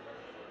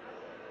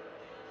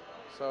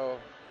 So.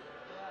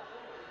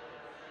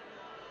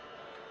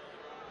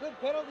 Good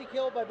penalty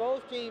kill by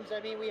both teams. I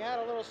mean, we had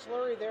a little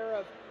slurry there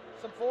of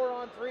some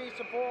 4-on-3,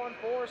 some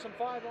 4-on-4, some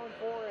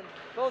 5-on-4, and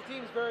both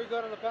teams very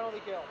good on the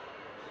penalty kill.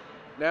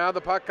 Now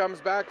the puck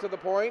comes back to the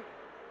point.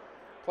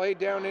 Played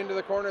down into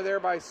the corner there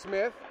by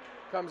Smith.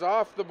 Comes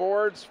off the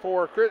boards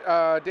for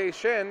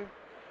Deschênes.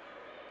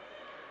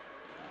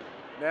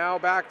 Now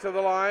back to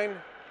the line,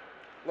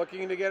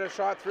 looking to get a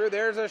shot through.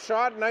 There's a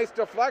shot, nice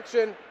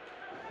deflection,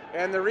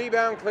 and the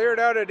rebound cleared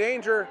out of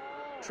danger.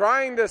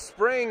 Trying to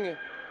spring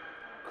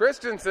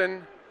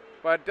Christensen,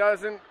 but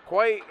doesn't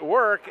quite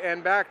work,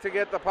 and back to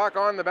get the puck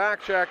on the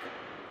back check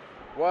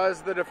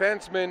was the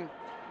defenseman,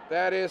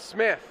 that is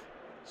Smith.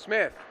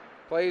 Smith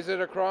plays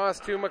it across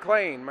to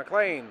McLean.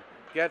 McLean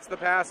gets the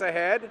pass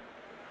ahead.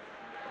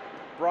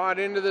 Brought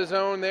into the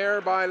zone there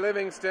by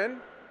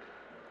Livingston.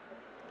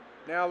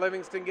 Now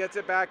Livingston gets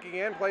it back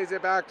again, plays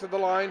it back to the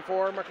line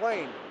for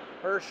McLean.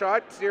 Her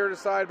shot steered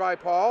aside by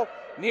Paul.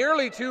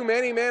 Nearly too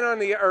many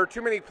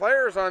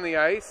players on the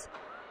ice,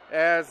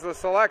 as the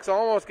Selects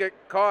almost get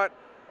caught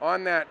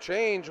on that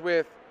change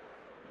with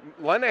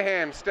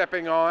Lenahan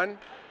stepping on.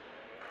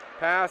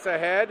 Pass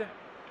ahead.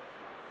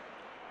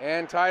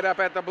 And tied up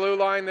at the blue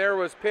line there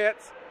was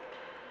Pitts.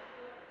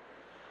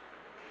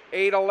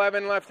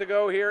 8:11 left to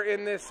go here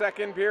in this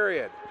second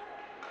period.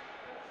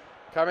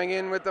 Coming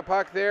in with the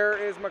puck there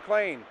is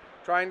McLean.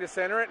 Trying to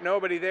center it,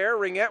 nobody there.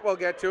 Ringette will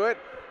get to it,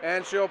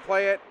 and she'll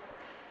play it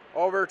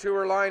over to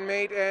her line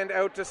mate and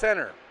out to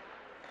center.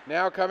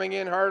 Now coming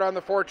in hard on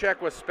the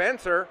forecheck was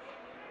Spencer.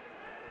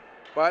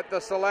 But the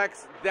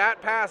Selects,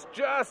 that pass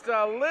just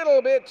a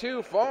little bit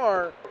too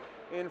far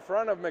in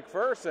front of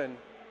McPherson,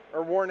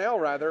 or Warnell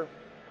rather.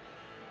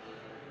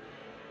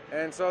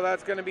 And so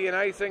that's going to be an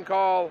icing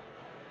call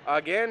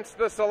against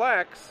the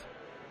Selects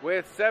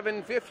with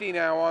 7:50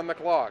 now on the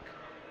clock.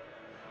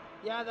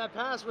 Yeah, that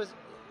pass was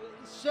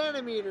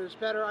centimeters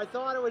better. I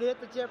thought it would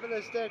hit the tip of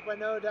the stick, but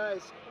no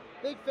dice.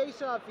 Big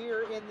face-off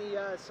here in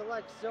the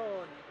Select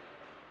zone.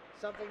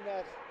 Something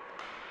that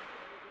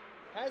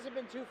hasn't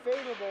been too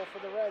favorable for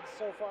the Reds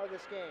so far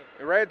this game.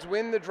 The Reds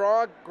win the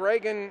draw.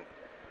 Gregan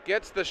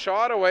gets the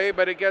shot away,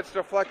 but it gets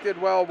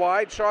deflected well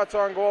wide. Shots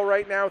on goal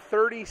right now,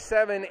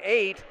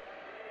 37-8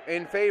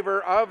 in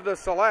favor of the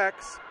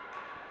Selects.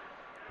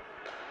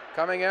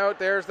 Coming out,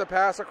 there's the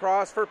pass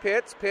across for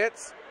Pitts.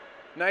 Pitts,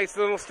 nice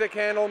little stick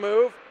handle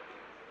move.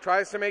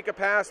 Tries to make a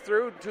pass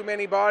through. Too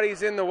many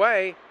bodies in the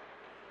way.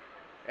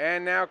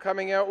 And now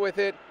coming out with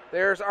it,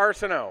 there's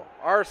Arsenault.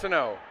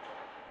 Arsenault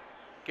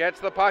gets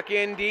the puck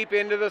in deep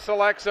into the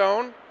Select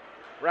zone.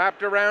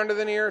 Wrapped around to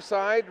the near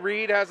side.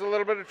 Reed has a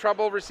little bit of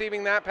trouble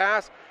receiving that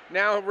pass.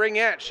 Now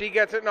Ringette, she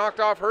gets it knocked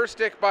off her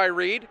stick by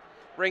Reed.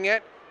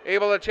 Ringette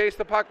able to chase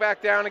the puck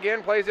back down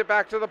again, plays it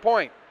back to the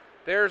point.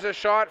 There's a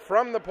shot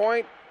from the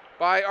point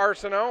by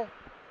Arsenault.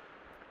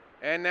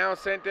 And now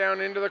sent down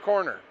into the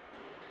corner.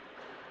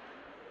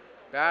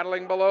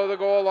 Battling below the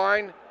goal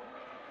line.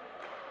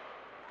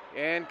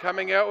 And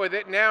coming out with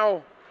it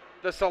now,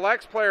 the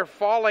Selects player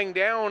falling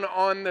down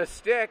on the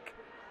stick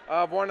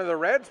of one of the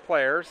Reds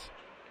players.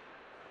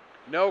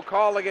 No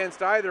call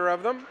against either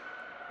of them.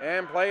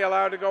 And play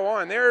allowed to go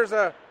on. There's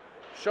a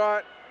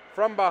shot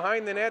from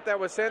behind the net that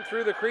was sent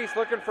through the crease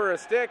looking for a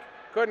stick.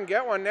 Couldn't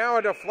get one. Now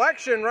a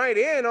deflection right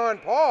in on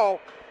Paul.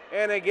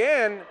 And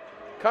again,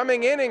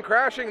 coming in and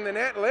crashing the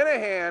net,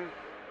 Linehan.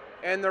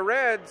 And the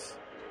Reds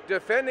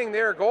defending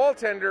their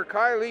goaltender,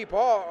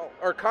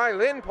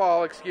 Kylin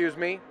Paul, excuse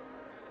me.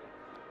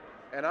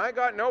 And I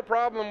got no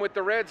problem with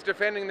the Reds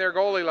defending their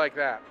goalie like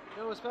that.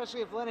 No,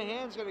 especially if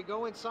Linehan's going to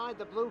go inside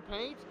the blue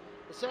paint.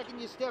 The second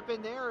you step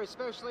in there,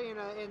 especially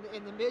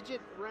in the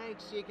midget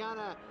ranks, you kind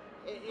of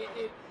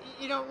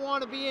you don't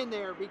want to be in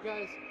there,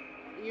 because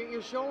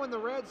you're showing the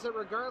Reds that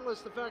regardless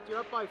of the fact you're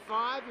up by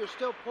 5, you're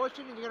still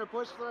pushing and you're going to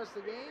push the rest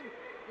of the game.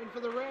 And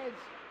for the Reds,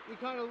 you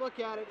kind of look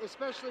at it,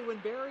 especially when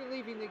Barry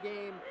leaving the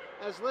game,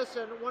 as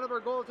listen, one of our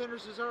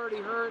goaltenders is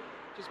already hurt.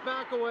 Just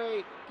back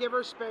away, give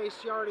her space.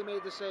 She already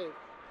made the save.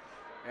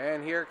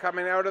 And here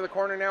coming out of the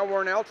corner now,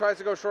 Warnell tries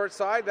to go short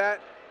side. That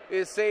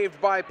is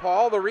saved by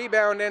Paul. The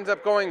rebound ends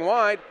up going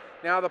wide.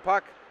 Now the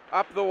puck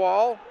up the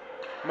wall.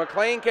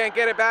 McLean can't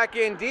get it back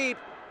in deep.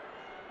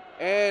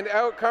 And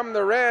out come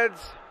the Reds.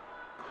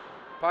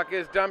 Puck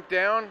is dumped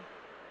down.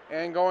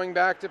 And going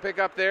back to pick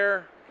up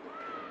there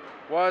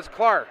was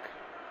Clark.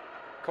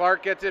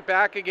 Clark gets it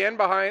back again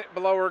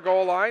below her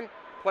goal line.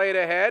 Played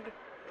ahead.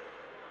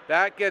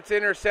 That gets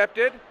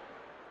intercepted.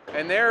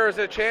 And there is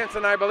a chance,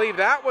 and I believe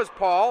that was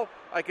Paul.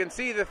 I can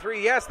see the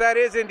 3. Yes, that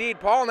is indeed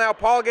Paul. Now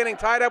Paul getting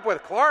tied up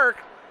with Clark.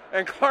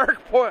 And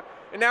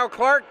now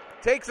Clark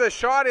takes a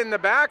shot in the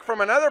back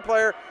from another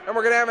player. And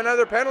we're going to have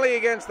another penalty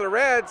against the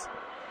Reds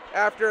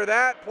after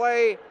that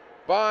play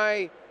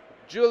by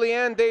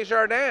Julianne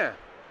Desjardins.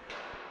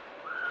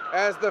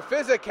 As the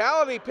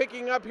physicality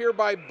picking up here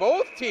by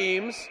both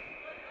teams.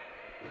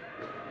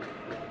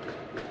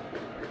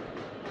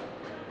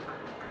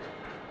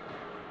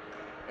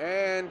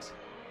 And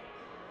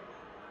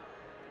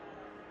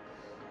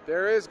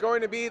there is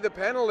going to be the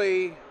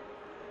penalty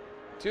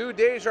to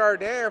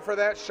Desjardins for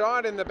that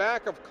shot in the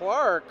back of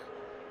Clark.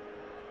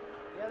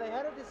 Yeah, they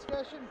had a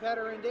discussion,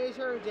 Petter, and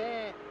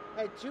Desjardins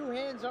had 2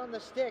 hands on the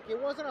stick.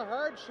 It wasn't a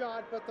hard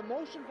shot, but the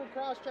motion for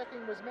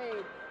cross-checking was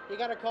made. You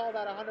got to call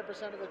that 100%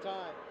 of the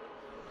time.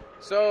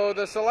 So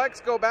the Selects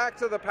go back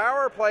to the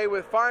power play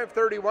with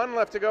 5:31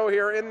 left to go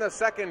here in the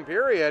second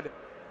period.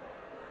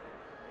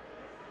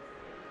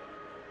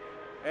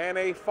 And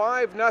a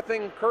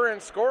 5-0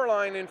 current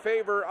scoreline in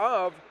favor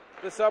of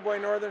the Subway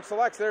Northern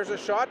Selects. There's a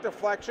shot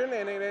deflection,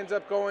 and it ends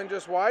up going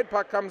just wide.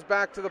 Puck comes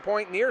back to the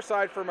point near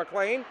side for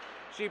McLean.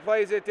 She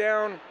plays it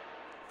down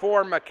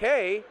for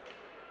McKay.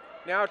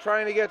 Now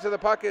trying to get to the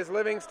puck is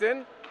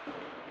Livingston,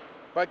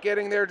 but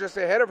getting there just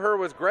ahead of her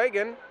was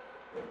Gregan.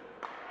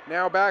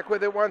 Now back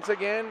with it once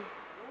again.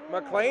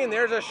 McLean,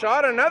 there's a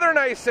shot. Another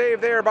nice save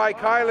there by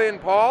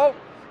Kylan Paul,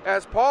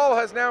 as Paul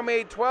has now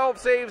made 12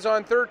 saves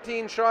on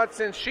 13 shots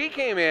since she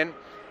came in.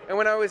 And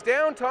when I was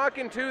down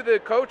talking to the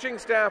coaching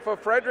staff of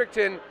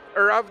Fredericton,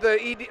 or of the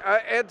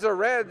EDZA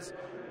Reds,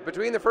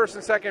 between the first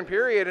and second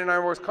period, and I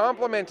was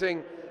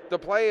complimenting the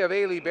play of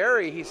Ailey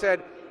Berry, he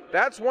said,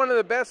 that's one of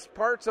the best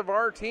parts of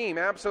our team,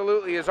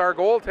 absolutely, is our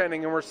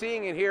goaltending, and we're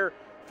seeing it here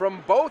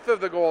from both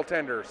of the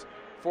goaltenders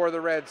for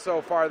the Reds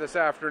so far this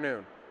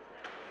afternoon.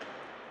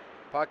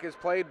 Puck is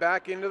played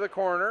back into the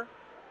corner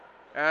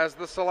as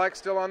the Select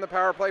still on the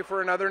power play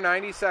for another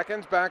 90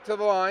 seconds. Back to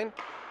the line.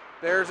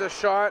 There's a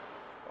shot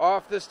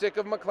off the stick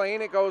of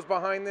McLean. It goes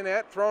behind the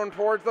net, thrown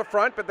towards the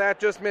front, but that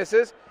just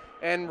misses.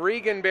 And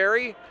Regan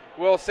Berry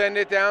will send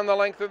it down the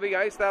length of the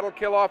ice. That'll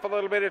kill off a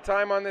little bit of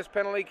time on this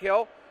penalty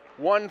kill.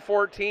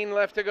 1:14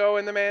 left to go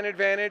in the man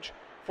advantage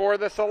for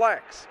the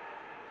Selects.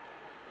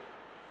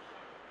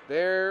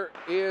 There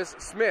is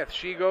Smith.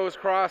 She goes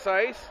cross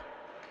ice.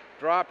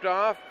 Dropped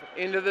off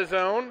into the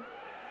zone.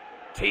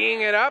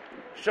 Teeing it up.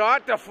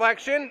 Shot,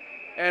 deflection.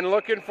 And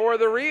looking for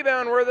the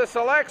rebound were the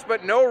Selects,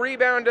 but no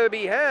rebound to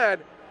be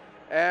had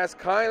as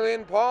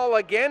Kylan Paul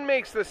again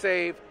makes the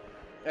save.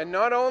 And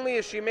not only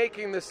is she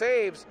making the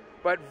saves,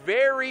 but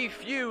very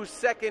few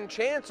second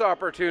chance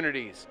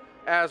opportunities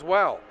as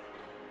well.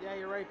 Yeah,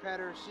 you're right,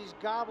 Petter. She's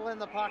gobbling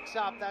the pucks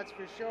up, that's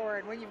for sure.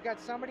 And when you've got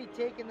somebody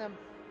taking them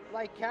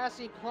like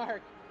Cassie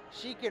Clark,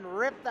 she can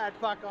rip that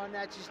puck on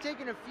that. She's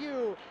taken a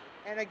few,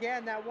 and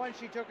again, that one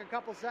she took a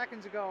couple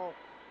seconds ago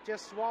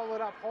just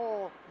swallowed up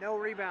whole, no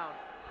rebound.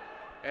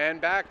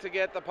 And back to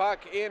get the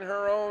puck in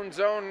her own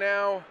zone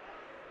now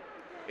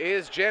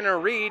is Jenna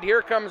Reed.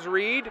 Here comes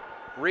Reed.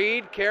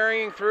 Reed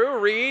carrying through.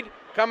 Reed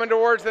coming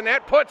towards the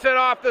net, puts it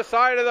off the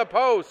side of the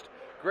post.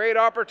 Great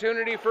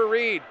opportunity for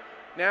Reed.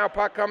 Now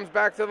puck comes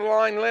back to the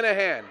line.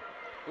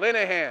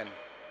 Linehan.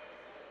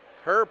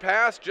 Her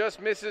pass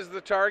just misses the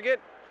target.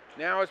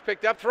 Now it's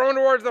picked up, thrown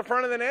towards the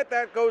front of the net.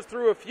 That goes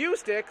through a few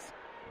sticks,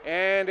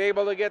 and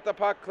able to get the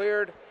puck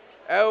cleared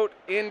out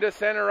into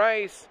center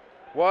ice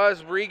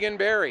was Regan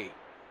Berry.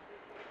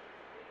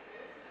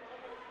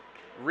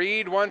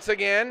 Reed once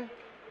again.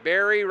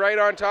 Berry right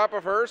on top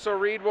of her, so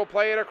Reed will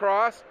play it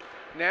across.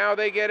 Now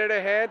they get it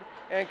ahead,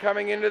 and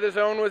coming into the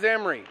zone was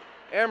Emery.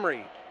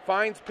 Emery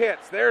finds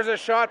Pitts. There's a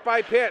shot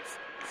by Pitts.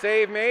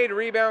 Save made,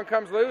 rebound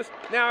comes loose.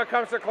 Now it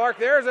comes to Clark.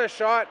 There's a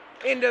shot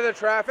into the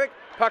traffic.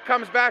 Puck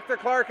comes back to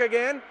Clark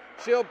again.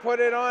 She'll put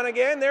it on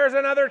again. There's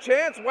another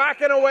chance,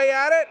 whacking away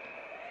at it.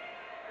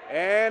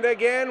 And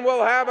again,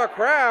 we'll have a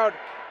crowd.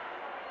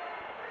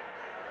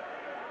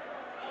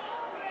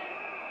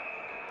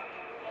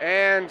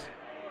 And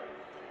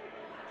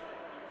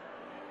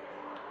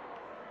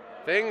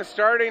things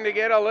starting to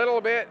get a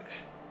little bit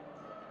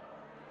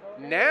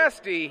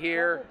nasty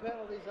here. Couple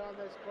penalties on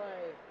this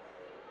play.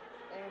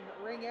 And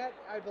Ringette,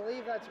 I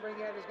believe that's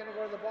Ringette, is going to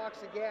go to the box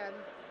again.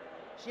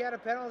 She had a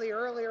penalty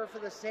earlier for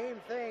the same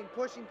thing,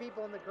 pushing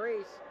people in the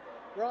crease.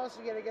 We're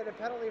also going to get a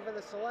penalty for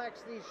the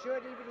Selects. These should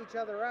even each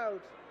other out,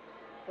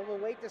 but we'll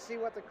wait to see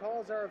what the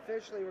calls are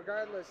officially.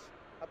 Regardless,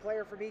 a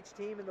player from each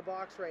team in the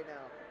box right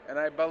now. And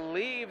I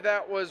believe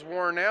that was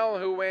Warnell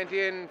who went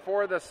in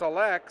for the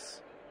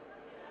Selects.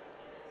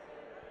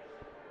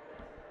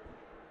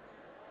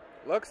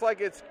 Looks like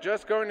it's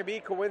just going to be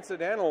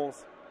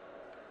coincidentals.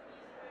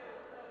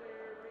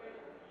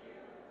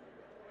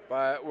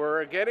 But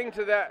we're getting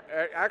to that.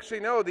 Actually,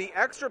 no, the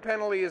extra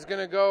penalty is going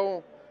to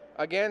go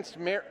against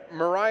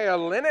Mariah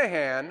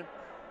Linehan.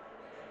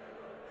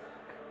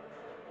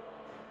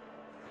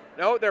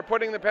 No, they're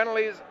putting the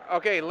penalties.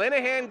 Okay,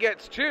 Linehan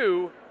gets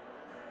 2,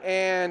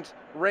 and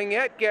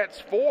Ringette gets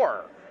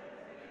 4.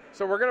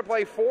 So we're going to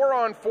play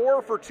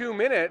 4-on-4 for 2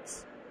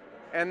 minutes,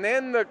 and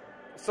then the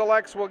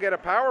Selects will get a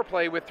power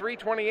play with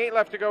 3:28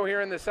 left to go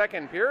here in the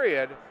second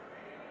period.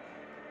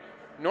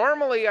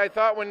 Normally, I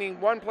thought when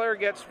one player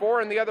gets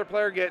 4 and the other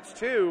player gets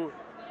 2,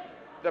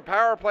 the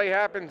power play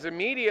happens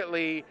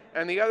immediately,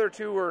 and the other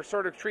 2 are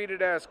sort of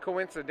treated as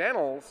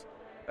coincidentals.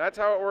 That's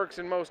how it works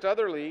in most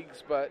other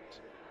leagues, but...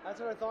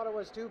 That's what I thought it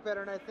was too,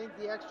 Peter, and I think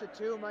the extra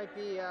 2 might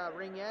be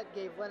Ringette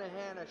gave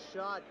Linehan a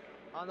shot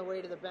on the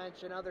way to the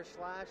bench, another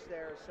slash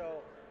there,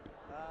 so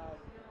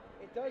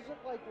it does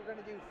look like we're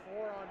going to do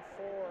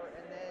 4-on-4,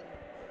 and then...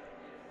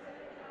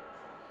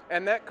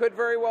 And that could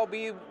very well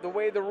be the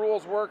way the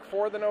rules work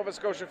for the Nova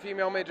Scotia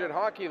Female Midget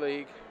Hockey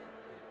League.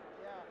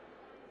 Yeah.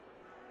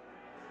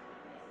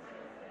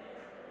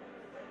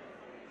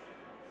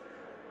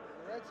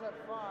 The Reds have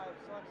 5,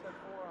 Selects have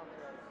 4 on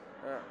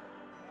the ice.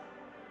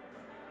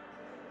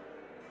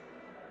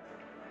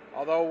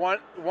 Although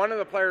one of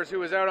the players who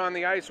was out on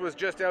the ice was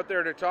just out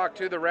there to talk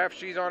to the ref.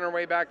 She's on her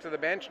way back to the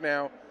bench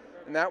now,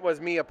 and that was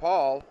Mia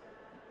Paul.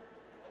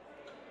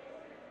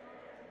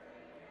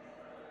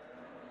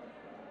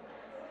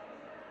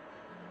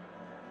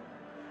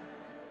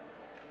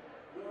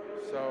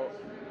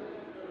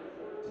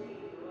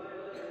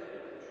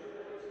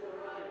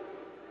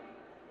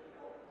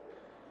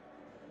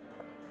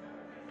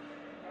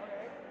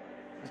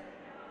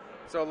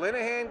 So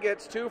Linehan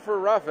gets 2 for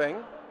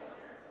roughing.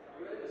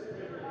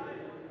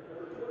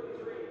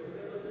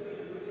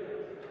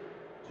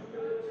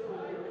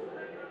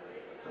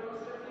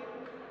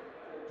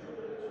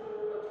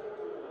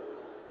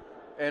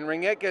 And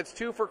Ringette gets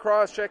 2 for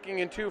cross-checking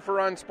and 2 for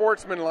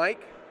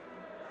unsportsmanlike.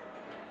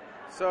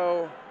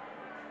 So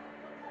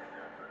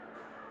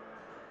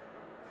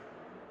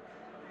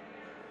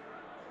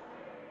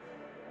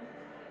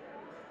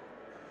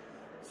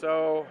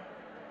So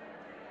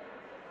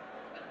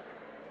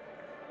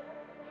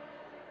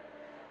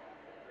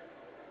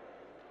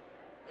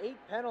 8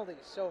 penalties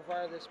so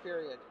far this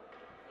period.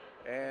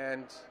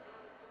 And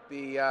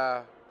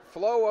the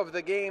flow of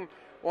the game,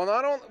 well,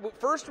 not only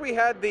first we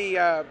had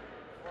the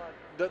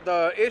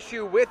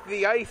issue with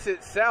the ice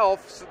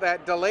itself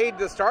that delayed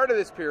the start of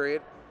this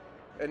period,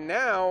 and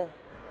now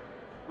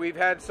we've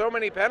had so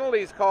many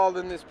penalties called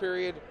in this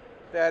period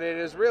that it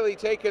has really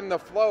taken the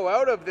flow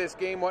out of this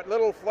game, what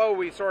little flow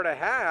we sort of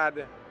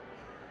had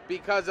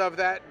because of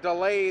that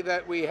delay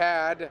that we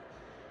had.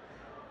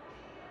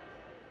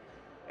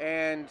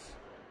 And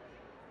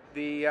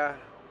the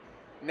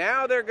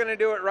now they're going to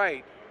do it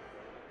right.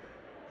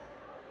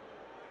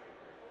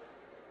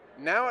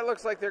 Now it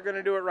looks like they're going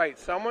to do it right.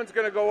 Someone's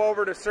going to go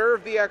over to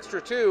serve the extra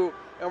 2,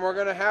 and we're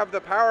going to have the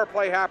power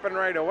play happen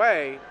right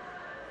away.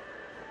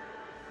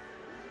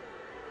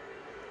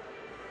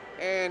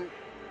 And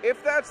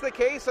if that's the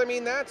case, I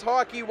mean, that's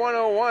Hockey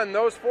 101.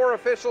 Those 4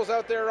 officials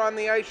out there on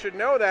the ice should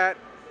know that.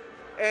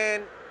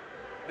 And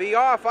the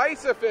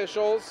off-ice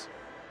officials,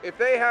 if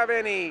they have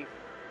any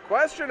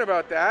question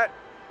about that.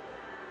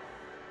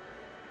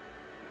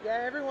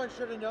 Yeah, everyone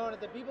should have known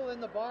it. The people in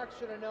the box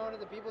should have known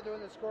it. The people doing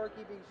the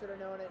scorekeeping should have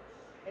known it.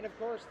 And, of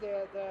course,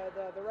 the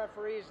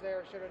referees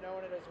there should have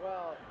known it as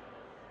well.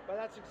 But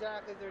that's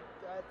exactly,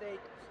 they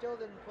still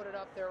didn't put it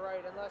up there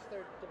right, unless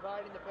they're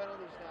dividing the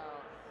penalties now.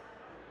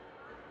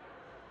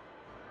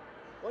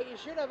 What you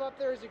should have up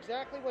there is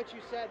exactly what you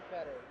said,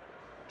 Petter.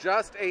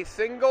 Just a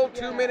single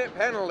 2-minute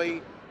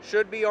penalty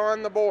should be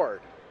on the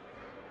board.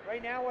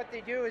 Right now what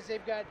they do is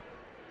they've got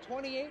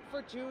 28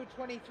 for 2,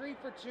 23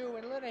 for 2,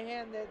 and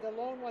Linehan, the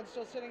lone one's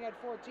still sitting at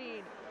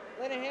 14.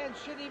 Linehan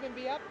shouldn't even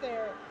be up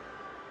there.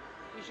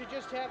 You should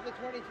just have the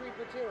 23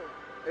 for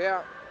 2.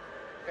 Yeah,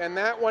 and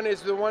that one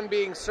is the one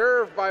being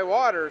served by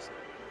Waters.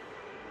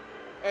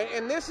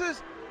 And this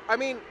is, I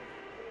mean,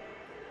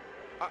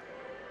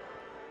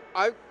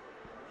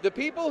 the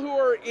people who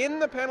are in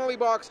the penalty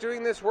box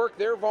doing this work,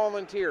 they're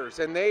volunteers,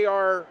 and they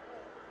are,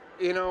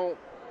 you know,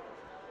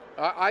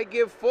 I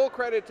give full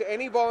credit to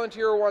any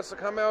volunteer who wants to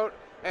come out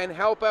and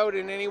help out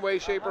in any way,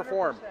 shape, 100%. Or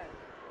form.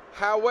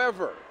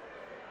 However,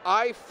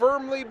 I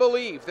firmly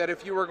believe that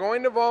if you were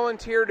going to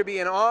volunteer to be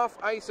an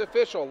off-ice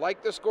official,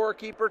 like the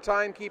scorekeeper,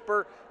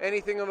 timekeeper,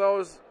 anything of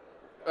those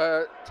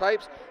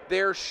types,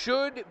 there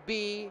should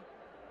be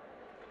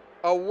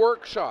a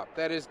workshop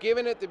that is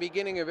given at the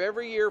beginning of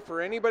every year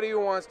for anybody who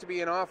wants to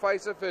be an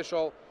off-ice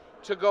official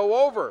to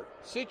go over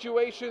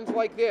situations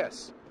like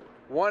this.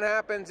 What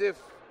happens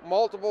if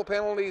multiple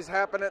penalties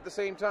happen at the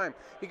same time?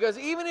 Because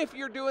even if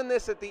you're doing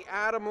this at the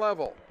atom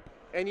level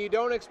and you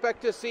don't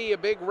expect to see a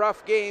big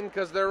rough game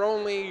because they're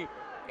only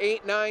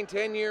 8, 9,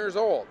 10 years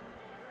old,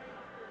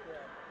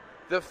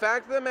 the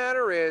fact of the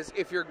matter is,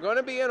 if you're going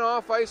to be an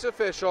off-ice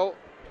official,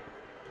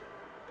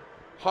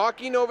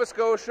 Hockey Nova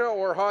Scotia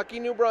or Hockey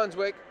New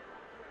Brunswick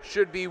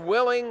should be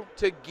willing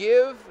to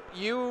give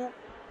you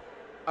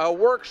a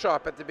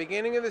workshop at the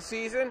beginning of the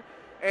season.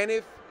 And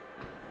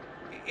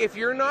if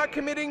you're not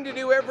committing to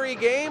do every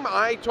game,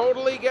 I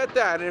totally get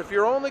that. And if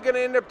you're only going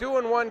to end up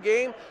doing one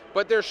game,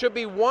 but there should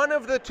be one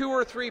of the 2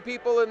 or 3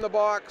 people in the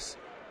box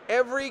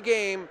every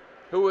game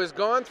who has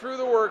gone through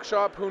the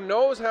workshop, who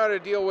knows how to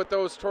deal with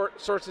those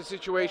sorts of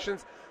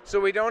situations,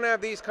 so we don't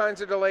have these kinds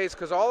of delays,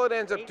 because all it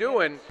ends up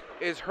doing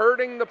is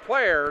hurting the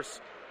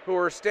players who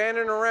are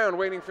standing around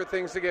waiting for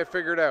things to get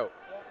figured out.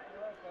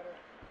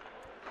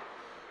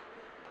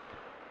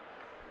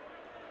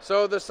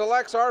 So the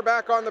Selects are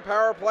back on the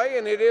power play,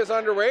 and it is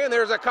underway, and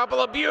there's a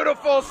couple of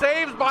beautiful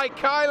saves by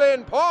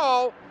Kylan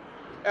Paul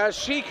as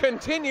she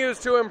continues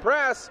to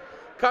impress,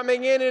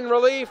 coming in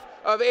relief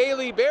of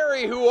Ailey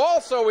Berry, who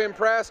also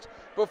impressed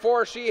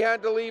before she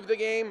had to leave the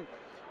game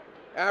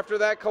after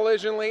that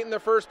collision late in the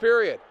first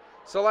period.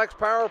 Selects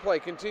power play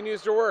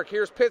continues to work.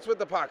 Here's Pitts with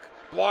the puck.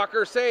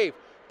 Blocker save.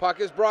 Puck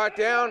is brought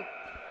down,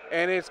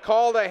 and it's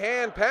called a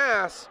hand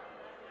pass.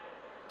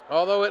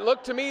 Although it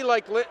looked to me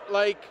like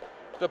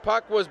the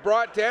puck was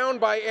brought down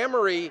by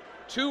Emery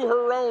to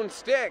her own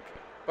stick,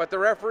 but the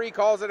referee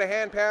calls it a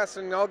hand pass,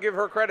 and I'll give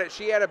her credit.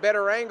 She had a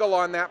better angle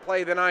on that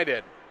play than I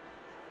did.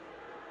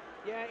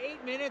 Yeah,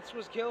 8 minutes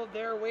was killed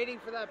there waiting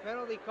for that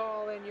penalty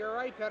call, and you're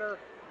right, Petter.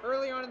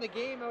 Early on in the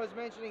game, I was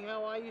mentioning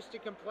how I used to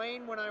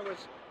complain when I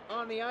was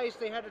on the ice.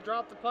 They had to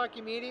drop the puck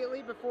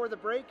immediately before the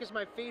break because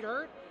my feet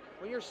hurt.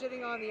 When you're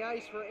sitting on the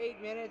ice for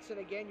 8 minutes, and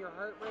again, your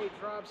heart rate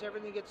drops,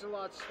 everything gets a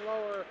lot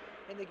slower,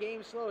 and the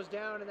game slows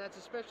down, and that's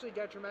especially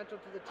detrimental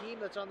to the team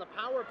that's on the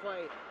power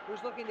play,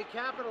 who's looking to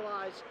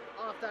capitalize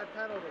off that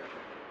penalty.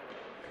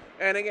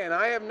 And again,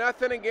 I have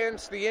nothing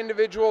against the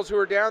individuals who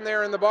are down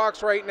there in the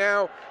box right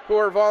now who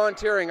are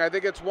volunteering. I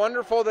think it's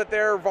wonderful that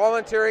they're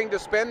volunteering to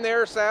spend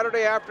their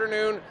Saturday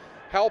afternoon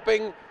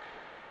helping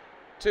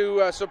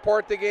to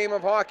support the game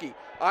of hockey.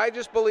 I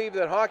just believe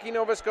that Hockey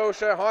Nova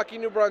Scotia, Hockey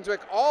New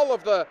Brunswick, all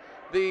of the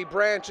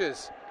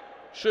branches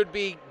should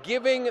be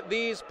giving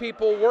these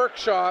people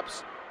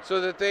workshops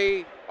so that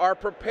they are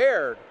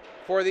prepared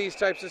for these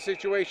types of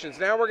situations.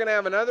 Now we're going to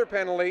have another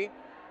penalty,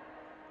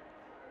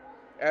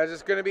 as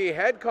it's going to be a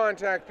head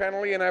contact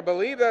penalty, and I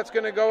believe that's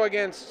going to go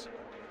against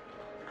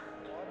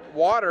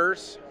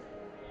Waters.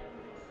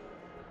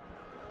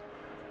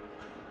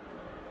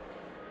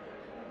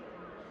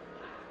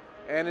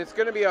 And it's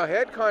going to be a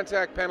head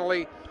contact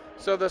penalty,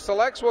 so the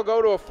Selects will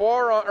go to a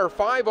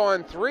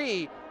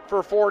 5-on-3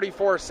 for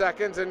 44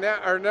 seconds, and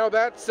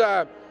that's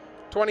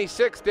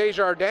 26,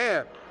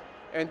 Desjardins.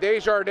 And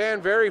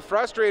Desjardins very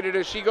frustrated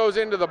as she goes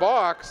into the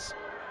box,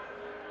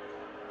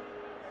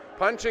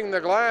 punching the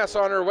glass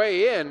on her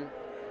way in.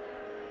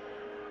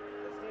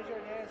 It's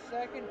Desjardins'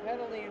 second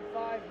penalty in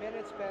 5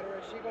 minutes, better.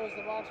 As she goes to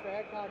the box for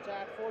head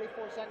contact,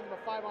 44 seconds of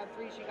a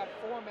 5-on-3, she got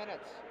 4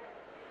 minutes.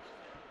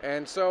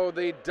 And so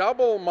the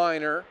double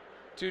minor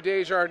to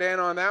Desjardins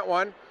on that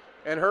one,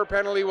 and her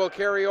penalty will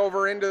carry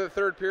over into the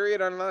third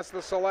period unless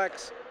the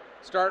Selects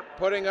start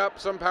putting up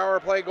some power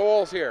play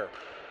goals here.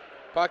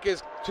 Puck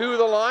is to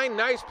the line.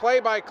 Nice play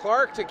by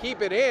Clark to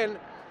keep it in.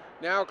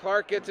 Now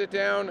Clark gets it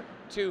down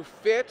to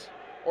Fit,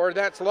 or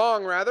that's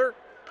Long rather.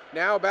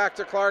 Now back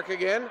to Clark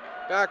again.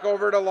 Back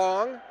over to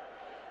Long.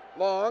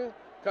 Long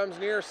comes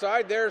near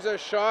side. There's a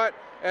shot,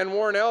 and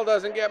Warnell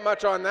doesn't get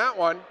much on that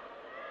one.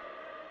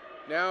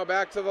 Now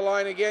back to the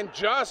line again.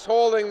 Just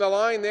holding the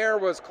line there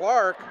was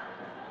Clark.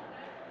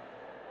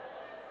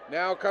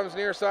 Now comes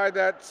near side.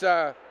 That's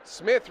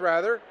Smith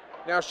rather.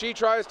 Now she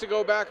tries to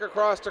go back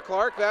across to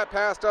Clark. That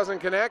pass doesn't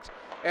connect.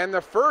 And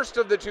the first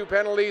of the two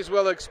penalties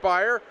will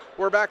expire.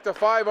 We're back to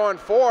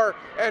 5-on-4.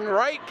 And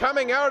right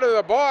coming out of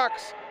the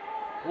box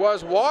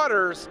was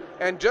Waters.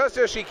 And just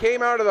as she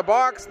came out of the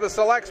box, the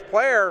Selects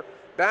player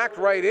backed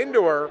right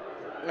into her.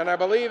 And I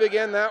believe,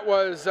 again, that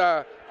was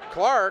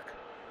Clark.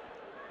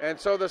 And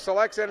so the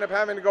Selects end up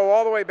having to go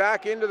all the way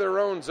back into their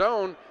own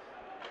zone.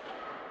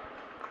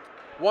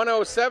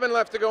 1:07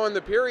 left to go in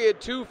the period.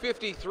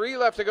 2:53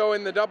 left to go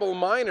in the double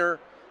minor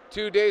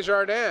to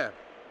Desjardins.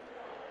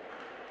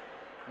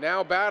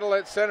 Now battle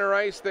at center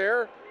ice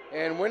there.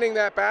 And winning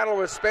that battle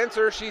with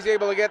Spencer. She's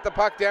able to get the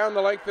puck down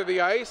the length of the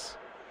ice.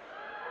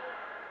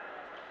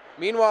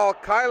 Meanwhile,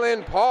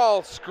 Kylan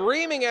Paul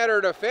screaming at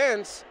her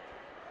defense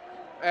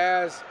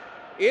as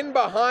in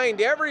behind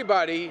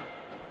everybody,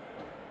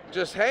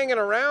 just hanging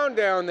around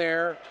down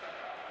there,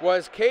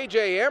 was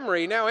KJ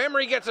Emery. Now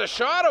Emery gets a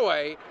shot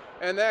away,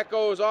 and that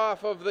goes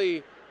off of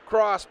the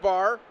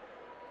crossbar.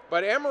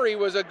 But Emery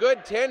was a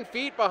good 10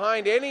 feet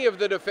behind any of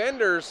the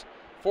defenders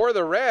for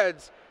the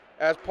Reds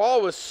as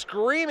Paul was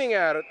screaming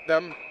at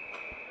them,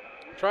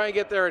 trying to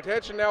get their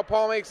attention. Now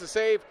Paul makes the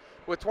save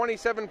with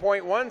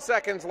 27.1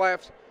 seconds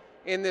left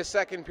in this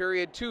second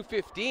period.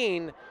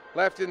 2:15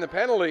 left in the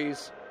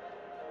penalties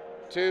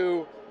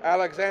to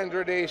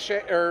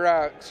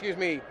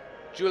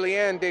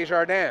Julianne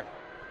Desjardins.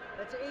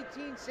 That's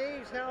 18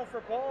 saves now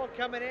for Paul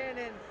coming in,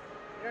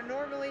 and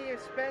normally you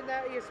span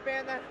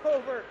that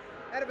over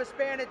out of a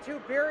span of 2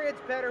 periods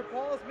better.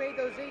 Paul's made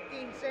those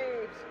 18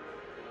 saves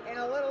in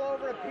a little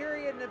over a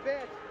period and a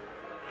bit.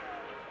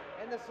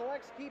 And the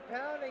Selects keep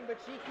pounding, but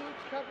she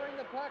keeps covering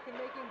the puck and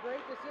making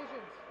great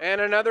decisions.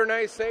 And another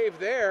nice save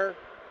there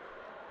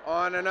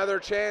on another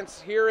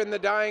chance here in the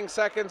dying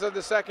seconds of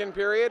the second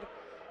period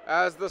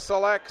as the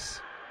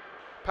Selects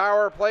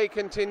power play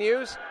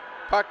continues.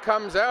 Puck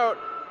comes out,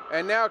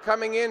 and now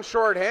coming in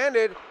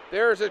shorthanded,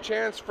 there's a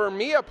chance for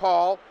Mia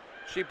Paul.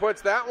 She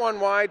puts that one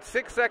wide.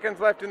 6 seconds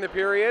left in the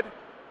period,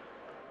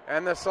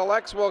 and the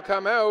Selects will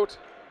come out.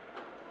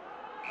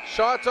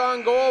 Shots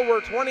on goal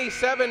were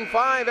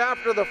 27-5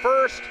 after the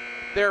first.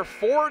 They're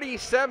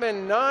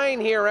 47-9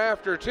 here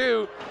after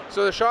 2.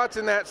 So the shots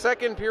in that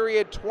second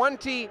period,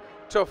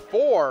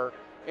 20-4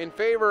 in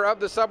favor of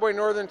the Subway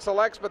Northern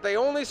Selects, but they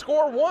only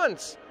score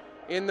once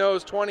in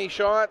those 20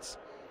 shots.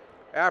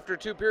 After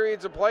 2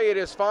 periods of play, it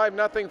is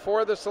 5-0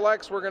 for the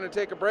Selects. We're going to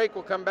take a break.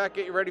 We'll come back,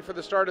 get you ready for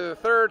the start of the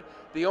third.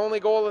 The only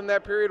goal in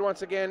that period,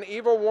 once again,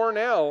 Eva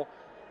Warnell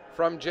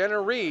from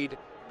Jenna Reed,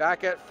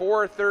 back at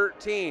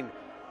 4:13.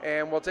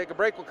 And we'll take a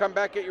break. We'll come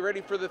back, get you ready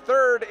for the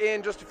third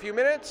in just a few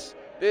minutes.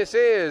 This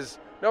is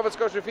Nova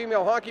Scotia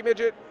Female Hockey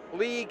Midget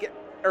League,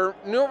 or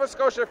Nova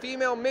Scotia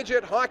Female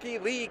Midget Hockey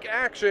League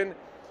action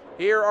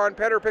here on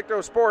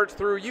Pictou Sports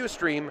through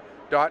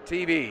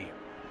Ustream.tv.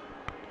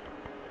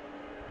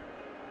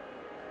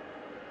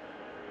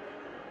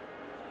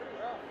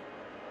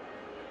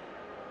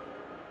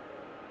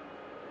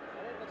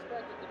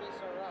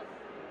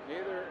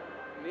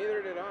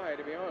 Neither did I,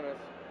 to be honest.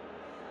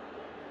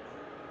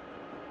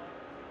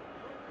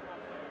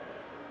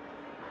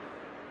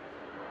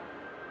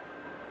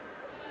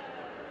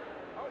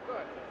 Oh,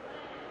 good.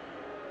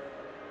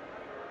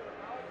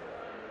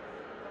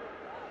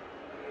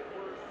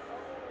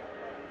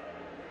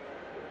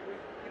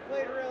 You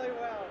played really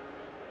well.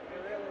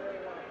 Really,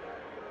 really well.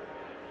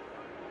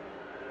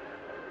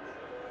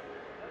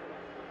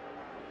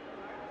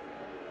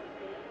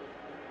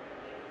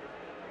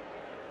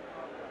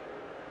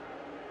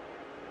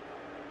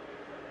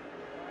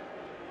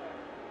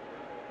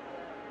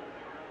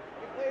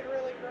 You played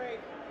really great.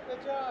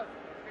 Good job.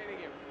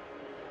 Thank you.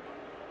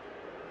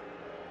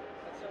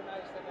 That's so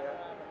nice that never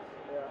happens.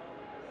 Yeah.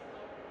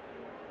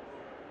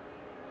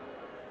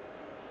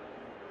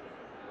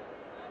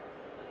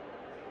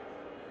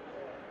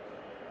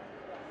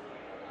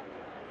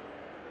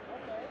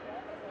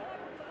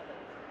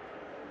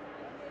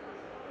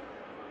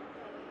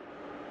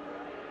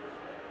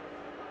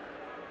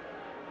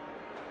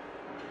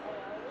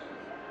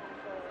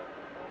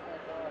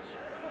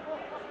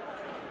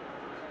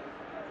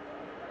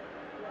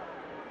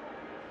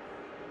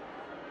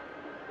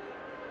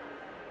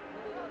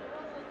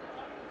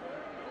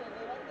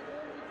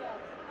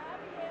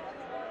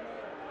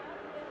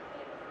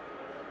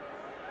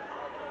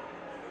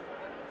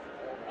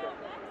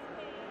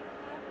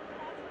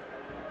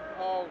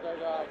 Oh my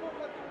God.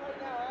 Right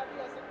now, Abby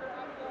has a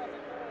curly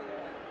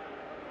hair.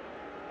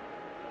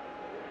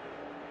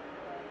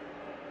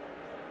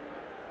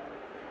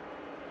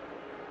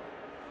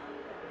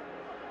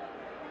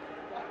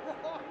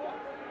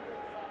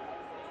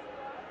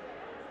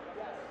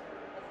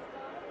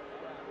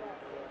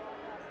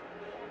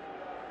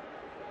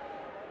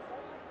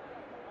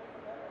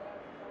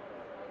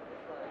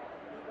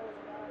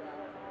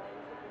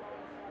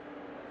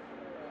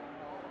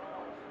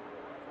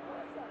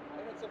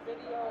 And it's a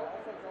video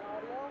and it's an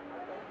audio.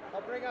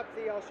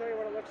 I'll show you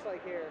what it looks like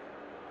here.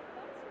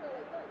 That's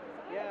really good.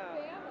 'Cause I Yeah. have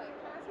family.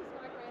 Cassie's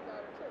my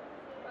granddaughter too.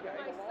 But Yeah. my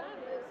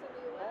son lives in the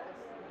U.S.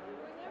 We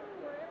never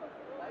were able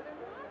to go out and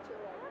watch it.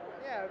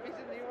 Ever. Yeah, if he's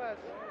in the U.S.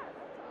 Yeah,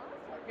 that's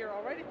awesome. Here,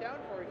 I'll write it down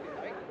for you if you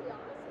like. That'd be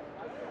awesome.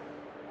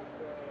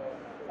 So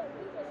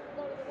we just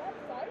go to the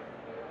website.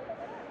 Look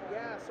it up.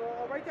 Yeah, so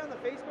I'll write down the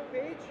Facebook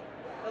page.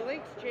 The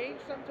links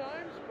change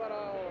sometimes, but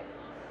I'll.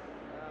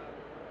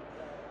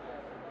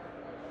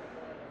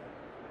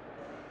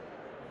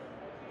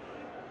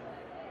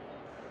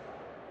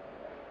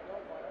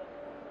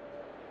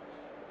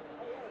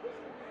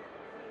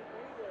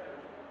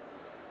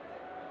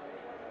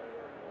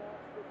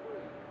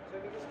 So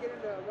if you just get him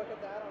to look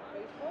at that on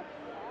Facebook,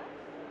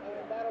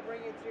 and that'll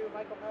bring you to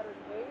Michael Powder's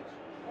page.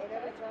 And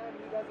every time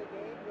he does a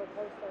game, he'll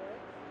post a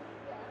link.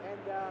 And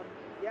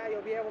yeah,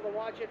 you'll be able to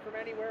watch it from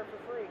anywhere for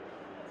free.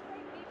 It's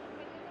great people,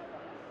 but you know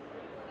what?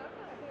 When I'm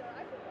not here,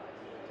 I can watch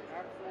it. Which is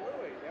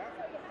Absolutely, yeah.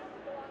 So you have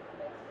to go on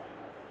Facebook.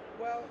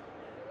 Well,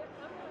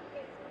 I'm on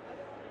Facebook. I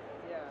don't.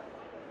 Yeah.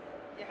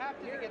 You have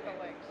to get the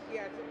links.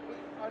 yeah,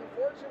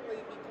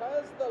 unfortunately,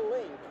 because the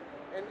link,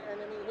 and I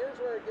mean,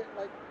 here's where it gets,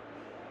 like,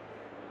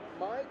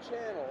 my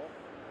channel,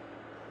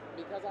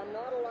 because I'm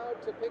not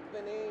allowed to pick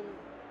the name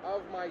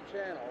of my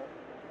channel,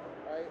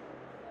 right?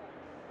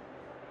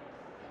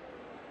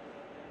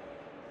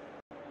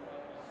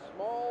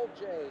 Small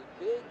J,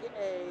 big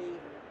A,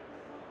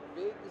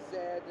 big Z,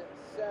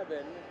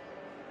 7,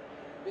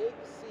 big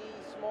C,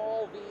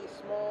 small V,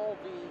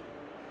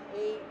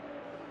 8,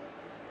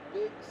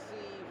 big C,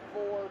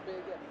 4,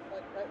 big,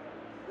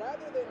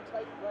 rather than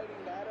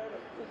writing that out,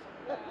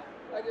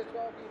 I just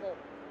tell people,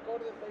 go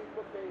to the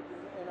Facebook page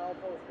and I'll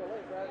post the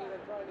link, rather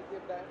than trying to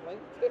give that link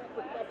to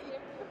everybody.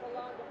 If you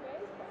belong to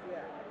Facebook.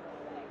 Yeah.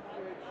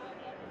 Which,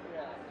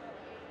 yeah.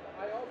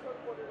 I also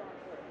put it on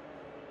Twitter.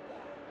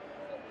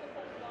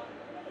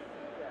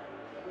 Yeah.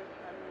 Which,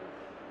 I mean,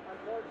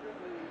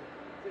 unfortunately,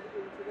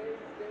 in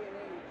today's day and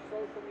age,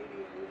 social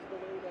media is the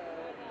way to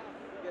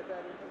get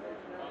that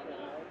information out there,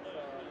 right?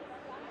 So.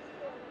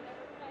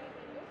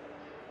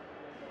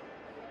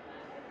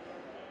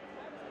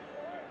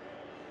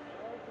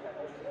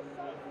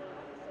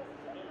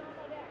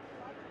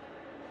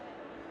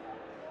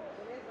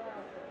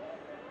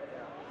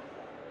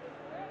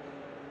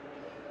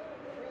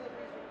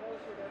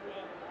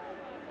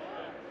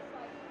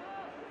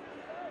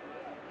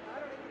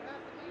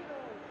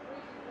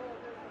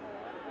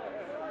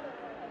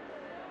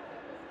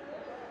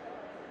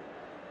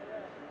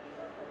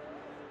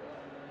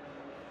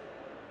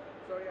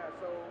 So yeah,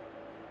 so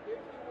if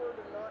you were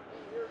to not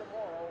be here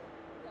tomorrow,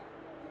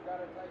 you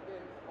got to type in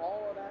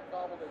all of that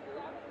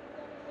gobbledygook.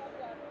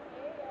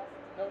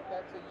 Nope,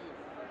 that's a U.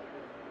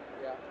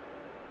 Yeah.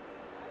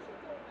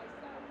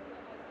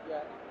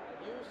 Yeah.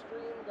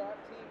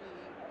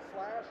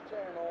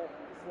 Ustream.tv/channel/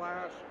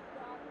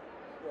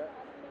 yeah.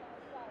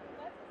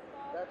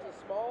 That's a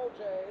small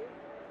J,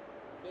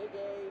 big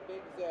A,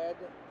 big Z,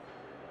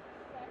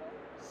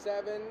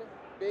 7,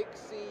 big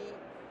C,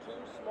 2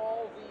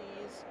 small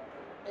V's,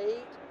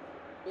 8,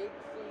 big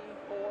C,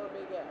 4,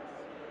 big S.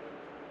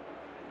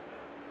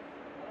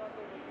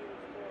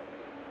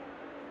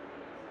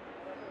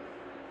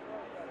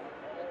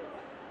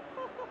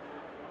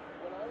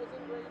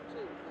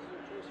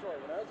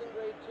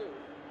 2.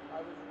 I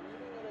was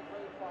reading at a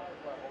grade 5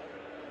 level,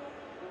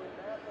 doing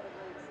math at a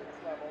grade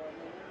 6 level, and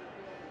they really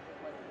failed me because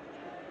my teachers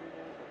couldn't do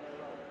those on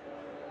their own.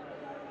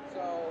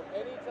 So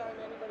anytime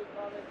anybody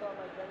comments on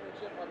my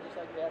penmanship, I'm just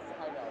like, yes,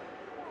 I know.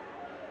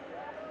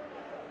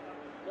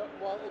 No,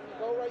 well, if you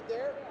go right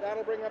there,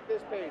 that'll bring up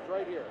this page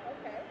right here.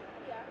 Okay.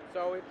 Yeah.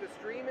 So if the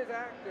stream is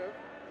active,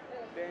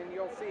 then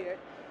you'll see it.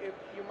 If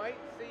you might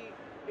see,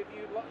 if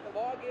you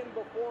log in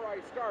before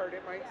I start,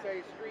 it might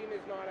say stream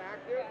is not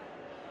active,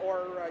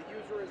 or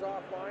user is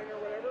offline or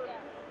whatever,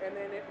 and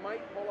then it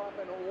might pull up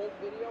an old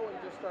video and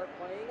just start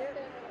playing it.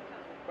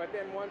 But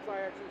then once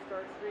I actually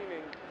start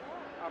streaming,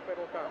 up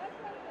it'll come.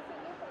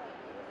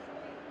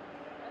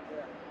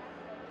 Yeah.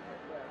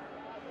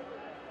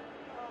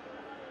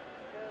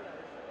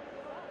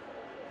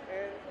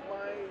 And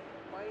my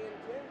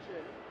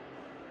intention,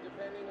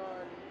 depending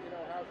on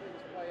how things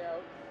play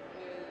out,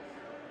 is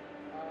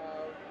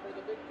for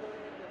the big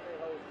tournament that they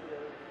host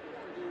here,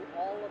 is to do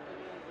all of the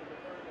games of the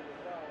tournament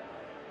as well.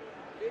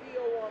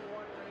 Video on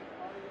one rink,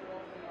 audio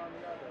only on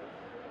the other,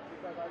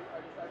 because I don't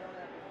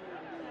have to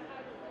hear the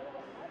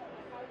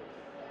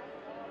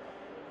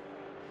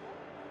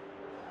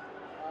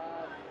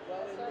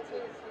well, in this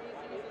case,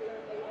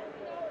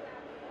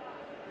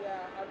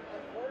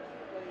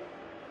 unfortunately,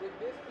 with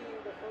this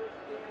being the first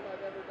game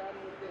I've ever done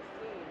with this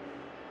team,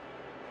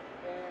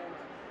 and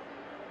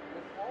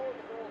with all of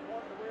the girls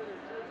wanting to wear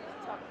their jerseys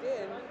tucked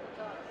in, it's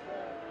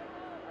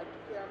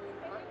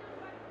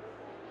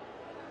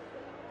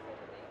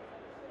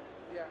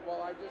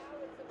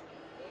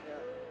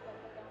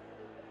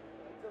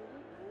a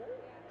new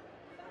rule.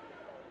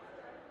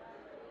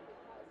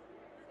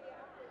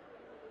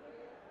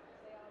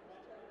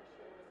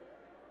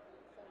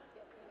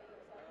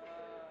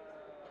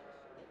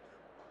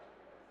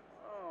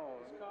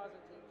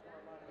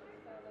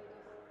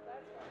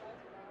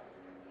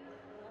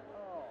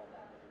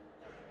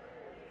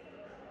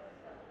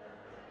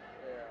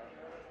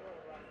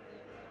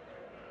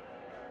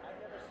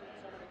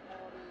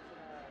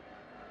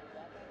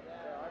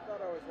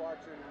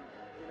 Watching,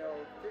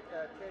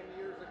 10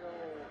 years ago,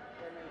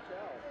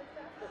 NHL.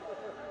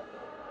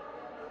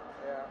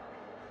 Yeah.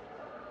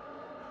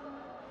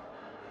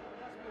 It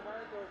must be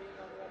hard though being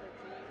on the other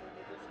team when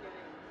you're just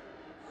getting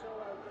so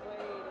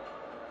outplayed.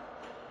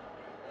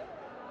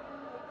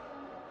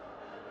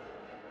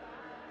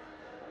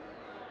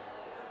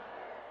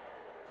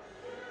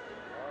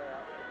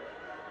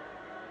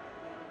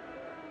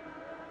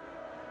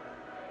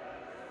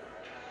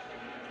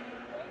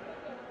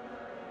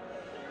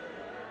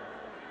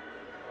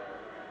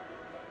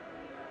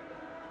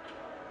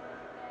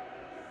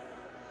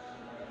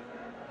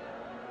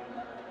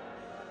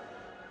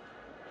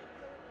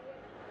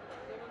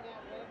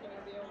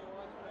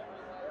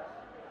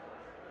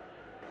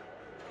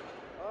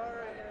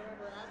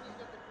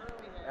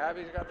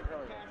 Abby's got the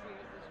curly.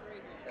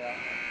 Yeah.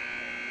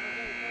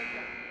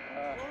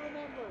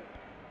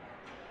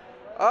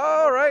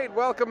 All right,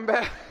 welcome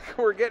back.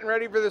 We're getting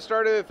ready for the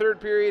start of the third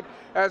period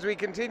as we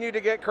continue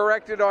to get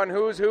corrected on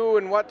who's who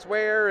and what's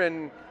where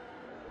and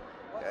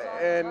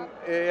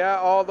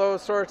all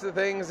those sorts of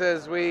things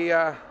as we.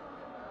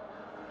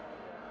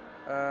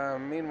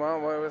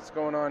 Meanwhile, what's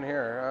going on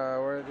here?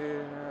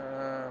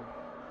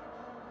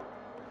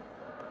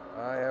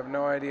 I have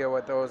no idea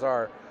what those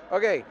are.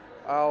 Okay,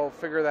 I'll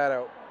figure that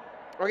out.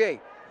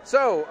 Okay,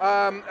 so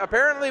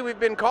apparently we've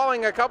been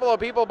calling a couple of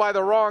people by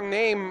the wrong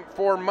name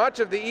for much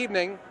of the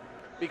evening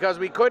because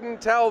we couldn't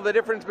tell the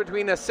difference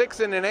between a 6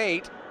 and an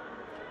 8.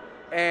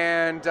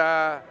 And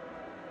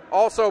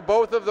also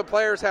both of the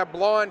players have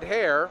blonde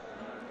hair,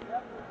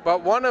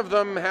 but one of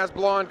them has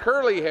blonde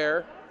curly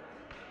hair.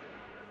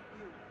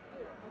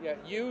 Yeah,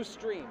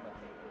 Ustream.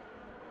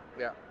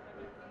 Yeah.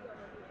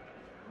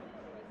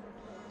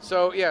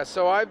 So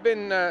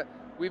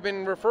we've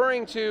been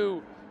referring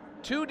to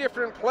two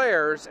different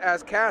players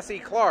as Cassie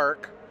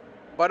Clark,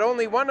 but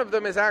only one of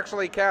them is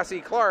actually Cassie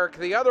Clark.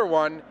 The other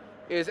one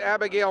is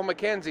Abigail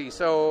McKenzie.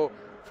 So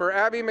for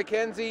Abby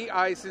McKenzie,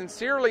 I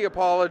sincerely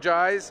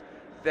apologize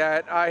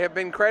that I have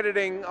been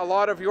crediting a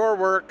lot of your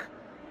work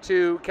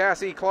to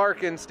Cassie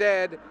Clark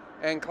instead.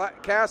 And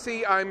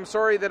Cassie, I'm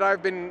sorry that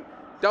I've been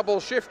double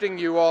shifting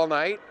you all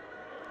night.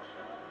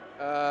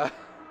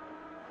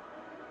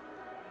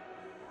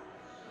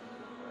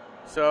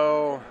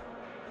 So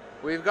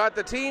we've got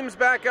the teams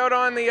back out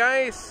on the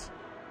ice,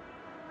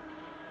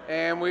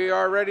 and we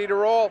are ready to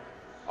roll.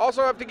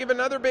 Also have to give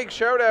another big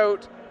shout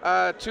out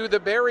to the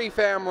Berry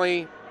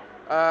family,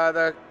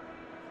 the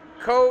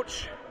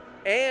coach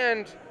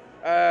and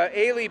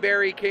Ailey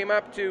Berry came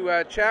up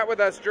to chat with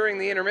us during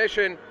the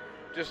intermission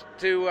just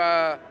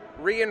to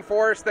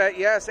reinforce that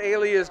yes,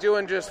 Ailey is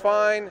doing just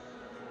fine,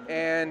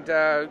 and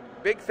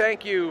big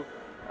thank you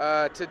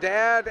to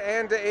Dad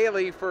and to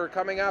Ailey for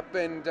coming up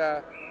and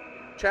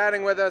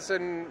chatting with us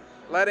and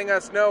letting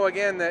us know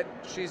again that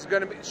she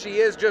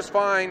is just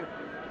fine.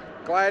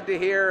 Glad to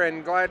hear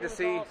and glad to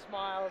see. All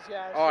smiles,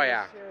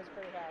 yeah. She was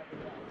pretty happy.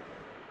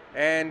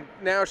 And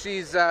now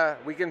she's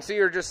we can see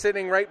her just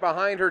sitting right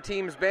behind her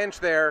team's bench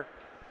there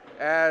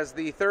as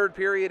the third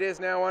period is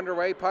now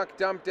underway. Puck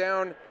dumped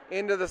down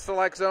into the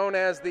select zone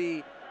as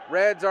the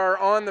Reds are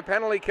on the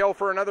penalty kill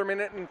for another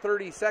minute and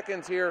 30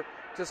 seconds here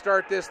to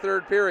start this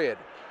third period.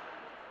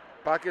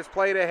 Puck is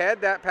played ahead.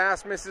 That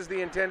pass misses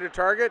the intended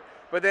target,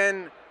 but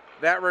then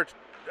that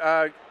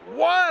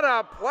what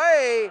a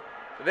play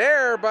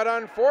there, but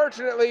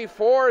unfortunately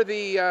for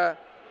the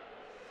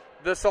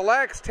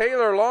Selects,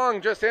 Taylor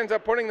Long just ends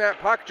up putting that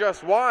puck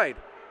just wide.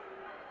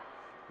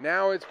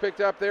 Now it's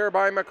picked up there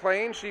by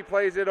McLean. She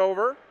plays it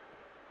over.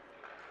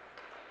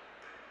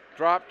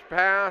 Dropped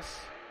pass.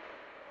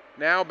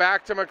 Now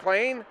back to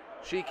McLean.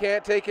 She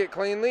can't take it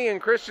cleanly, and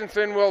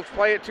Christensen will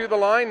play it to the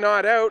line,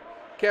 not out.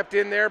 Kept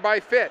in there by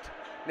Fitt.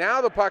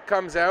 Now the puck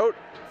comes out.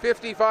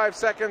 55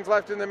 seconds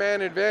left in the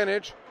man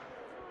advantage.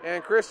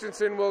 And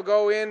Christensen will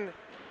go in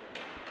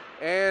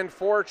and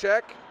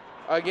forecheck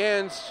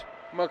against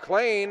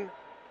McLean,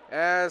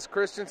 as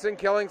Christensen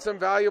killing some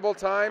valuable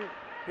time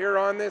here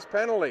on this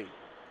penalty.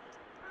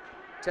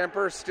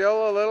 Temper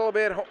still a little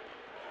bit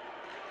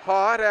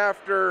hot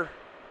after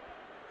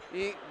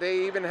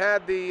they even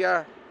had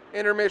the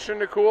intermission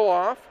to cool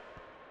off.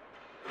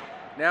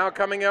 Now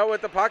coming out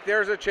with the puck,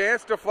 there's a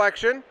chance,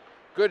 deflection.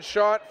 Good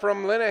shot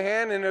from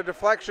Linehan, and a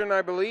deflection,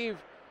 I believe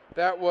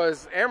that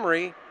was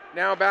Emery.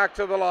 Now back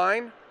to the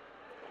line.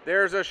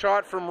 There's a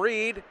shot from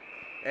Reed,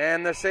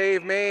 and the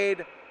save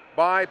made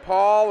by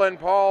Paul, and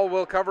Paul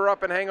will cover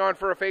up and hang on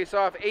for a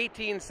face-off.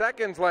 18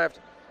 seconds left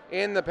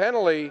in the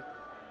penalty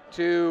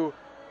to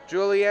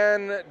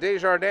Julianne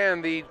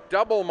Desjardins, the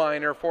double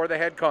minor for the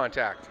head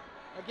contact.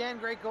 Again,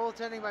 great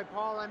goaltending by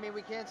Paul. I mean,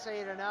 we can't say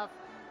it enough.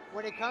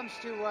 When it comes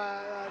to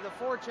the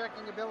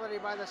forechecking ability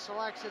by the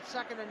Selects, it's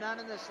second to none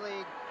in this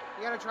league.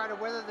 You got to try to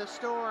weather the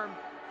storm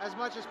as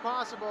much as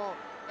possible.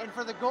 And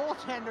for the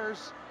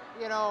goaltenders,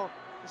 you know,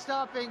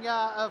 stopping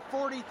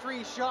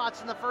 43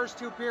 shots in the first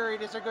two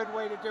periods is a good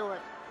way to do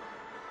it.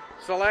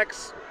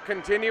 Selects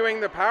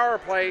continuing the power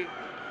play.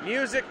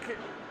 Music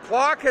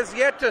clock has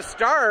yet to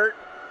start.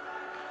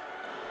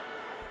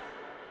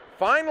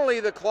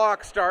 Finally, the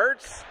clock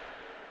starts.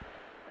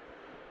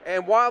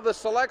 And while the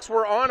Selects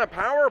were on a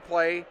power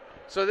play,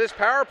 so this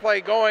power play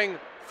going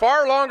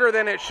far longer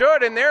than it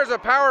should, and there's a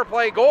power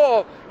play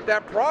goal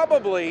that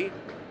probably,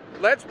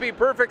 let's be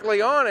perfectly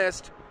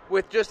honest,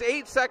 with just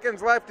 8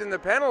 seconds left in the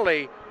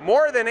penalty,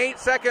 more than 8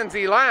 seconds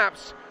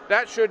elapsed,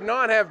 that should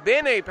not have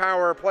been a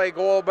power play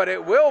goal, but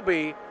it will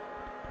be.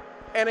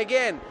 And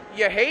again,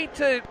 you hate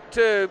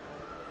to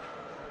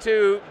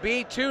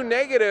be too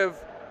negative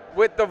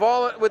with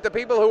the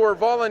people who are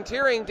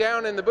volunteering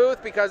down in the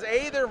booth, because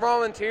A, they're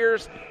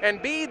volunteers,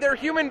 and B, they're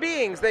human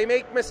beings. They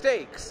make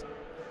mistakes.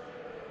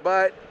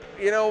 But,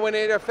 you know, when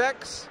it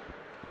affects,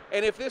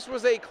 and if this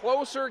was a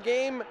closer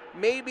game,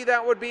 maybe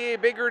that would be a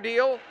bigger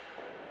deal.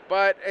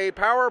 But a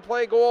power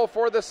play goal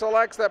for the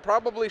Selects that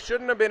probably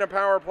shouldn't have been a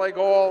power play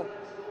goal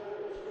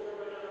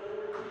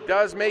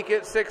does make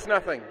it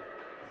 6-0.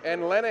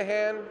 And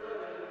Lenahan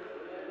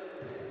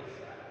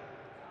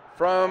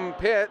from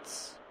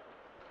Pitts.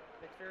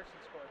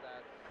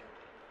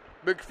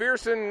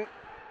 McPherson,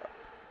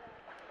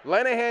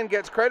 Lenahan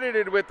gets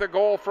credited with the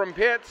goal from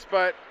Pitts,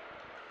 but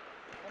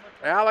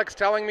Alex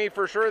telling me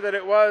for sure that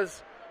it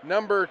was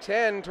number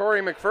 10,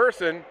 Tori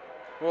McPherson.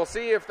 We'll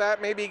see if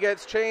that maybe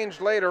gets changed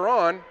later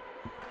on.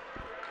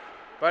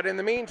 But in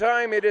the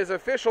meantime, it is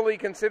officially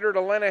considered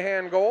a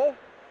Lenahan goal.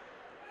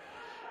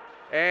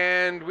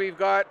 And we've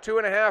got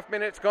 2.5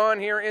 minutes gone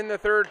here in the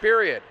third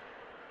period.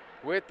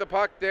 With the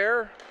puck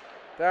there,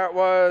 that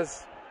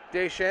was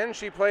Deschênes.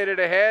 She played it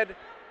ahead.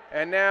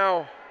 And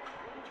now,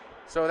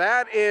 so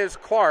that is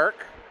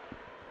Clark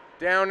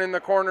down in the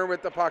corner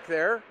with the puck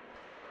there.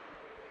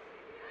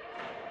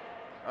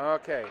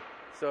 Okay,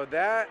 so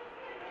that.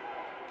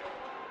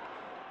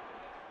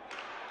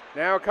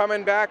 Now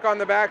coming back on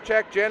the back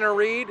check, Jenna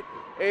Reed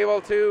able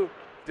to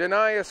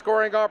deny a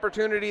scoring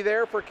opportunity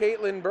there for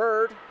Caitlin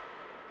Bird.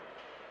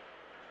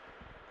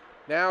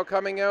 Now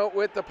coming out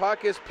with the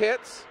puck is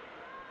Pitts.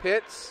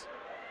 Pitts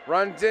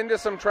runs into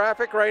some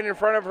traffic right in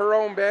front of her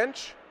own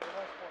bench.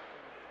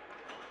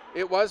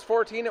 It was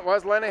 14. It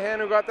was Lenahan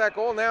who got that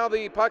goal. Now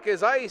the puck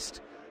is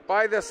iced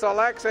by the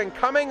Selects, and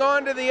coming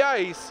onto the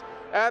ice,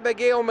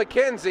 Abigail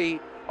McKenzie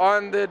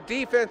on the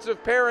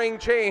defensive pairing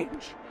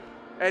change.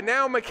 And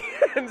now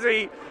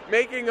McKenzie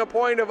making a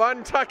point of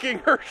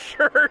untucking her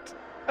shirt.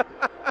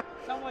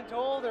 Someone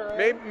told her.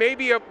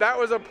 Maybe that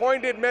was a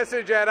pointed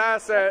message at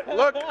us.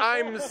 Look,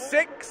 I'm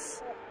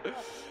 6.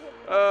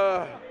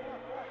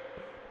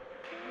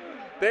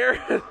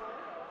 There.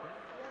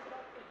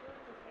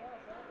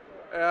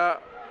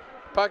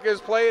 Puck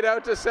is played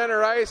out to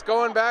center ice,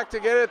 going back to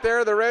get it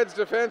there. The Reds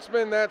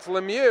defenseman, that's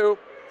Lemieux.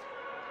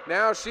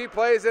 Now she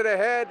plays it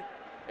ahead,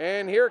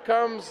 and here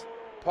comes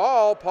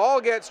Paul.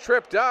 Paul gets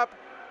tripped up.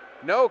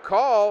 No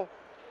call,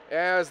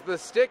 as the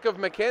stick of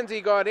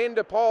McKenzie got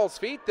into Paul's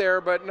feet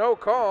there, but no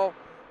call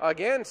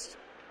against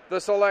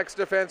the Selects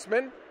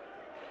defenseman.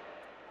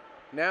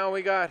 Now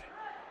we got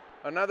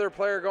another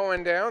player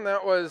going down.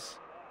 That was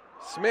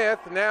Smith.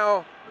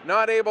 Now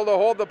not able to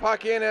hold the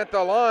puck in at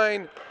the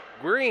line.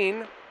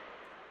 Green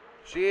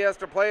She has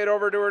to play it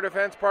over to her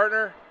defense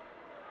partner.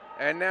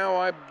 And now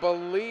I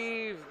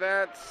believe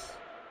that's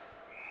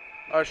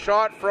a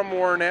shot from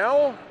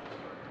Warnell.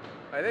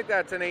 I think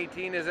that's an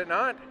 18, is it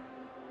not?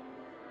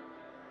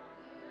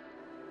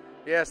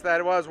 Yes,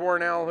 that was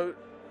Warnell who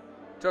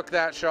took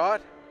that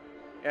shot.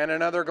 And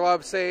another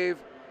glove save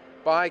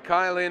by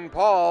Kylan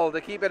Paul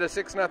to keep it a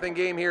 6-0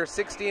 game here.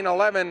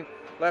 16-11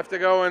 left to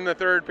go in the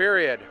third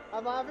period.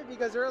 I'm laughing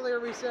because earlier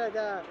we said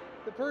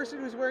the person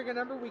who's wearing a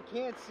number we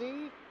can't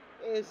see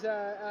is,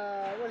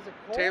 what is it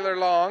called? Taylor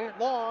Long.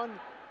 Long,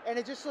 and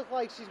it just looked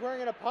like she's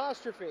wearing an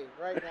apostrophe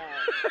right now.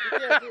 You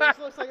can't see, it just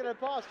looks like an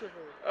apostrophe.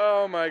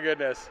 Oh my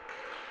goodness.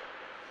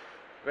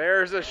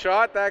 There's a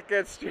shot that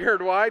gets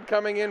steered wide,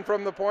 coming in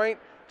from the point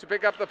to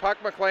pick up the puck.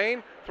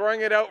 McLean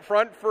throwing it out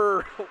front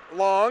for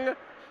Long.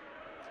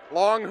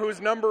 Long,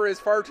 whose number is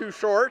far too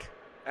short.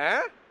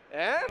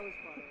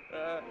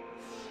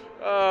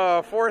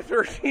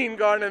 4:13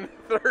 gone in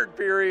the third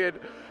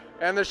period.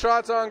 And the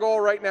shots on goal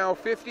right now,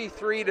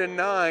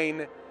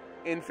 53-9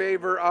 in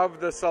favor of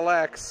the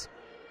Selects.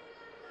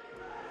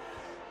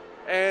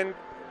 And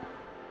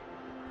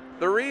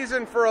the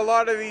reason for a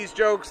lot of these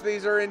jokes,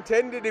 these are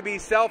intended to be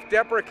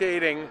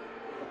self-deprecating.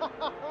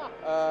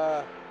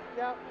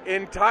 Yep.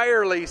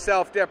 Entirely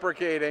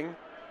self-deprecating.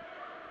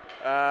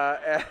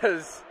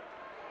 As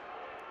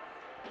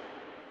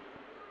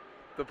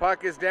the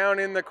puck is down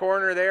in the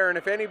corner there, and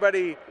if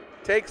anybody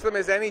takes them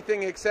as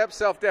anything except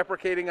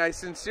self-deprecating, I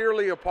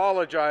sincerely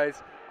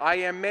apologize. I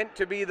am meant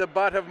to be the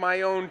butt of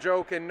my own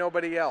joke and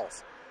nobody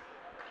else.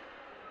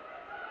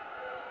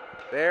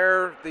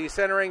 There, the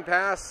centering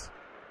pass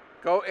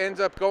ends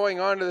up going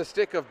onto the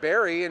stick of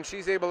Barry, and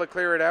she's able to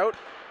clear it out.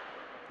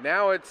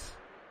 Now it's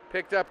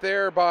picked up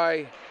there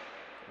by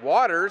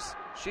Waters.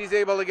 She's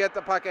able to get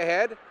the puck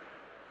ahead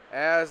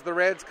as the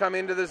Reds come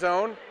into the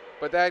zone,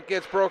 but that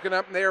gets broken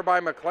up there by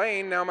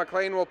McLean. Now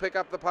McLean will pick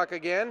up the puck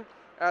again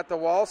at the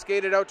wall,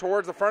 skated out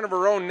towards the front of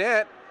her own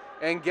net,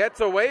 and gets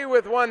away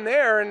with one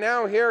there, and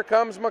now here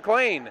comes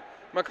McLean.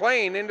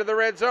 McLean into the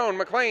red zone.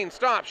 McLean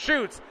stops,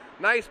 shoots.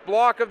 Nice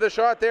block of the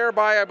shot there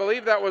by, I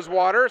believe that was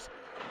Waters.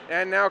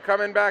 And now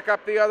coming back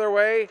up the other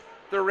way,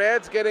 the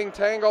Reds getting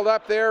tangled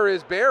up there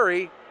is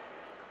Barry.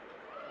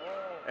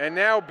 And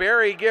now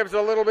Barry gives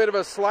a little bit of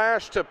a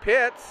slash to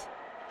Pitts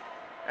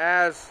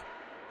as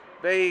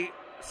they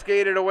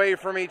skated away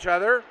from each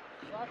other.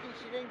 Lucky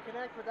she didn't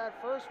connect with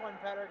that first one,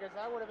 Petter, because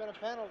that would have been a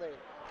penalty.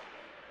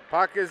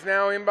 Puck is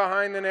now in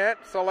behind the net.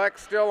 Select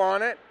still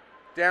on it.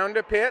 Down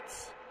to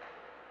Pitts.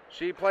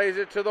 She plays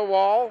it to the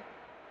wall.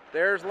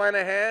 There's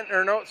Lenahan.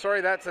 Or no,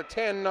 sorry, that's a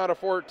 10, not a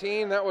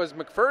 14. That was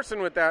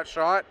McPherson with that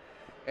shot.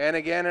 And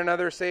again,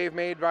 another save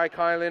made by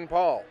Kylan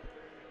Paul.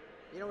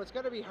 You know, it's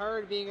going to be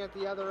hard being at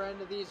the other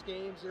end of these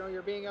games. You know,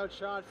 you're being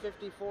outshot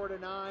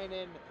 54-9,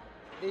 and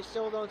they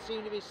still don't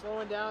seem to be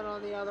slowing down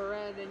on the other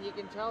end. And you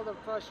can tell the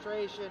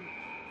frustration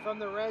from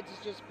the Reds is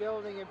just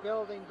building and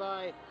building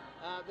by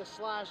the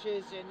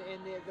slashes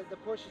and the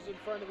pushes in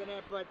front of the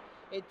net. But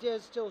it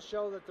does still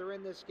show that they're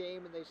in this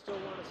game and they still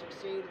want to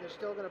succeed, and they're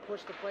still going to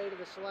push the play to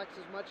the Selects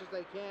as much as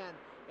they can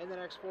in the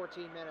next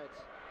 14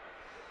 minutes.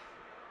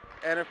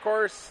 And of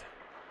course,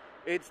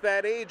 it's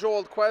that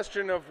age-old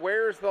question of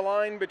where's the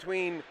line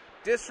between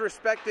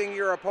disrespecting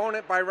your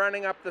opponent by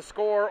running up the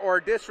score or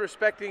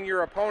disrespecting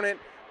your opponent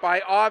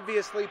by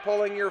obviously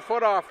pulling your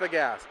foot off the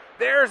gas.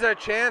 There's a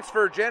chance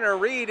for Jenna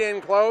Reed in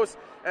close,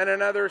 and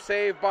another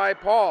save by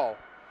Paul.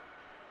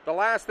 The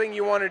last thing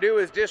you want to do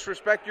is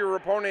disrespect your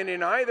opponent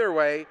in either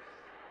way,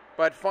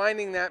 but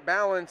finding that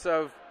balance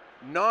of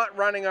not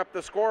running up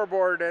the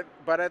scoreboard,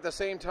 but at the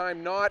same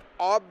time not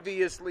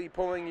obviously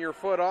pulling your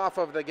foot off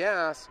of the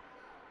gas,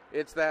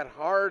 it's that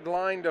hard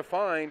line to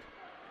find.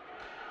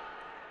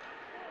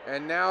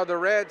 And now the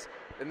Reds,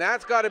 and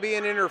that's got to be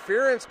an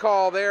interference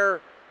call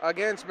there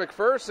against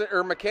McPherson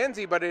or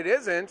McKenzie, but it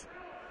isn't,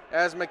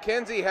 as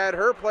McKenzie had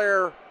her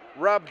player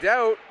rubbed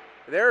out.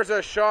 There's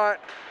a shot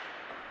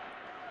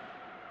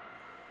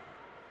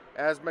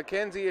as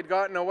McKenzie had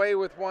gotten away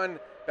with one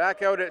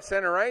back out at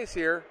center ice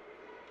here.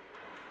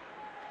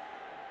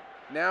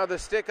 Now the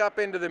stick up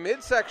into the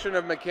midsection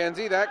of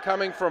McKenzie, that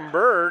coming from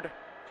Bird.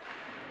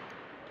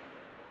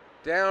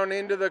 Down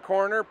into the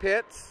corner,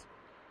 Pitts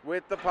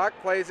with the puck,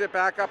 plays it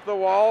back up the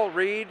wall.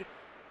 Reed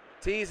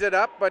tees it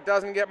up, but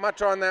doesn't get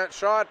much on that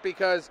shot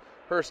because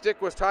her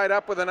stick was tied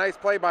up with a nice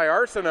play by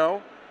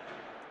Arsenault.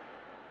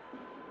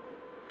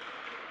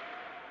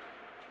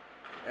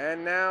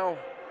 And now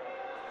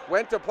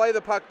went to play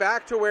the puck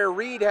back to where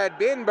Reed had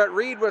been, but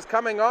Reed was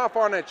coming off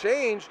on a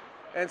change,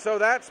 and so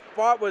that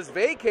spot was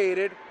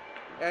vacated,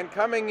 and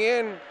coming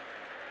in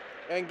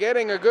and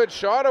getting a good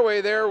shot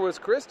away there was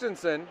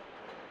Christensen.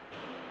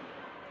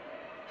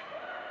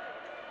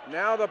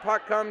 Now the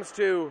puck comes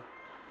to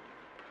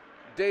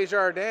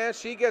Desjardins.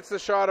 She gets the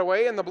shot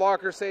away, and the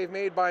blocker save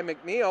made by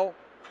McNeil.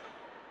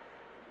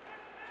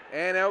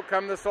 And out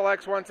come the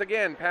Selects once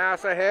again.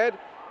 Pass ahead.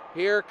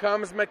 Here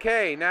comes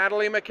McKay.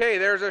 Natalie McKay.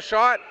 There's a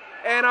shot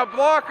and a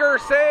blocker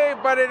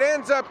save, but it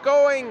ends up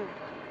going,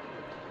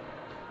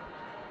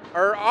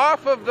 or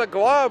off of the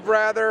glove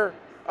rather,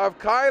 of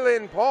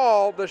Kylan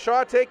Paul. The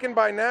shot taken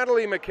by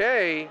Natalie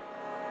McKay.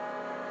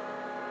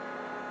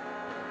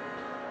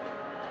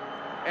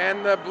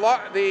 And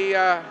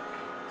the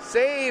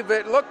save,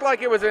 it looked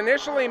like it was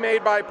initially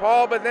made by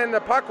Paul, but then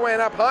the puck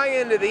went up high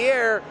into the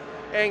air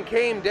and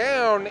came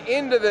down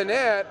into the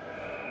net.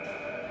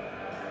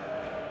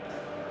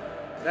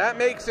 That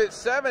makes it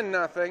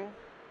 7-0.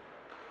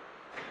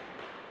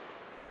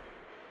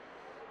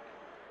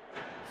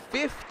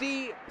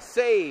 50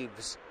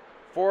 saves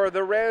for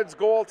the Reds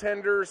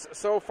goaltenders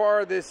so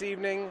far this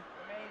evening.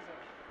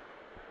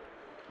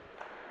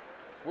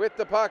 With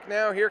the puck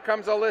now, here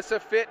comes Alyssa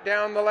Fitt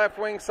down the left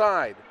wing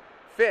side.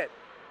 Fitt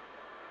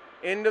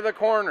into the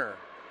corner.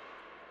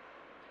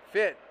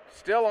 Fitt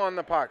still on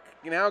the puck.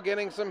 Now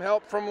getting some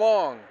help from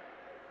Long.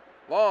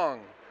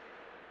 Long.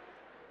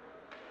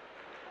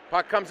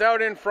 Puck comes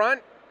out in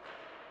front,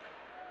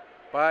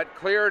 but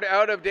cleared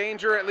out of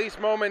danger, at least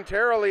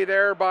momentarily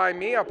there by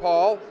Mia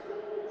Paul.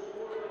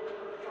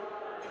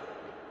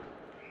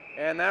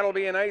 And that'll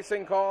be an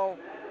icing call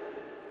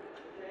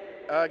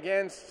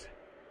against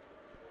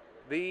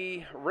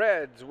the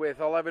Reds with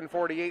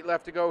 11:48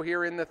 left to go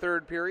here in the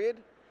third period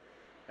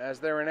as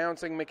they're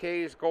announcing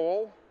McKay's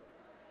goal.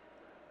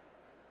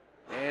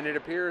 And it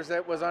appears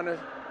that was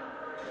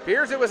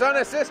it was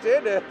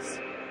unassisted.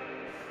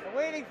 I'm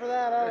waiting for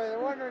that. I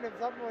was wondering if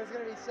something was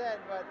going to be said,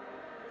 but.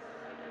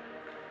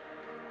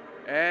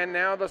 And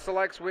now the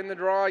Selects win the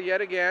draw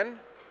yet again.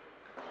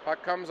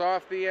 Puck comes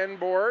off the end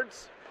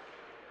boards.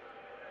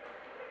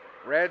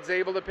 Reds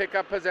able to pick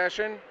up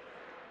possession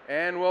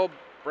and will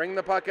bring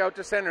the puck out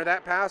to center.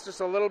 That pass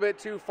just a little bit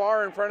too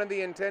far in front of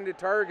the intended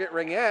target,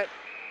 Ringette.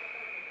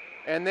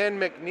 And then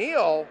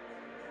McNeil.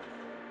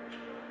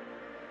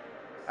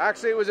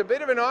 Actually, it was a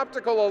bit of an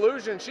optical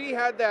illusion. She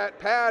had that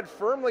pad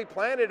firmly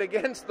planted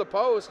against the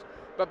post,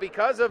 but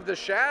because of the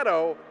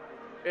shadow,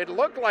 it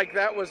looked like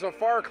that was a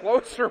far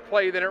closer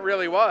play than it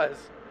really was.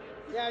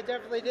 Yeah, it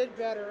definitely did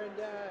better. And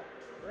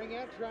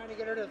Ringette trying to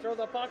get her to throw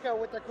the puck out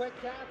with the quick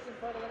catch in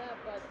front of the net,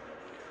 but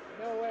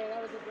no way.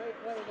 That was a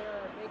great play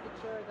there, making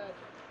sure that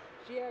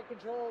she had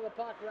control of the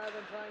puck rather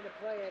than trying to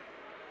play it.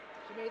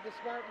 She made the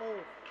smart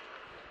move.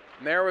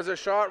 And there was a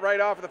shot right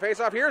off of the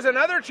faceoff. Here's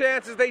another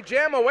chance as they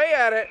jam away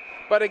at it,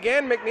 but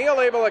again, McNeil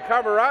able to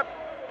cover up,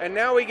 and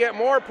now we get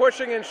more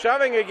pushing and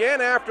shoving again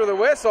after the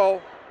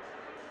whistle.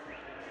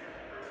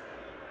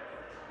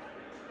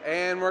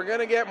 And we're going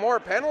to get more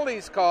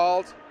penalties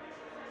called.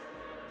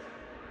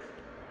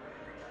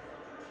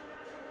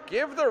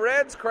 Give the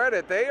Reds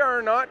credit. They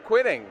are not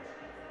quitting.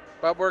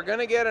 But we're going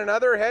to get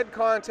another head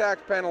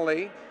contact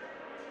penalty.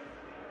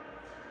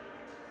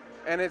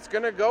 And it's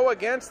going to go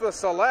against the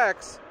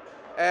Selects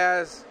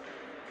as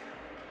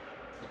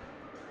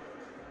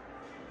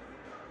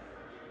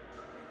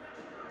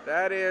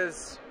that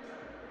is,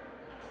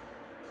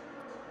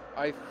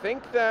 I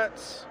think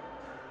that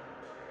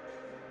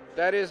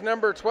is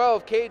number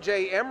 12,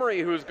 KJ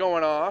Emery, who's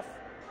going off.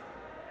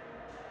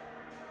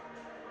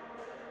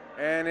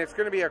 And it's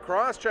going to be a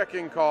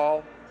cross-checking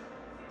call.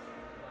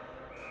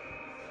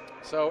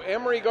 So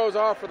Emery goes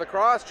off for the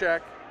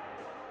cross-check.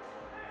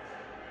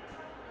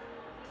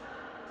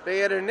 They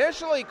had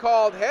initially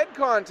called head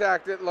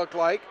contact, it looked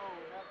like.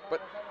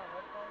 But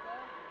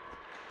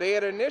they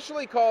had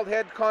initially called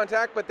head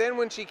contact, but then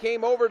when she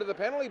came over to the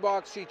penalty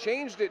box, she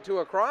changed it to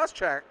a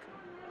cross-check.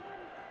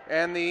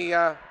 And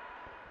the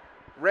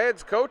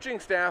Reds coaching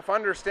staff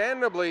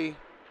understandably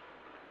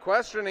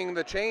questioning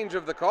the change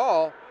of the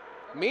call.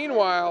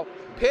 Meanwhile,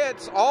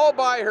 Pitts all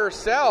by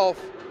herself,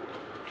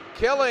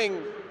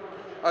 killing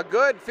a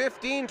good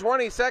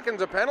 15-20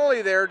 seconds of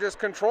penalty there, just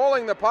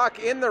controlling the puck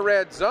in the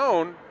red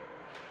zone.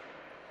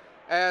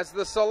 As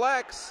the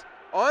Selects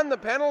on the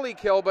penalty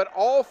kill, but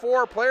all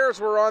four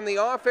players were on the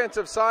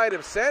offensive side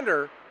of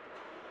center.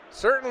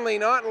 Certainly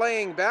not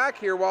laying back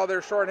here while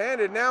they're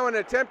shorthanded. Now an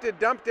attempted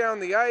dump down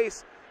the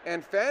ice,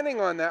 and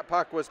fanning on that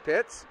puck was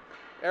Pitts.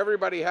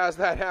 Everybody has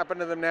that happen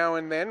to them now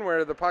and then,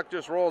 where the puck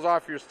just rolls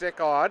off your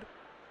stick odd.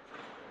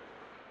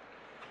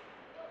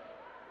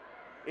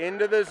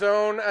 Into the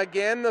zone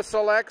again, the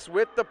Selects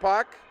with the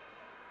puck,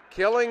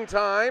 killing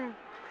time,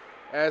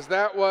 as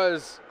that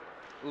was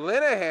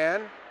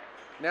Linehan.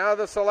 Now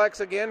the Selects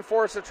again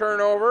force a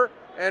turnover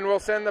and will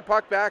send the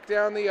puck back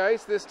down the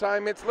ice. This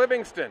time it's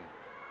Livingston.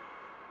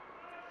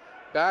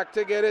 Back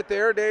to get it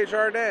there,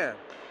 Desjardins.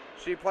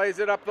 She plays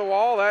it up the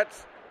wall.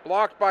 That's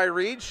blocked by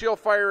Reed. She'll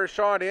fire a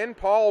shot in.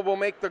 Paul will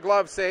make the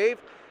glove save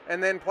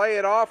and then play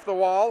it off the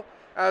wall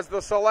as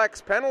the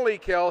Selects penalty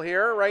kill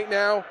here. Right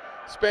now,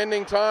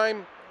 spending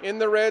time in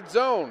the red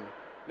zone.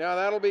 Now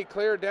that'll be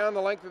cleared down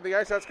the length of the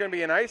ice. That's going to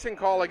be an icing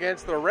call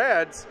against the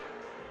Reds.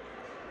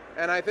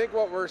 And I think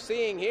what we're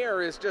seeing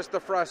here is just the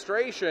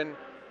frustration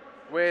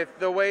with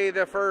the way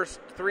the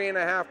first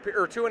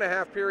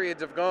 2.5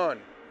 periods have gone.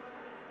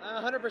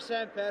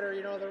 100% better.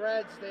 You know, the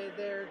Reds,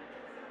 they're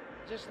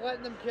just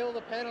letting them kill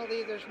the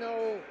penalty. There's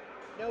no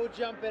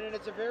jumping, and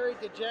it's a very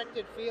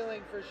dejected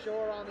feeling for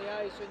sure on the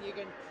ice, and you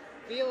can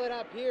feel it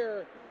up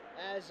here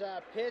as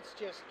Pitts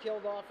just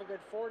killed off a good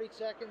 40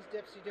 seconds,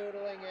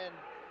 dipsy-doodling, and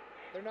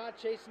They're not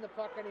chasing the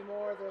puck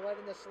anymore. They're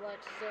letting the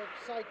Selects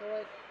cycle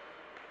it.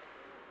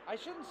 I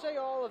shouldn't say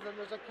all of them.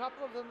 There's a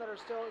couple of them that are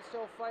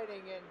still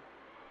fighting, and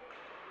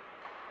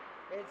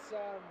it's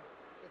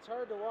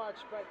hard to watch.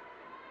 But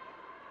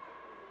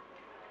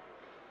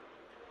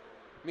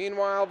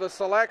meanwhile, the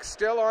Selects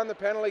still on the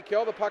penalty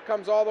kill. The puck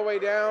comes all the way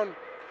down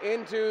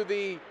into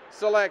the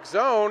Select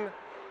zone.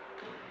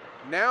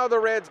 Now the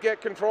Reds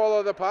get control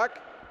of the puck,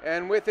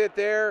 and with it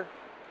there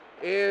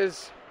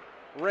is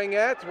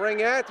Ringette.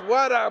 Ringette,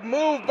 what a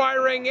move by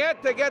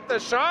Ringette to get the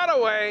shot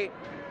away.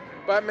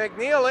 But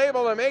McNeil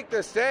able to make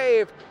the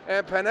save,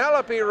 and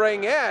Penelope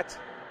Ringette,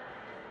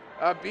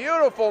 a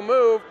beautiful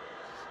move.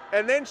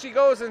 And then she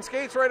goes and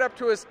skates right up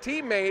to his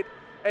teammate,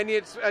 and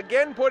it's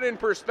again put in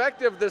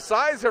perspective the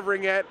size of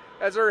Ringette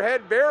as her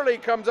head barely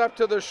comes up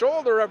to the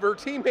shoulder of her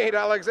teammate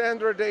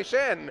Alexandra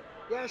Deschênes.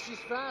 Yeah, she's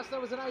fast.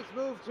 That was a nice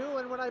move too.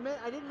 And what I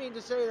didn't mean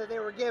to say that they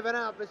were giving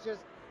up. It's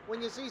just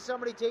when you see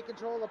somebody take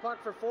control of the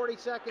puck for 40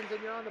 seconds and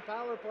you're on the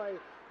power play,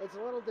 it's a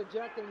little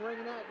dejecting.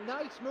 Ringette,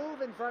 nice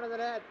move in front of the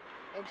net.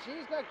 And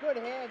she's got good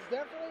hands.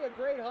 Definitely a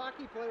great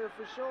hockey player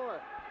for sure.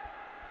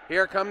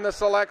 Here come the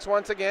Selects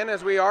once again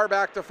as we are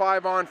back to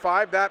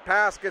 5-on-5. That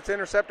pass gets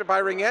intercepted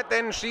by Ringette.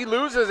 Then she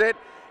loses it.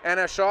 And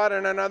a shot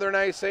and another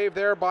nice save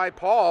there by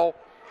Paul.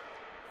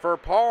 For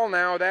Paul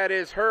now, that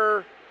is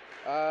her,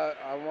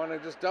 I want to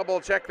just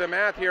double check the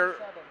math here,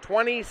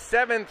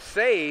 27th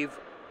save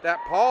that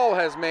Paul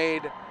has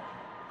made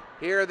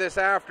here this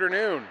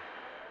afternoon.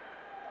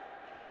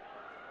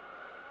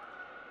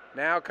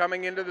 Now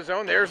coming into the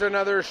zone, there's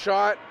another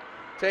shot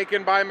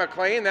taken by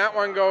McLean. That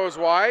one goes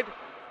wide.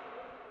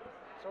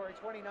 Sorry,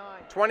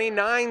 29.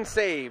 29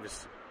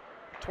 saves.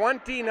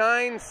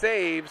 29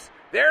 saves.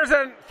 There's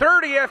a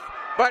 30th,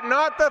 but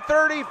not the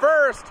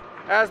 31st,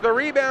 as the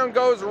rebound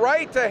goes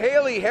right to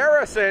Haley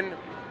Harrison.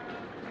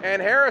 And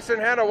Harrison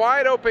had a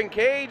wide open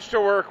cage to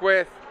work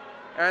with,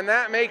 and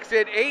that makes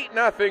it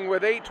 8-0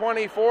 with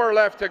 8:24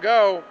 left to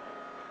go.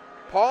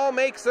 Paul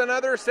makes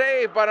another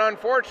save, but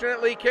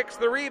unfortunately kicks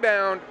the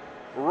rebound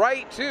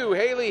right to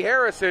Haley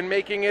Harrison,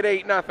 making it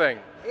 8-0.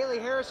 Haley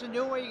Harrison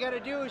knew what you got to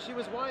do. She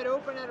was wide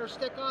open at her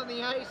stick on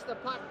the ice. The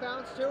puck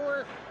bounced to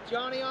her.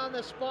 Johnny on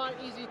the spot,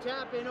 easy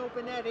tap in,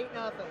 open net,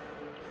 8-0.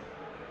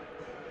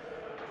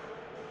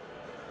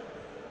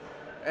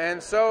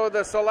 And so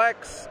the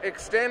Selects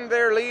extend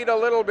their lead a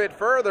little bit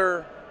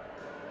further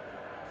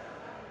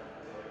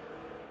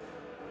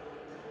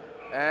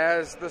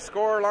as the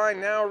score line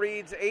now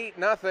reads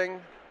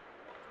 8-0.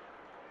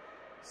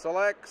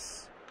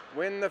 Selects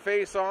win the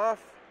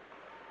face-off.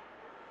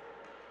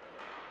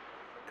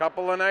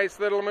 Couple of nice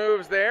little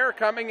moves there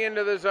coming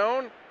into the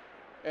zone,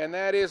 and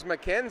that is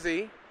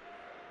McKenzie.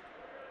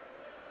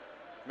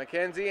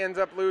 McKenzie ends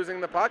up losing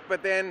the puck,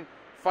 but then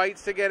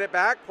fights to get it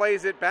back,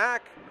 plays it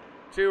back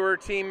to her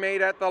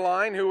teammate at the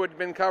line who had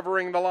been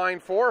covering the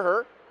line for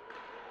her.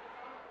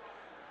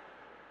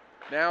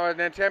 Now an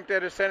attempt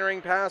at a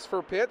centering pass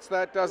for Pitts.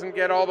 That doesn't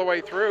get all the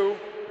way through.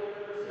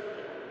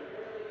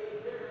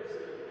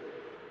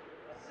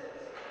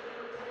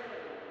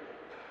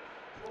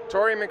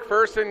 Tori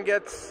McPherson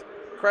gets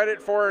credit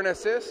for an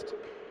assist,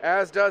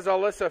 as does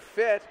Alyssa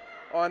Fitt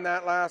on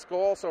that last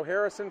goal. So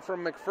Harrison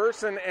from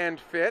McPherson and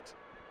Fitt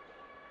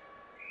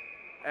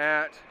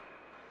at,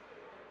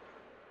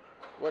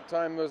 what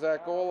time was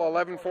that goal?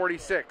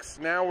 11:46.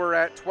 Now we're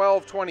at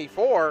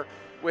 12:24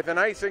 with an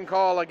icing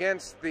call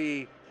against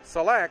the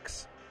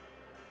Selects.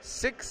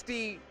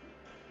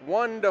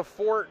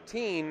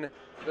 61-14,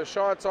 the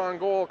shots on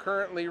goal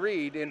currently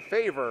read in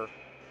favor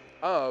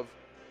of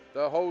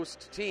the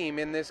host team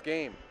in this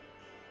game.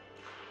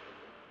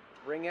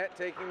 Ringette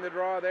taking the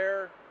draw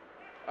there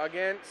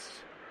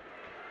against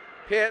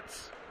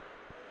Pitts.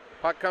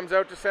 Puck comes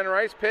out to center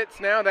ice. Pitts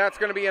now, that's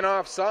going to be an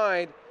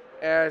offside,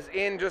 as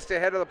in just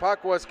ahead of the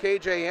puck was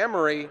KJ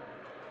Emery.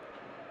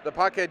 The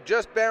puck had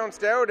just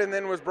bounced out and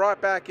then was brought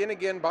back in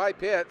again by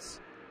Pitts.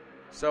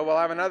 So we'll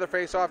have another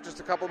face-off, just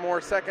a couple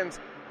more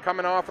seconds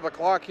coming off of the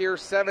clock here.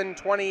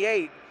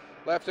 7:28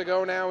 left to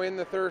go now in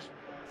the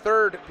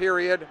third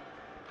period.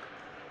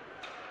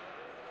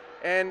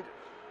 And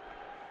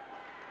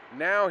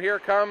now here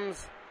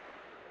comes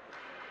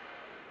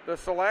the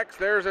Selects.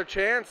 There's a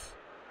chance.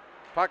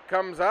 Puck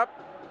comes up,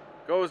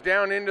 goes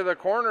down into the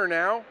corner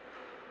now.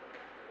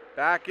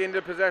 Back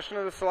into possession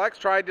of the Selects.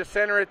 Tried to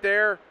center it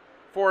there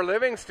for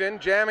Livingston,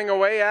 jamming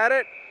away at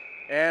it.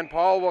 And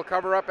Paul will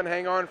cover up and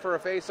hang on for a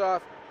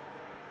face-off.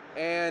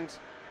 And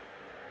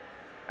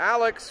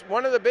Alex,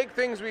 one of the big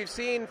things we've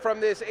seen from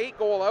this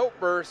 8-goal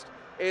outburst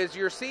is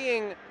you're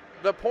seeing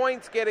the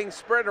points getting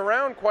spread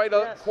around quite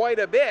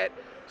a bit.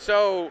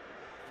 So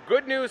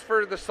good news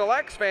for the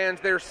Selects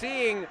fans. They're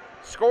seeing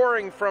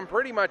scoring from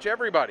pretty much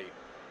everybody.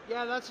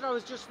 Yeah, that's what I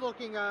was just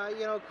looking.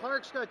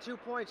 Clark's got 2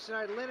 points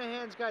tonight.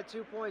 Linehan's got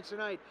 2 points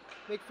tonight.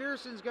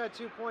 McPherson's got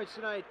 2 points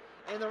tonight.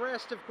 And the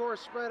rest, of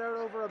course, spread out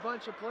over a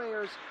bunch of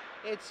players.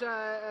 It's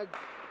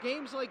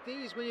games like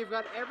these, when you've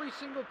got every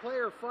single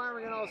player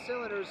firing on all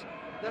cylinders,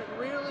 that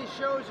really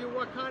shows you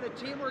what kind of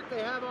teamwork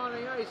they have on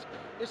the ice.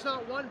 It's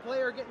not one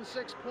player getting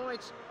 6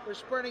 points, they're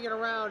spreading it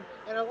around.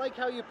 And I like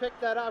how you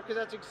picked that up, because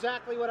that's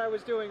exactly what I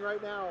was doing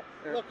right now,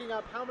 looking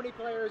up how many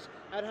players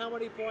had how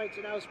many points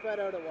and how spread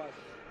out it was.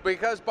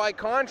 Because by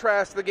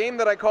contrast, the game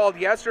that I called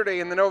yesterday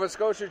in the Nova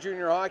Scotia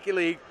Junior Hockey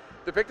League,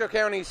 the Pictou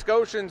County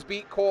Scotians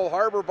beat Cole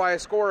Harbour by a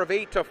score of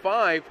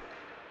 8-5,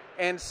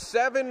 and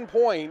 7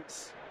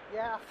 points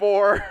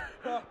for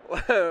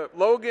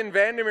Logan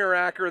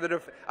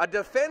Vandermeeracker, a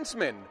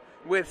defenseman,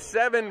 with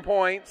 7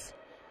 points.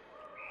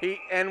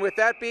 And with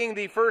that being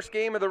the first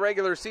game of the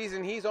regular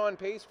season, he's on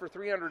pace for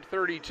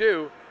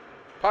 332.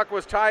 Puck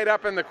was tied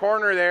up in the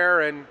corner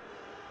there, and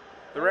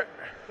the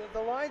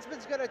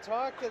linesman's going to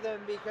talk to them,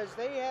 because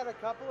they had a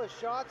couple of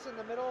shots in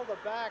the middle of the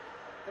back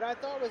that I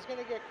thought was going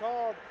to get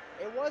called.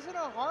 It wasn't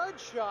a hard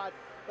shot,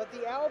 but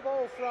the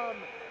elbow from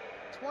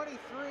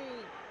 23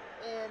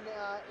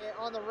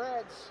 on the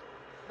Reds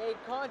made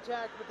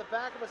contact with the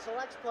back of a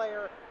Selects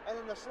player, and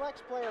then the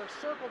Selects player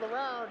circled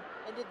around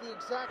and did the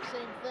exact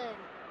same thing.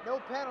 No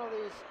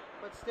penalties,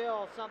 but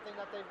still something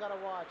that they've got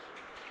to watch.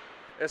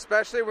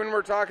 Especially when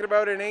we're talking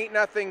about an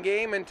 8-0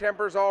 game, and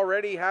tempers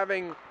already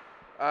having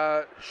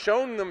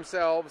shown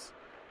themselves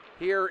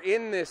here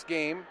in this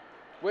game.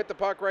 With the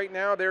puck right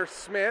now, there's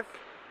Smith.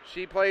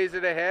 She plays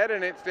it ahead,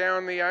 and it's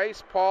down the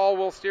ice. Paul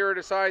will steer it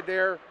aside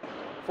there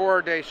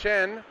for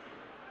Deschênes.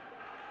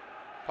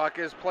 Puck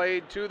is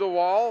played to the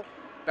wall,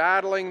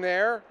 battling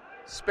there.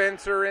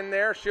 Spencer in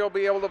there. She'll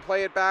be able to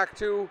play it back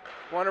to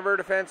one of her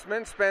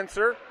defensemen,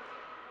 Spencer.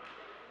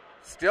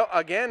 Still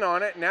again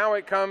on it. Now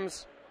it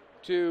comes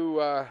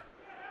to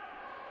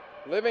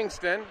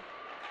Livingston.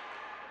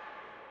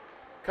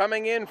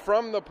 Coming in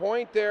from the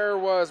point there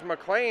was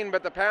McLean,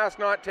 but the pass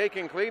not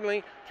taken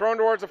cleanly. Thrown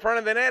towards the front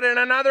of the net, and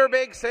another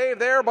big save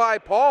there by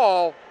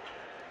Paul.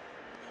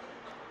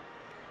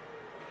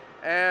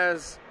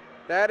 As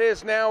that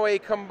is now a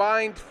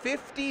combined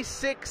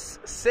 56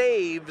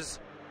 saves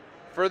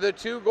for the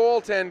two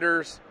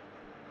goaltenders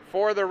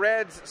for the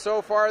Reds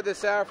so far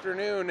this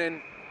afternoon.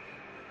 And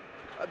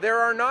there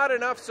are not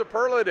enough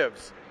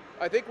superlatives.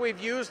 I think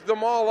we've used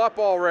them all up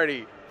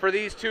already for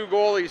these two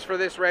goalies for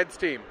this Reds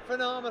team.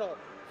 Phenomenal.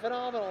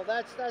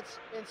 That's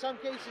in some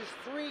cases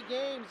 3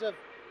 games of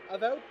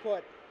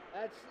output.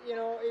 That's, you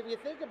know, if you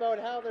think about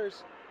how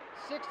there's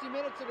 60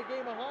 minutes in a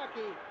game of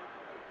hockey,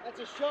 that's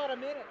a shot a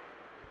minute.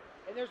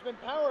 And there's been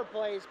power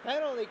plays,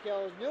 penalty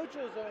kills,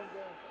 neutral zone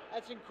game.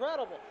 That's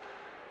incredible.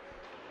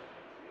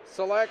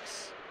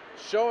 Selects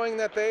showing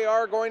that they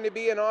are going to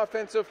be an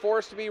offensive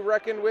force to be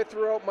reckoned with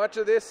throughout much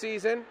of this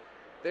season.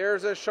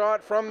 There's a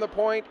shot from the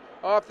point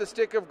off the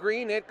stick of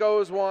Green. It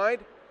goes wide.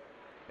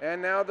 And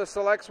now the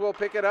Selects will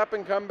pick it up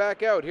and come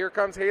back out. Here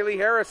comes Haley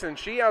Harrison.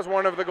 She has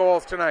one of the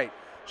goals tonight.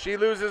 She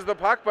loses the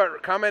puck,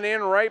 but coming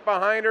in right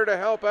behind her to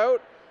help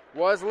out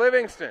was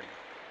Livingston.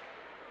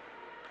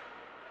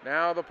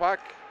 Now the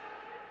puck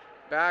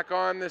back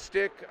on the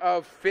stick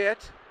of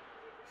Fitt.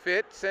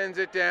 Fitt sends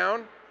it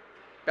down.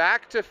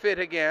 Back to Fitt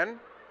again.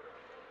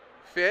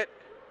 Fitt,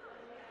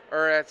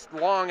 or it's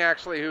Long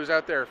actually who's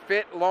out there.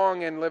 Fitt,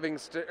 Long, and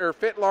Livingston, or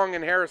Fitt, Long,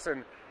 and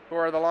Harrison, who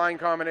are the line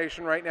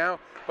combination right now.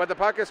 But the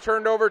puck is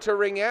turned over to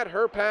Ringette.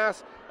 Her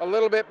pass a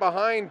little bit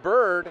behind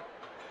Bird,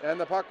 and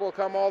the puck will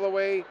come all the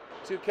way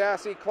to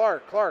Cassie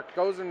Clark. Clark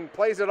goes and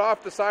plays it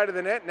off the side of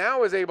the net.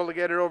 Now is able to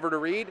get it over to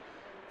Reed.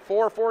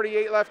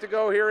 4:48 left to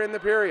go here in the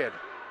period.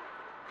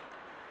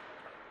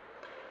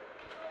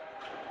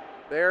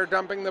 There,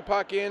 dumping the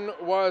puck in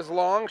was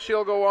Long.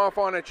 She'll go off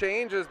on a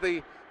change as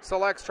the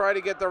Selects try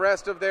to get the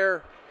rest of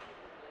their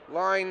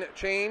line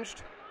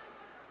changed.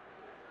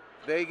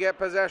 They get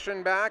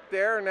possession back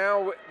there.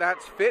 Now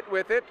that's Fitt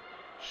with it.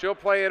 She'll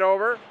play it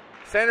over.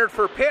 Centered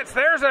for Pitts.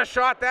 There's a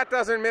shot. That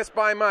doesn't miss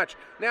by much.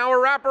 Now a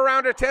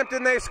wraparound attempt,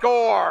 and they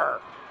score.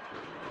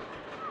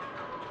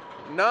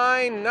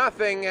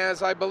 9-0,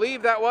 as I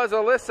believe that was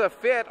Alyssa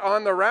Fitt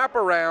on the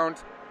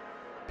wraparound.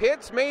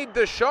 Pitts made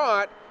the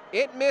shot.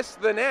 It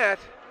missed the net.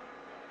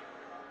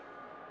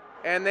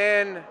 And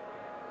then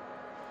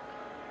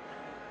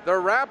the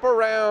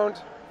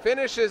wraparound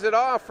finishes it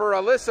off for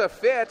Alyssa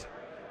Fitt.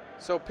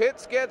 So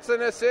Pitts gets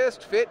an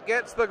assist, Fitt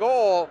gets the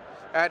goal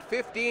at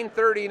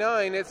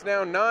 15:39. It's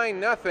now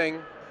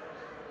 9-0.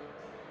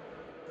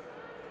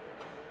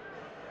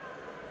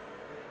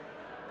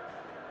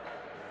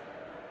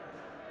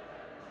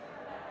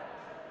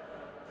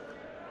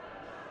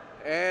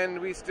 And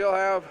we still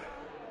have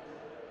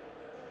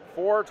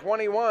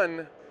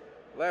 4:21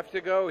 left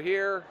to go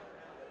here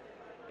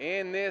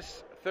in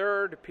this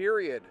third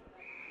period.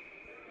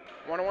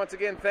 I want to once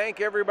again thank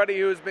everybody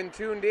who's been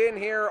tuned in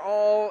here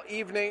all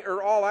evening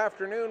or all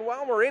afternoon.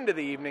 Well, we're into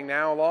the evening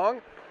now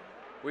long.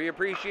 We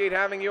appreciate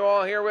having you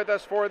all here with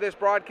us for this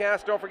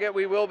broadcast. Don't forget,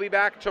 we will be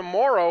back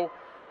tomorrow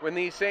when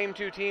these same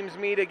two teams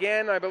meet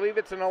again. I believe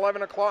it's an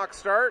 11 o'clock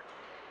start.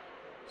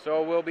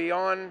 So we'll be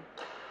on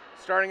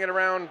starting at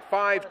around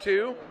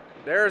 5-2.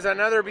 There's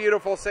another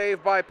beautiful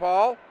save by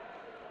Paul.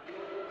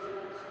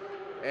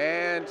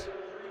 And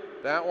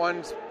That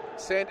one's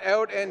sent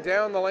out and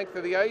down the length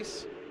of the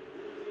ice.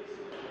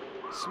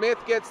 Smith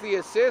gets the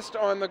assist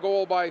on the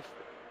goal by...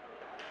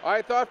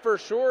 I thought for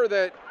sure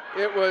that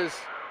it was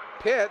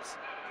Pitts.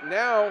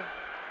 Now,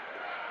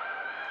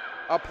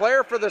 a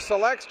player for the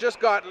Selects just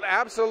got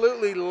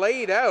absolutely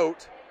laid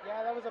out.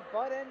 Yeah, that was a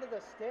butt end of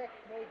the stick.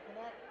 Made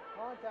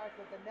contact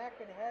with the neck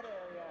and head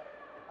area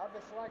of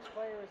the Selects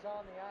players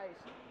on the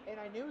ice. And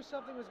I knew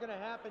something was going to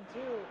happen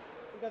too,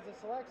 because the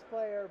Selects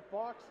player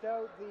boxed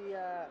out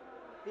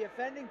the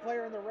offending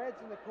player in the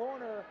Reds in the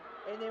corner,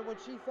 and then when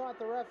she thought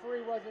the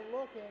referee wasn't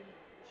looking,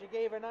 she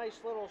gave a nice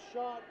little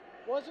shot.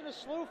 Wasn't a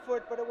slew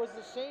foot, but it was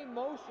the same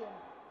motion,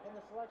 and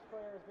the Selects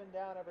player has been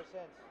down ever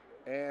since.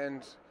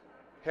 And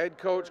head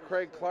coach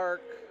Craig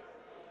Clark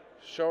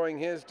showing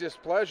his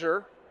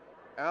displeasure.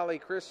 Ali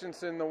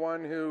Christensen, the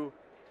one who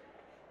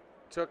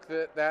took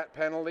that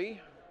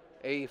penalty.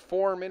 A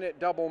 4-minute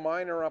double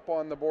minor up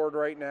on the board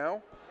right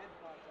now.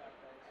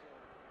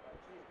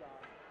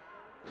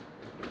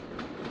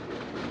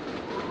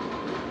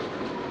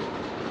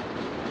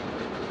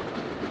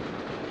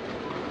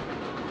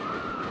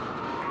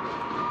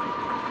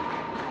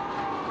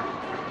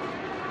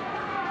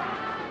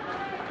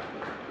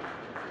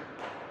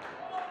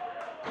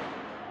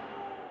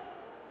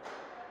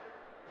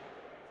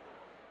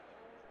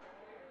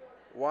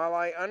 While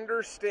I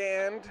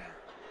understand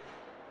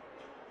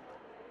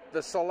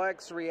the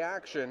Selects'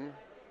 reaction,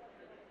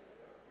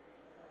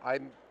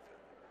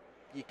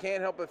 you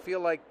can't help but feel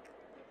like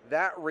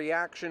that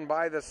reaction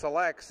by the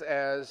Selects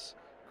as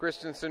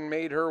Christensen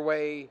made her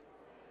way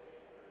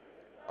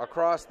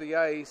across the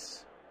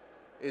ice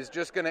is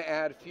just going to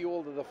add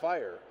fuel to the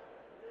fire.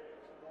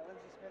 Yeah,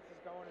 Lindsay Smith is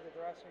going to the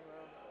dressing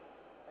room.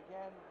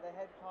 Again, the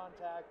head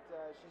contact,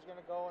 she's going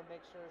to go and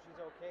make sure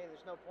she's okay.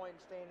 There's no point in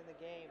staying in the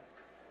game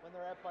when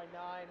they're up by 9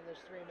 and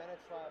there's 3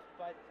 minutes left.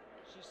 But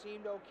she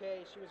seemed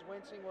okay. She was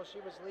wincing while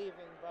she was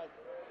leaving, but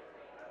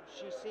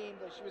she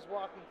seemed like she was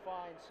walking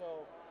fine.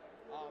 So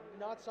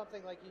not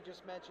something like you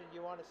just mentioned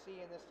you want to see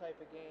in this type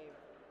of game.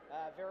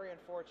 Very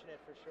unfortunate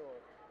for sure.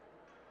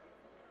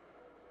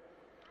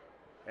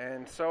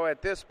 And so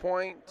at this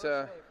point...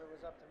 Personally, if it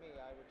was up to me,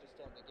 I would just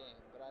end the game.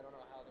 But I don't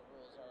know how the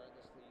rules are in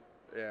this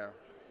league.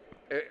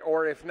 Yeah.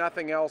 Or if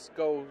nothing else,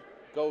 go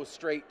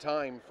straight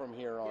time from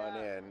here on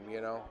in,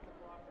 you know.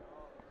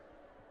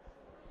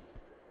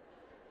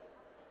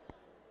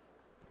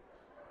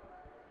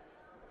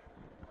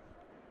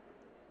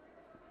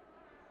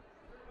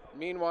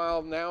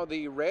 Meanwhile, now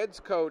the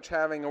Reds coach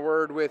having a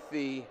word with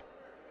the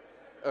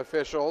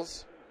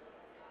officials.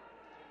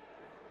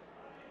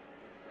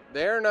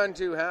 They're none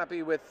too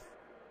happy with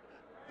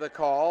the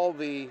call.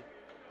 The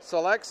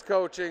Selects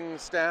coaching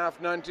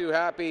staff none too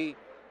happy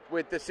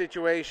with the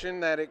situation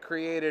that it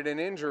created an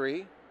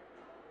injury.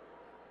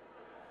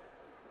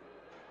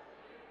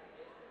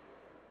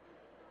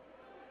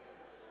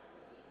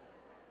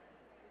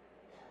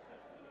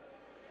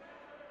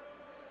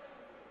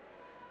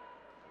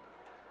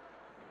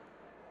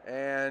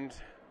 And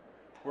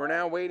we're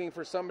now waiting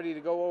for somebody to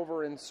go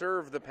over and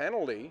serve the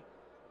penalty.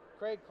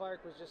 Craig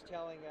Clark was just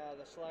telling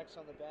the Selects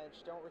on the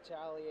bench, don't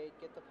retaliate,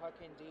 get the puck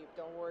in deep,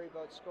 don't worry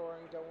about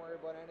scoring, don't worry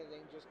about anything,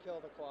 just kill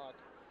the clock.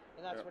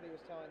 And that's what he was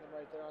telling them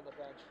right there on the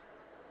bench.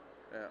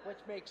 Yeah. Which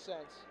makes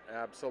sense.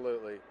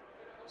 Absolutely.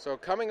 So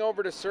coming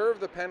over to serve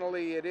the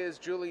penalty, it is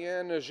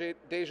Julianne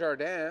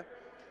Desjardins.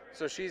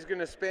 So she's going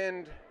to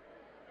spend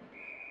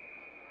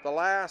the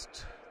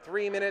last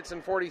 3 minutes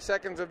and 40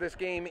 seconds of this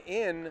game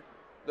in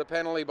the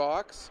penalty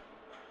box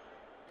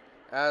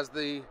as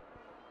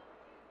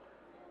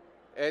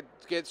it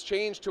gets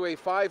changed to a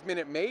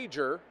 5-minute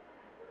major.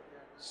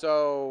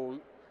 So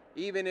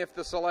even if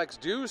the Selects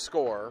do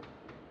score,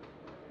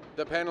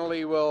 the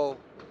penalty will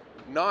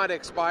not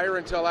expire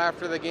until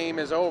after the game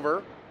is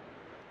over.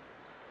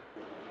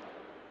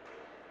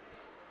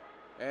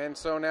 And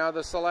so now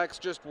the Selects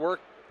just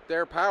work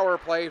their power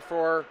play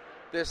for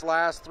this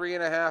last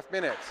 3.5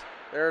 minutes.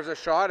 There's a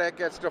shot, it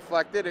gets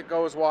deflected, it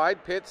goes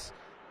wide. Pitts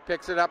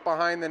picks it up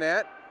behind the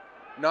net,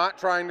 not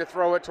trying to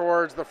throw it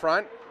towards the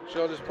front.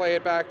 She'll just play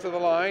it back to the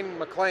line.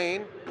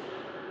 McLean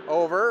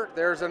over.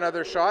 There's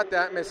another shot.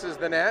 That misses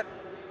the net.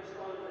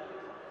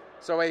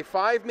 So a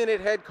 5-minute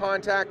head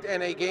contact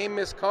and a game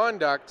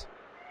misconduct.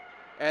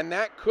 And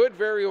that could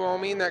very well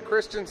mean that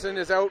Christensen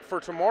is out for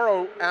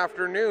tomorrow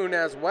afternoon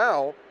as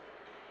well,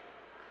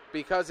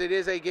 because it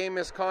is a game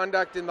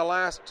misconduct in the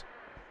last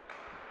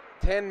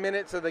 10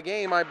 minutes of the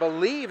game. I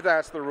believe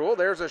that's the rule.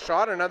 There's a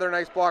shot, another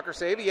nice blocker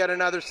save, yet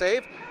another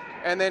save,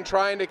 and then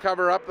trying to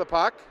cover up the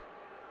puck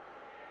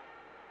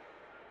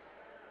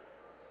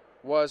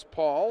was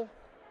Paul,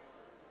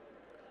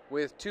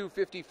 with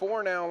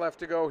 2:54 now left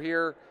to go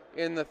here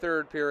in the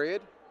third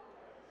period.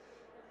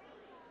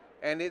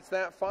 And it's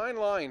that fine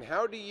line.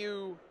 How do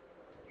you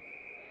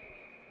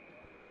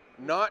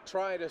not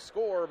try to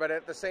score, but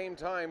at the same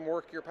time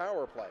work your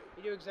power play?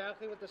 You do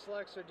exactly what the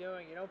Selects are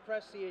doing. You don't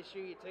press the issue.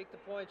 You take the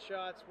point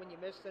shots. When you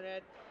miss the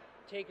net,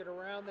 take it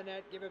around the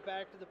net, give it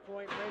back to the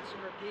point, rinse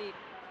and repeat.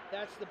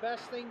 That's the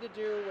best thing to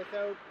do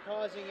without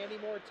causing any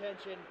more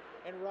tension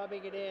and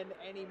rubbing it in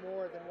any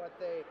more than what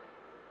they,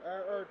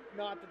 or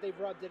not that they've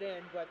rubbed it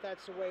in, but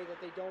that's the way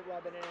that they don't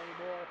rub it in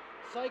anymore.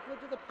 Cycle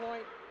it to the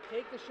point,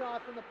 take the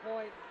shot from the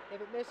point.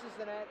 If it misses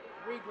the net,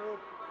 regroup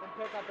and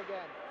pick up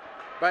again.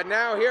 But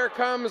now here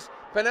comes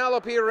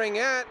Penelope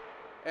Ringette,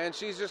 and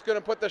she's just going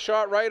to put the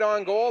shot right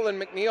on goal,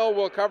 and McNeil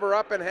will cover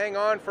up and hang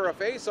on for a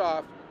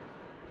face-off.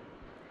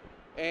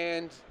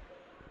 And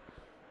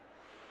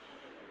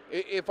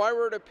if I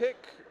were to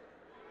pick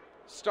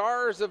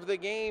stars of the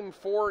game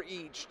for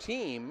each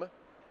team,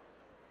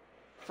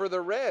 for the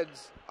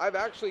Reds, I've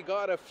actually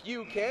got a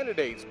few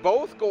candidates.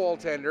 Both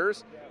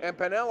goaltenders and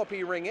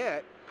Penelope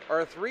Ringette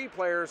are three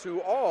players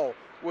who all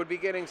would be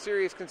getting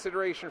serious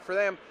consideration for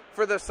them.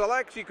 For the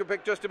Selects, you could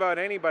pick just about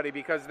anybody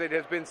because it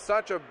has been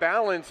such a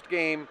balanced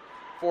game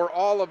for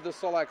all of the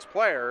Selects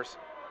players.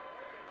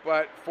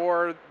 But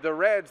for the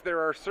Reds, there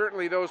are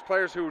certainly those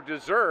players who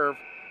deserve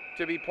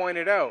to be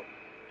pointed out.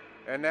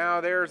 And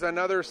now there's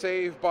another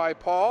save by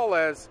Paul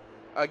as,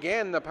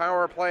 again, the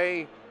power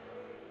play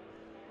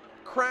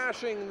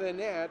crashing the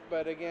net,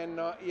 but again,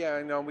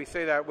 we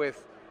say that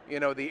with,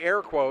 the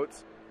air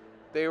quotes.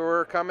 They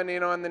were coming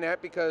in on the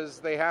net because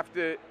they have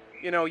to,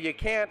 you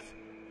can't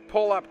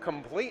pull up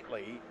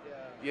completely.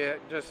 You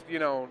just,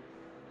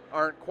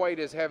 aren't quite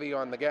as heavy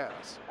on the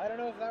gas. I don't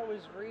know if that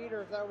was Reed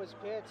or if that was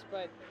Pitts,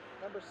 but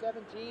number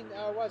 17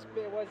 was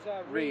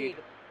Reed.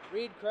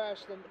 Reed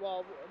crashed and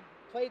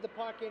played the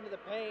puck into the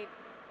paint,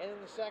 and then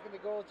the second the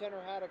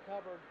goaltender had it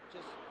covered,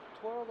 just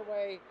twirled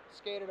away,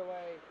 skated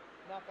away,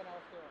 nothing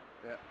else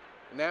doing.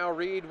 Yeah. Now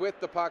Reed with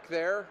the puck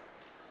there,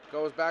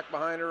 goes back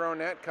behind her own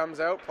net, comes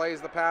out,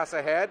 plays the pass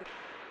ahead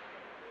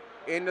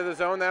into the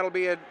zone. That'll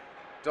be a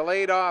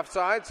delayed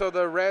offside, so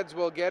the Reds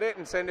will get it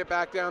and send it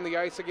back down the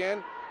ice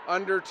again.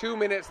 Under 2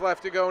 minutes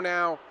left to go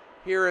now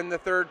here in the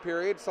third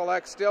period.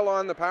 Select still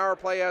on the power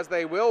play, as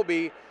they will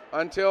be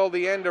until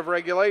the end of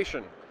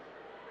regulation.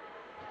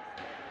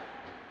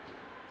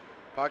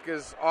 Puck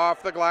is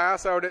off the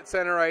glass out at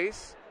center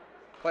ice.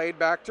 Played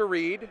back to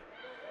Reed.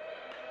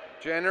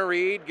 Jenna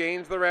Reed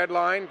gains the red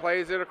line,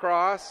 plays it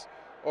across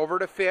over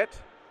to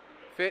Fitt.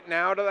 Fitt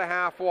now to the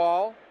half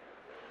wall.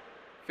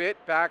 Fitt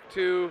back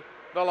to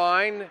the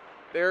line.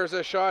 There's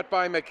a shot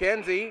by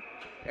McKenzie,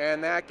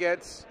 and that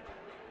gets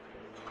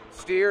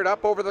steered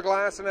up over the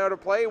glass and out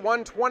of play.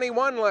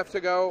 1:21 left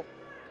to go,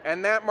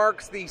 and that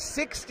marks the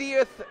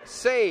 60th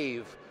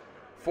save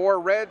for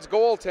Reds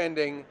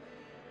goaltending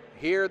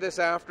here this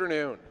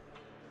afternoon.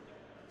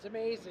 It's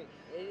amazing.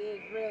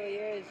 It really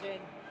is, and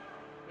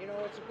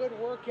it's a good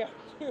workout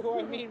too.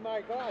 I mean,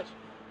 my gosh,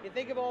 you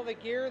think of all the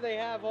gear they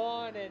have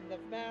on and the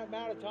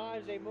amount of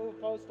times they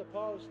move post to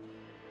post.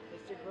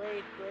 It's a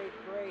great, great,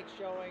 great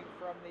showing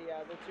from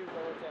the two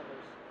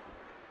goaltenders,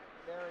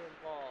 Barry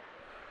and Paul.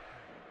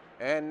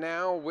 And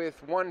now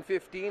with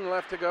 1:15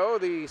 left to go,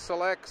 the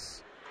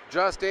Selects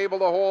just able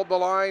to hold the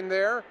line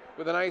there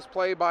with a nice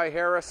play by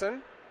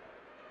Harrison.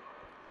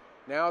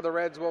 Now the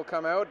Reds will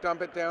come out,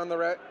 dump it down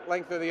the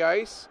length of the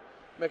ice.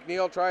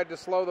 McNeil tried to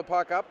slow the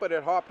puck up, but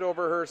it hopped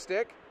over her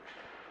stick.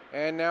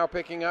 And now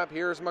picking up,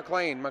 here's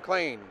McLean.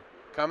 McLean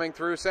coming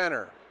through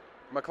center.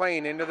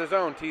 McLean into the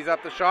zone, tees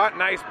up the shot,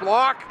 nice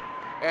block,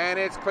 and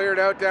it's cleared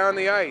out down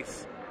the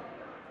ice.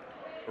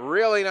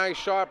 Really nice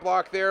shot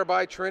block there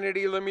by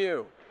Trinity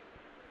Lemieux.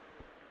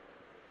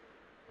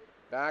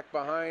 Back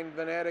behind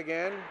the net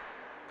again.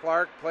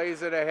 Clark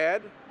plays it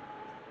ahead.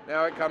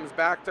 Now it comes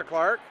back to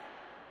Clark.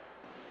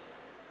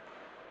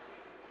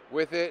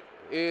 With it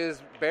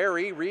is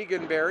Barry,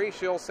 Regan Barry.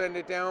 She'll send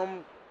it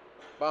down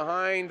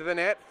behind the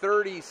net.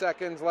 30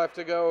 seconds left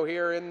to go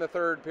here in the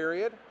third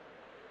period.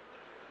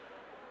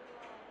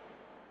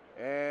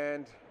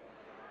 And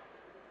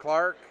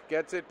Clark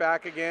gets it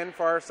back again,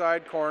 far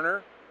side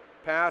corner.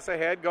 Pass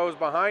ahead, goes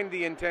behind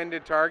the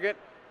intended target.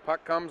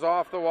 Puck comes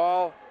off the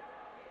wall.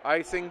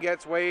 Icing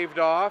gets waved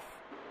off.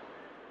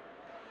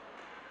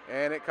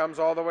 And it comes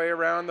all the way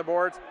around the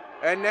boards.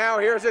 And now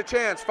here's a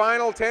chance.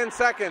 Final 10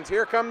 seconds.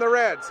 Here come the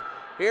Reds.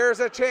 Here's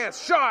a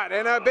chance. Shot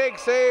and a big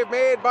save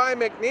made by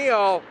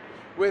McNeil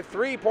with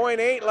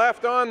 3.8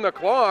 left on the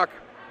clock.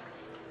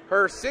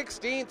 Her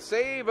 16th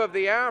save of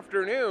the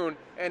afternoon,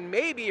 and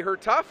maybe her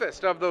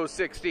toughest of those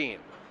 16.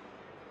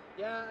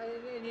 Yeah,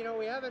 and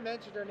we haven't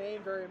mentioned her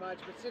name very much,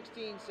 but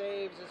 16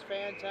 saves is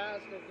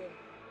fantastic.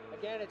 And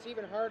again, it's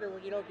even harder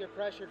when you don't get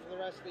pressured for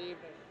the rest of the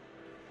evening.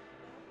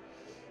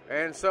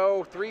 And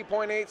so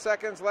 3.8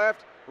 seconds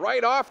left.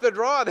 Right off the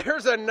draw,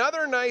 there's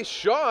another nice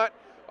shot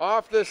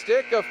off the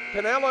stick of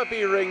Penelope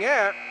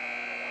Ringette.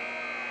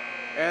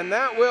 And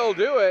that will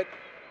do it.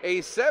 A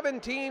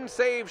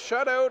 17-save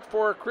shutout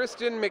for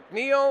Kristen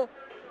McNeil,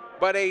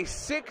 but a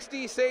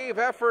 60-save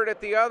effort at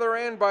the other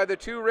end by the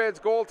two Reds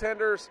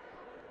goaltenders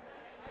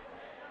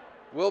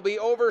will be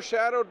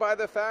overshadowed by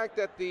the fact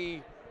that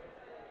the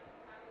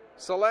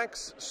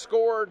Selects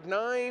scored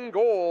 9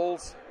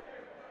 goals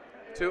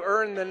to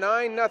earn the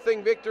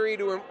 9-0 victory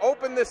to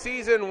open the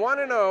season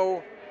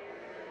 1-0.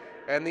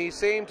 And these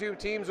same two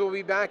teams will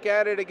be back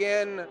at it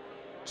again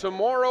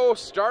tomorrow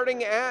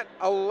starting at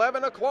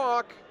 11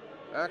 o'clock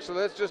Actually,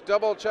 let's just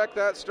double check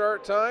that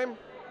start time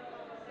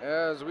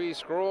as we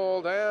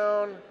scroll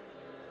down.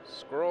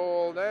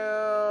 Scroll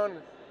down.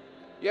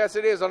 Yes,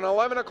 it is an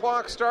 11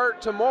 o'clock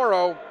start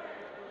tomorrow.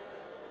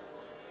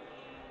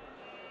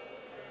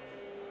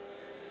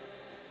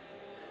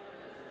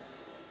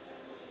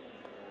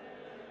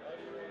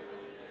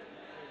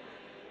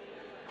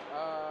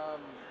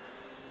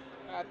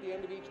 At the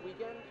end of each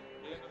weekend?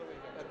 The end of the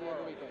weekend. At the end of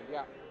the weekend,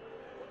 yeah.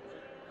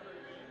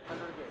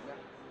 100 a game, yeah.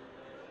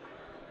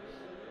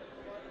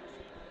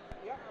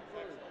 Yeah,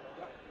 absolutely.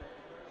 Yeah.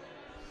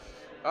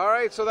 All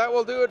right, so that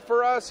will do it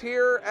for us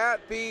here at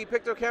the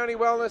Pictou County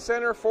Wellness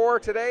Center for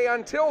today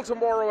until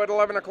tomorrow at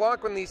 11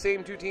 o'clock when these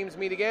same two teams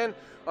meet again.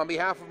 On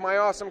behalf of my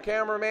awesome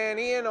cameraman,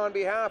 Ian, on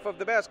behalf of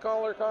the best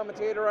caller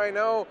commentator I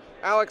know,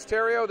 Alex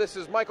Terrio, this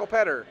is Michael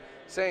Petter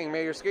saying,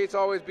 may your skates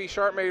always be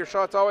sharp, may your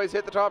shots always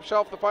hit the top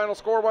shelf. The final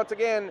score once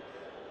again,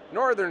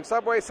 Northern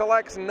Subway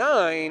selects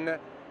 9,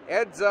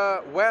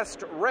 EDZA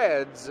West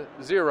Reds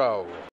 0.